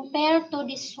compared to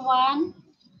this one.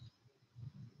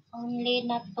 Only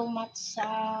not too much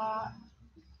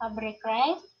fabric,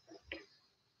 right?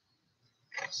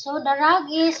 So the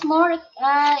rug is more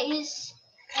is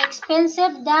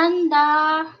expensive than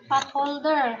the pot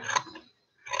holder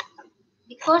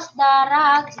because the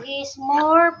rugs is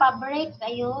more fabric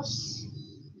I use.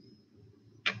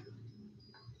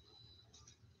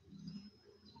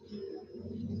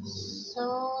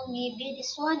 So maybe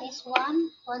this one is one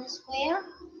square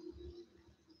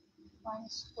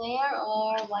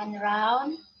or one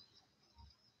round.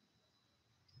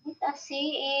 Let us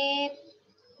see if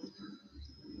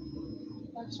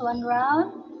that's one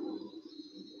round.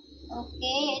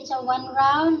 Okay, it's a one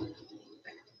round.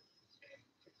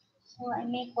 So I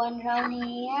make one round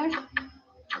here.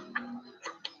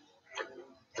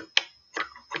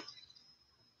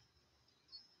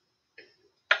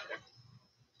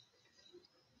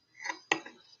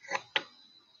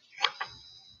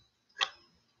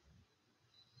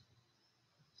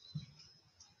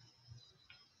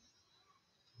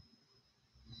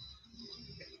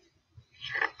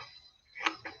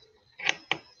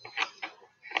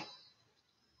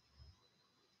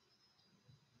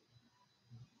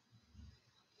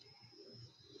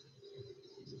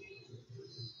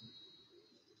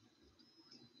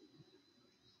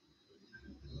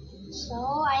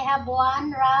 So I have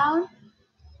one round.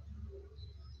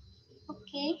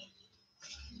 Okay.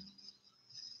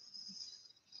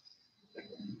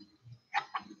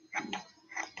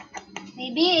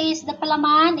 Maybe is the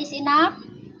palaman is enough.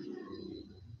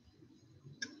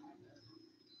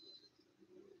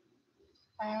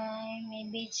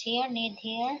 Maybe it's here, need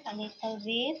here a little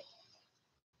bit.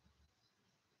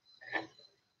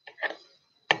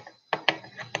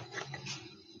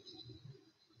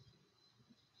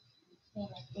 Okay,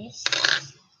 like this.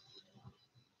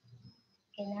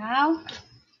 Okay, now.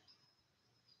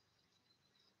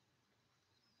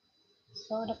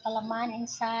 So the palaman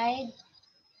inside.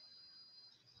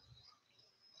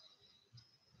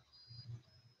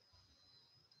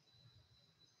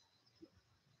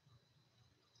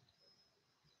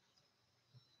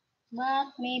 But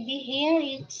maybe here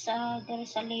it's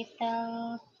there's a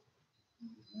little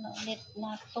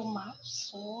not too much,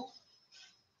 so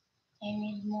I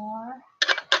need more.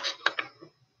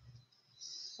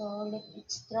 So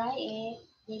let's try it.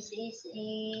 This is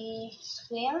a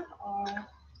square or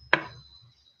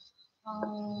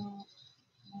um,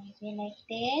 maybe like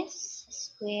this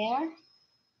square.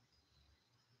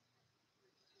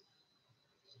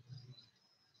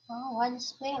 Oh, one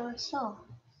square also.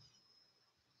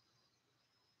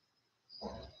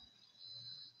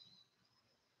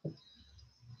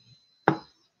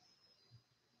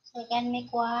 So I can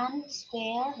make one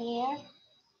square here.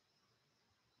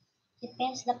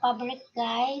 Depends the fabric,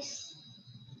 guys.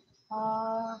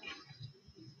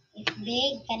 If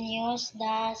big, can use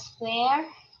the square.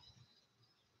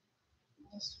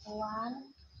 This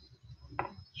one.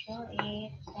 Sure,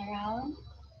 it around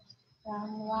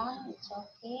round one. It's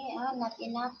okay. Oh, not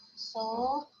enough.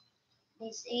 So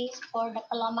this is for the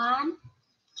palaman.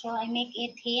 So I make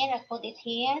it here. I put it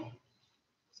here.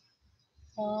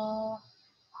 So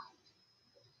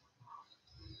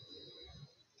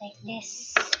like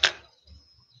this.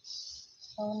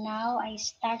 So now I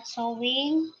start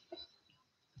sewing.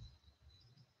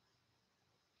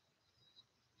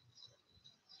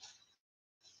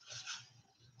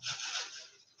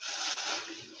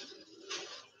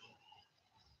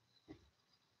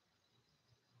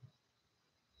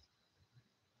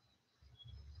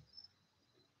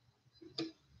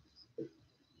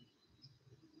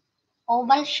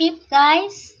 Oval shape,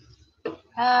 guys.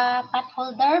 Pot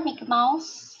holder, Mickey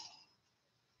Mouse.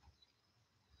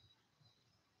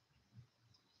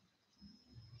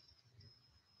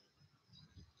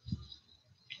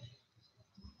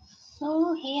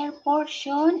 So here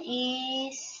portion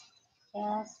is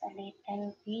just a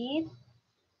little bit.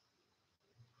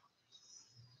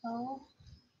 So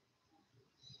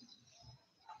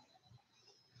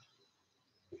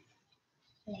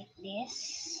like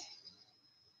this.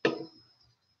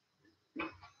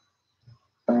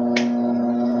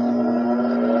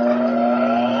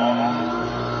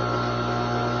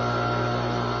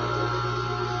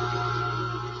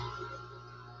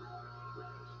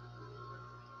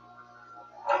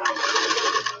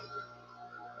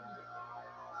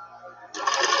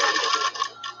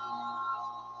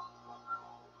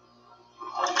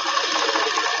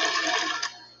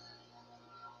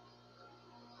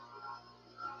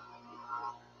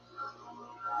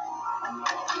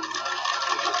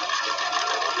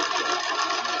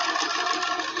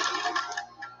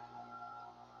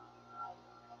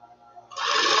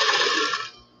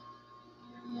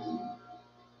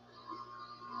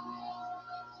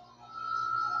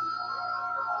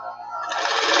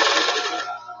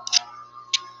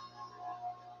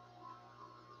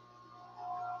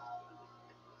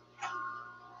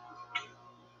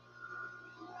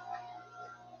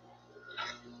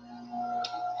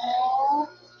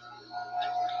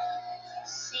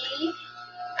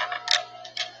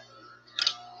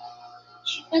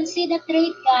 can see the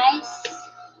trade, guys.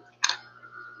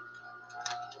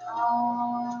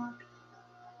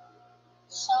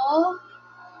 So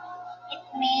it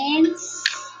means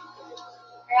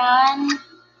run.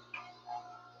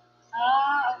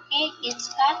 Okay, it's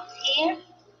cut here.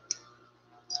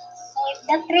 So if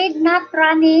the trade not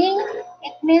running,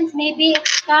 it means maybe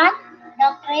it's cut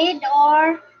the trade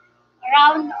or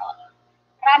round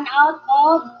run out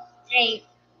of trade.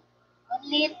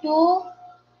 Only two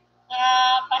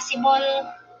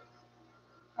possible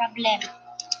problem.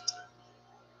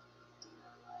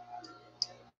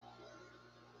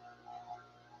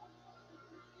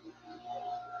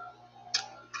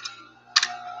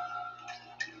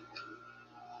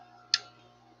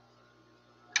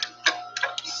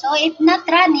 So if not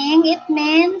running, it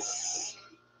means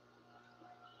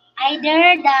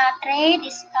either the trade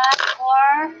is cut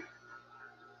or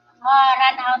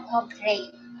run out of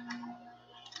trade.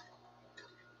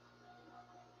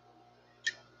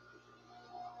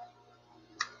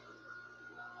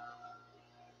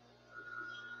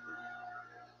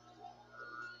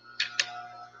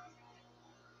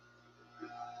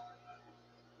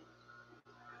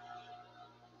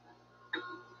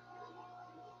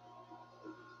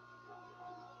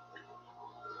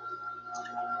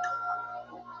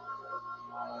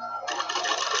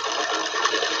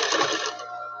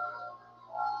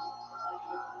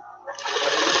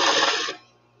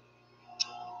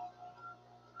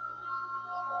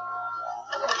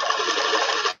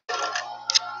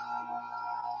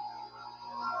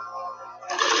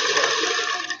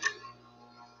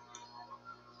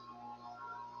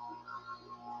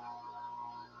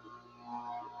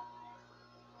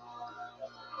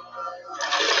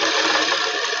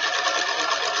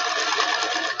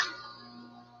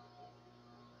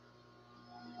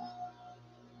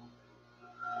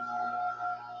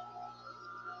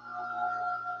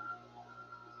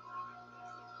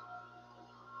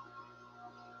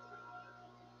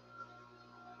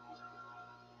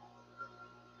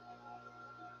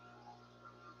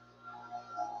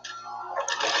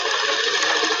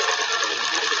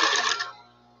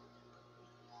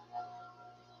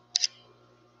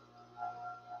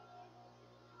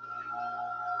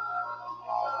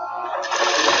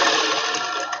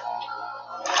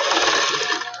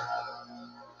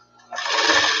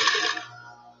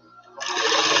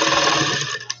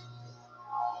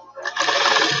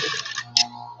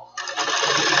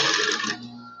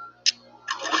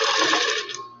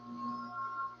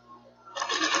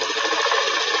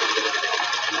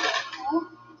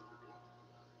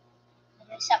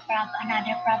 There's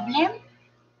another problem.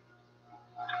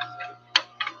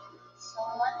 So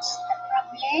what's the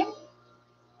problem?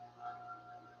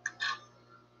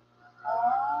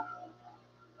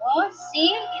 Oh,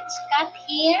 see, it's cut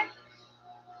here.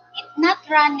 If not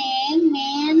running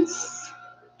means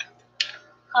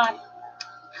cut.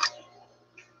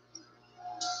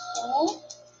 So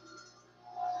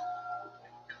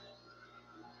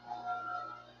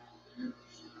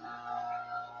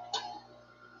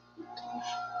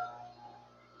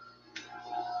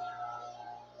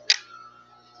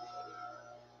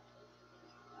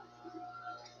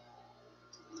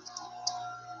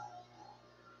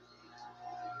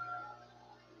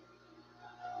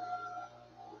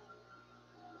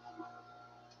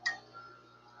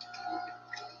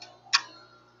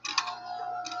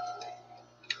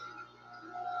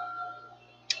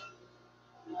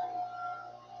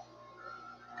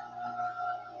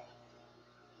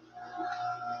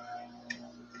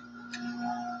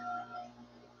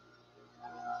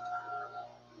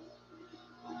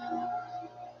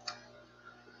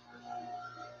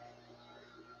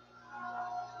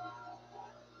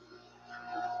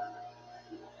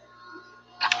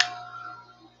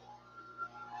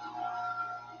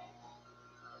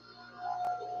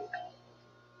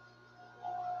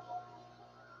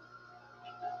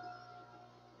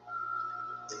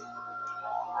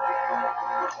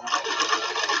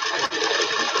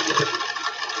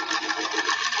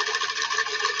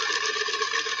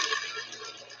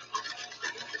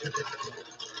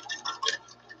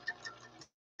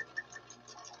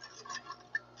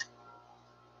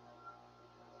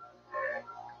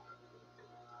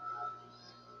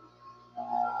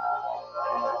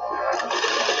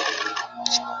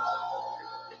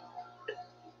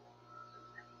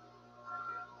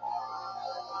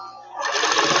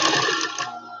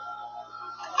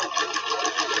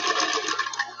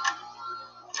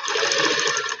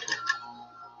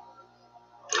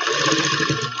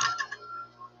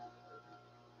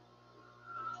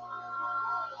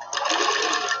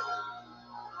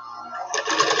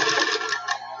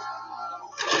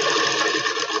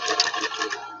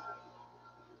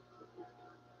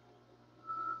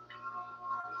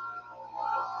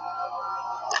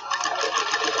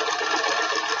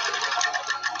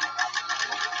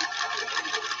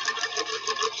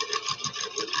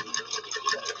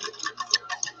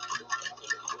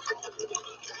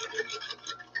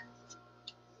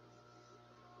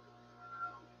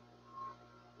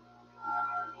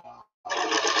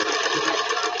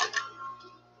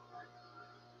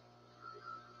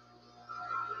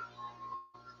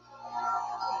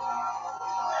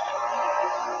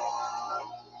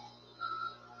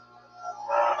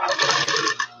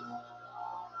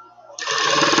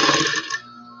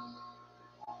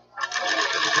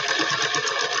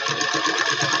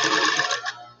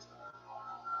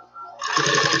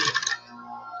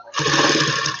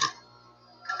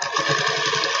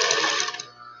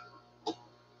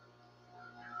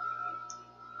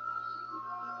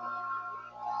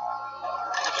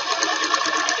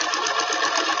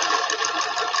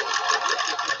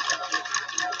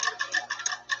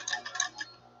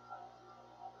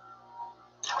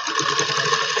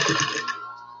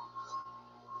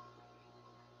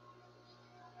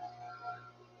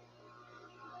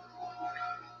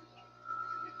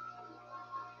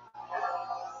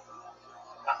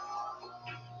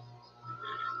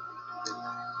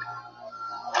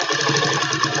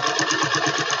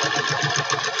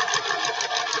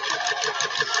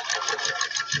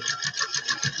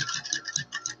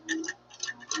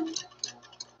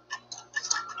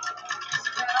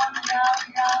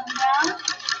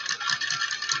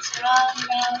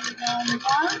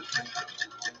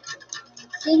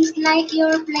Seems like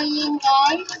you're playing,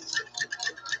 guys.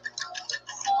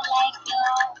 So like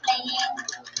you're playing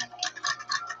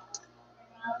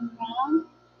round round.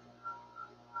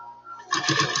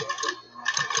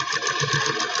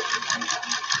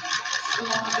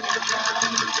 Slowly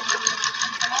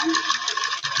round.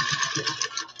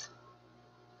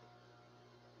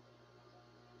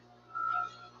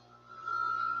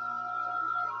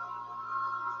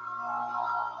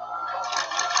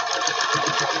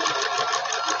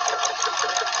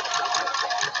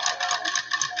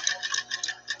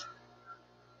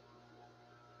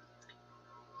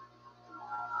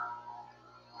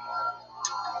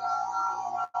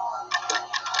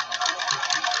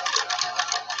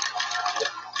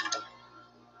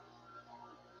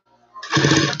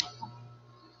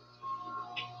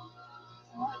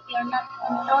 So if you're not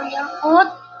control your foot,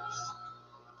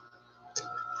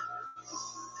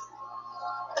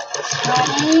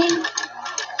 running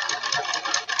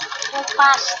too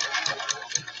fast.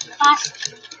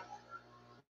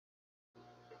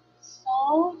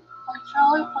 So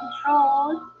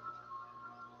control.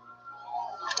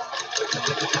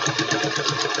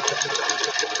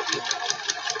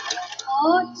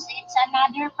 Oh, it's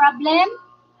another problem.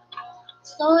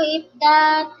 So if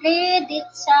the thread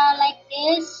it's like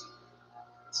this,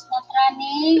 it's not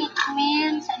running, it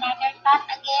means another cut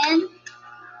again.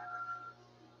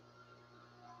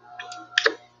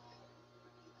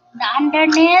 The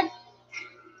underneath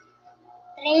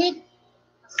thread,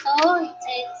 so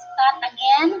it's cut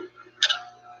again.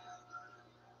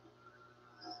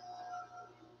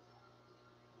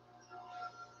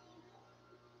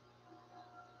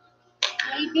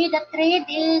 Maybe the thread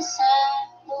is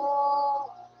too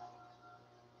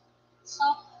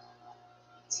soft.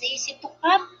 It's easy to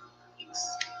cut.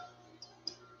 It's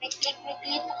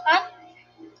quickly to cut.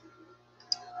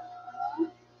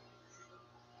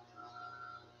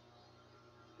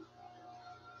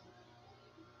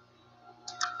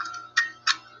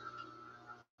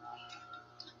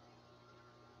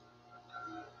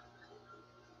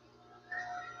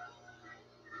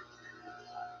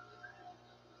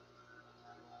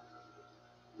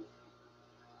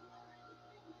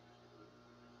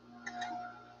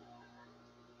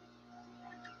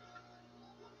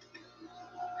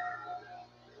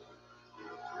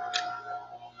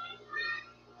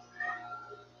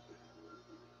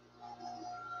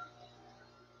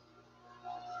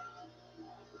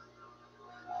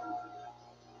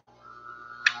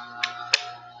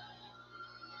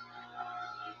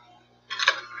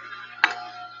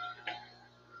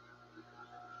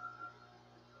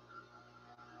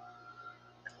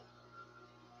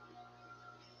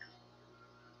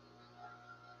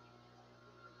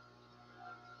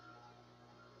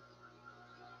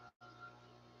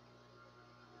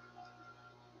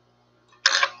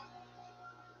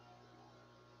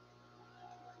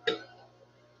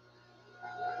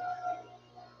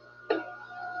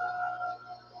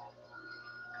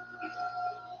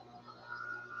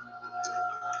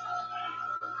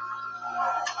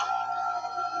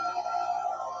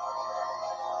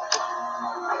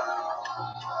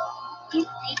 Tip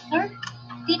taker.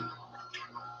 Tip.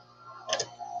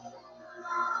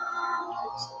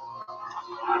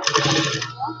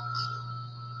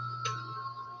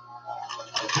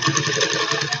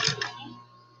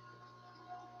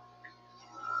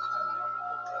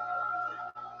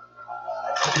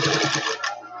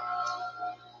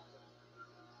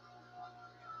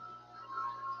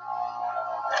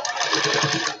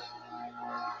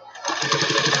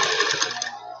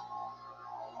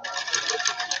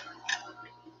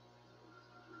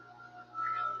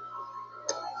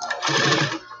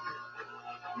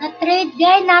 The thread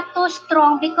guy not too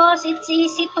strong because it's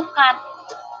easy to cut.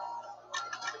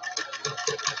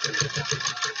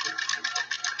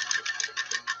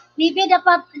 Maybe the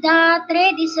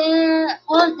thread is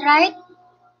old, right?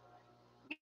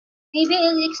 Maybe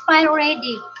it expired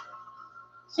already.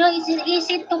 So it's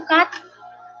easy to cut.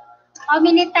 How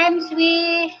many times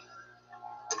we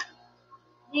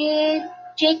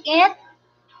check it?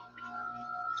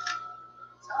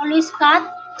 It's always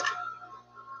cut.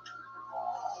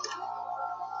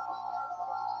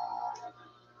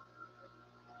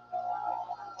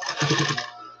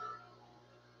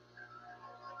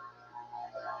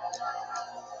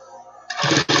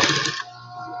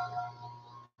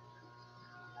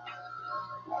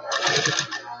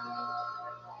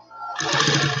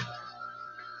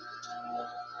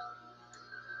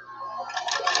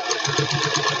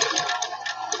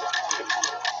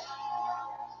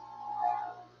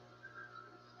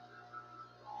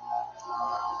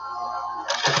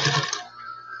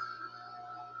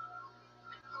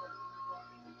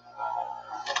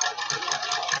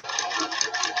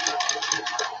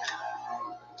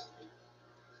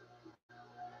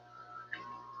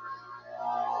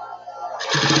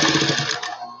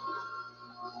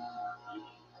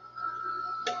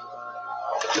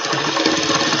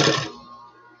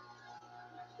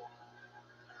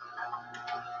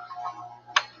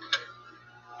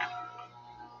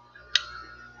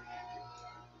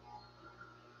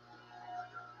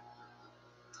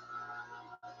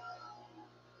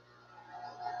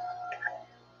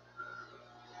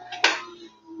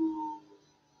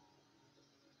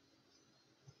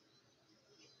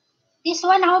 This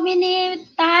one, how many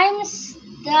times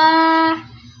the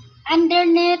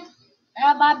underneath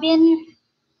bobbin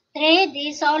thread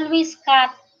is always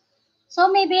cut.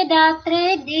 So maybe the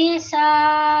thread is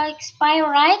expire,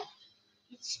 right?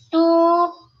 It's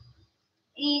too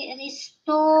it is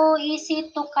too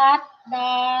easy to cut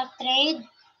the thread.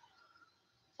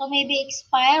 So maybe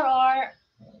expire, or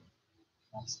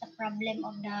what's the problem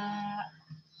of the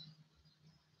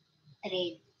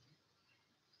thread?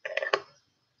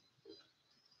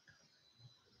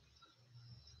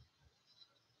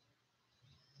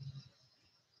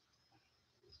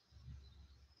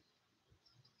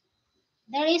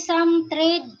 There is some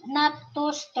thread not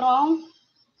too strong,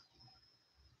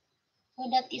 so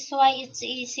that is why it's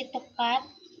easy to cut.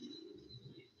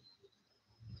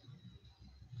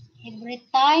 Every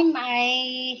time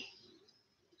I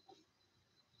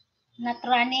not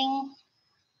running.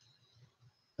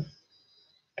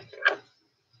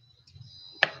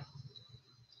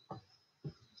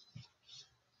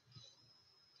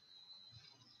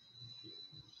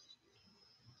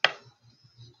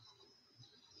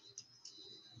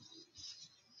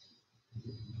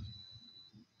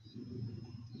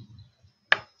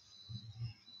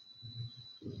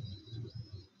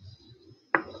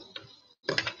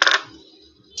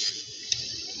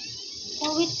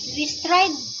 So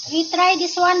we tried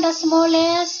this one, the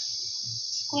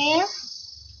smallest square,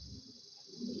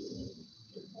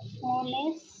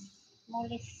 smallest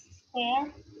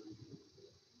square.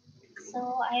 So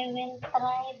I will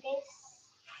try this.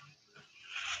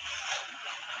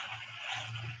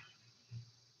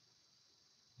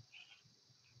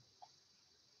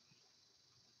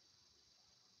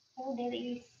 So there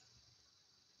is,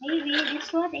 maybe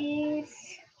this one is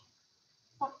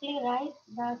exactly right,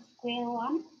 the square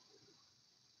one.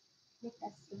 Let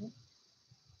us see.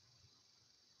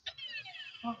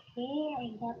 Okay, I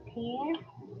got here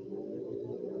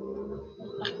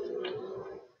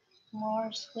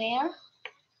more square.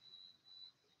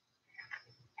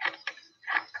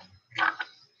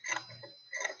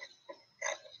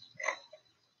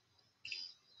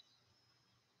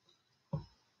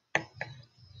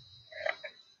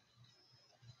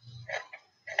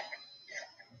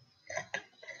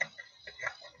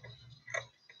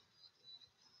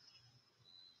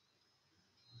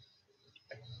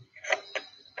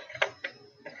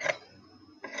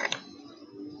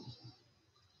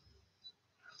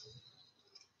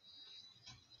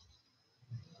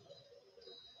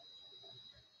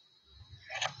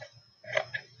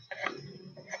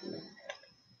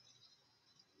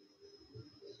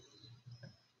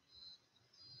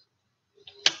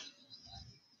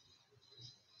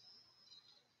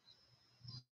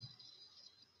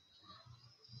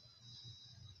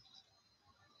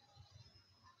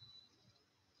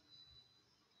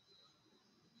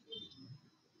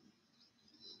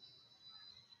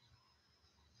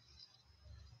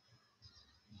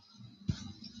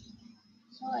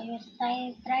 So I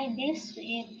will try this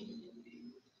if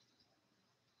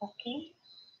okay,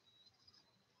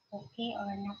 okay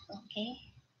or not okay.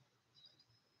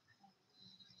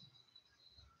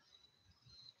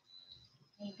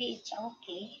 Maybe it's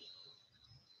okay.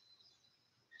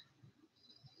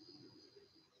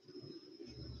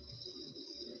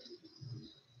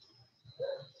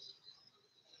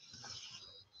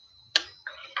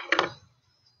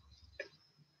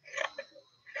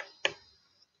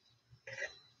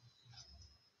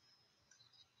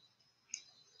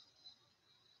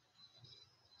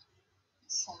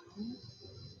 Some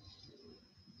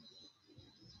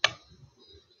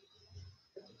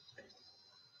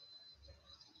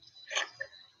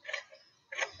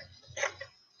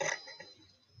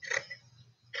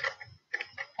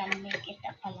can make it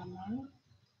a palaman.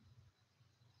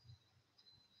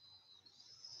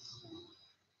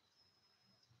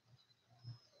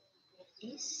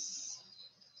 This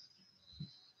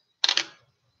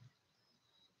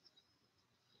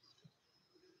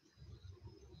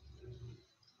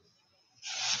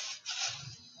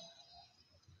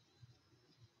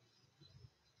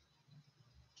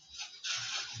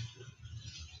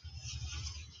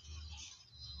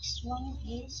one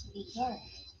is bigger,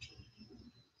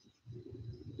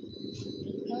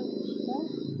 bigger.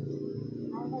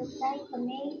 I will try to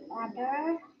make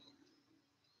other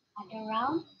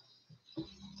round.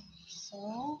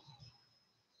 So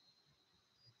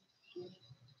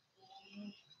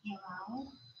around.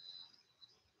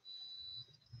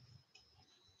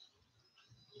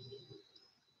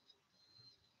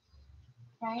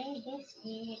 Try this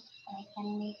if I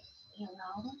can make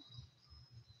around,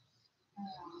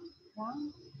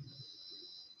 round.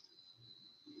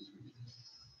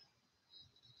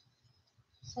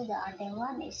 So the other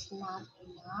one is not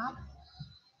enough.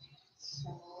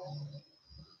 So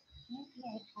maybe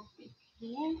I put it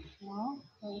here. No,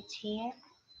 so it's here.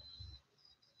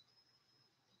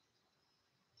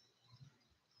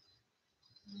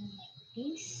 Like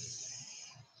this.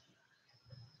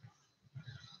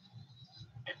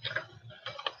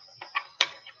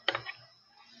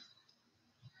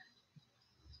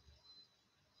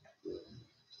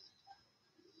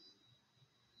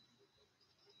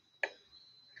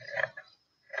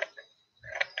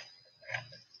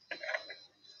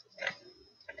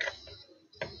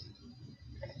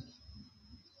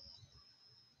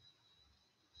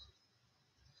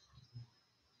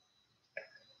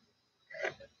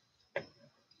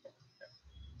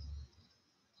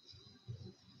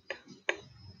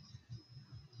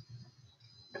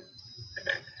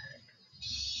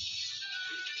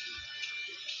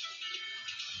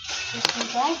 You see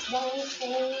guys, there is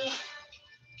a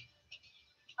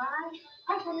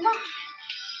hello.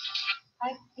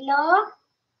 Hello.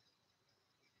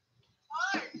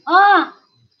 Oh,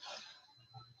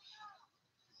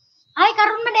 ay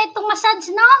karon man itong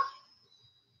massage no?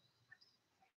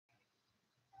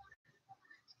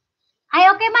 Ay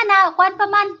okay man ha, kuan pa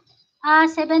man.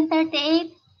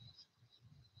 7:38.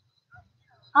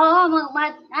 Oo,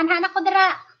 anak ko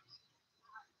dira.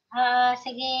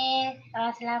 Sige.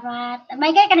 Salamat.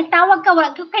 May kay nagtawag ka,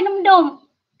 wag ko kay numdum.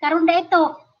 Karon da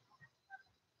ito.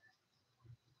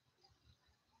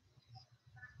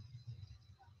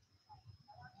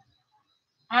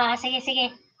 Sige,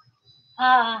 sige.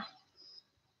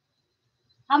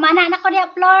 Mana anak ko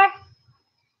diya, Flor.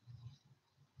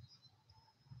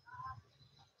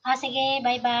 Sige,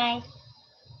 bye-bye.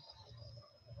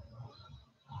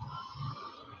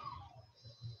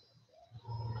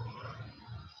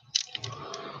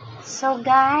 So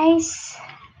guys,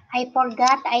 I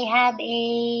forgot I have a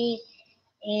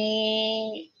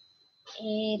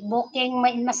booking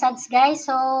massage guys.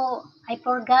 So I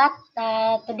forgot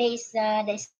today is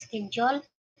the schedule.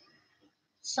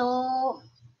 So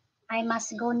I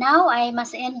must go now. I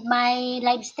must end my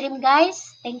live stream guys.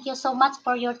 Thank you so much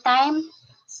for your time.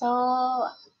 So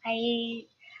I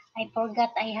I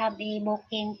forgot I have a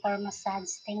booking for massage.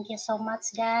 Thank you so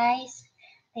much guys.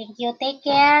 Thank you. Take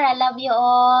care. I love you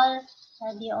all.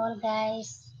 Love you all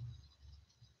guys.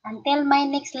 Until my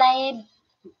next live.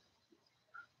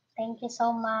 Thank you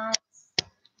so much.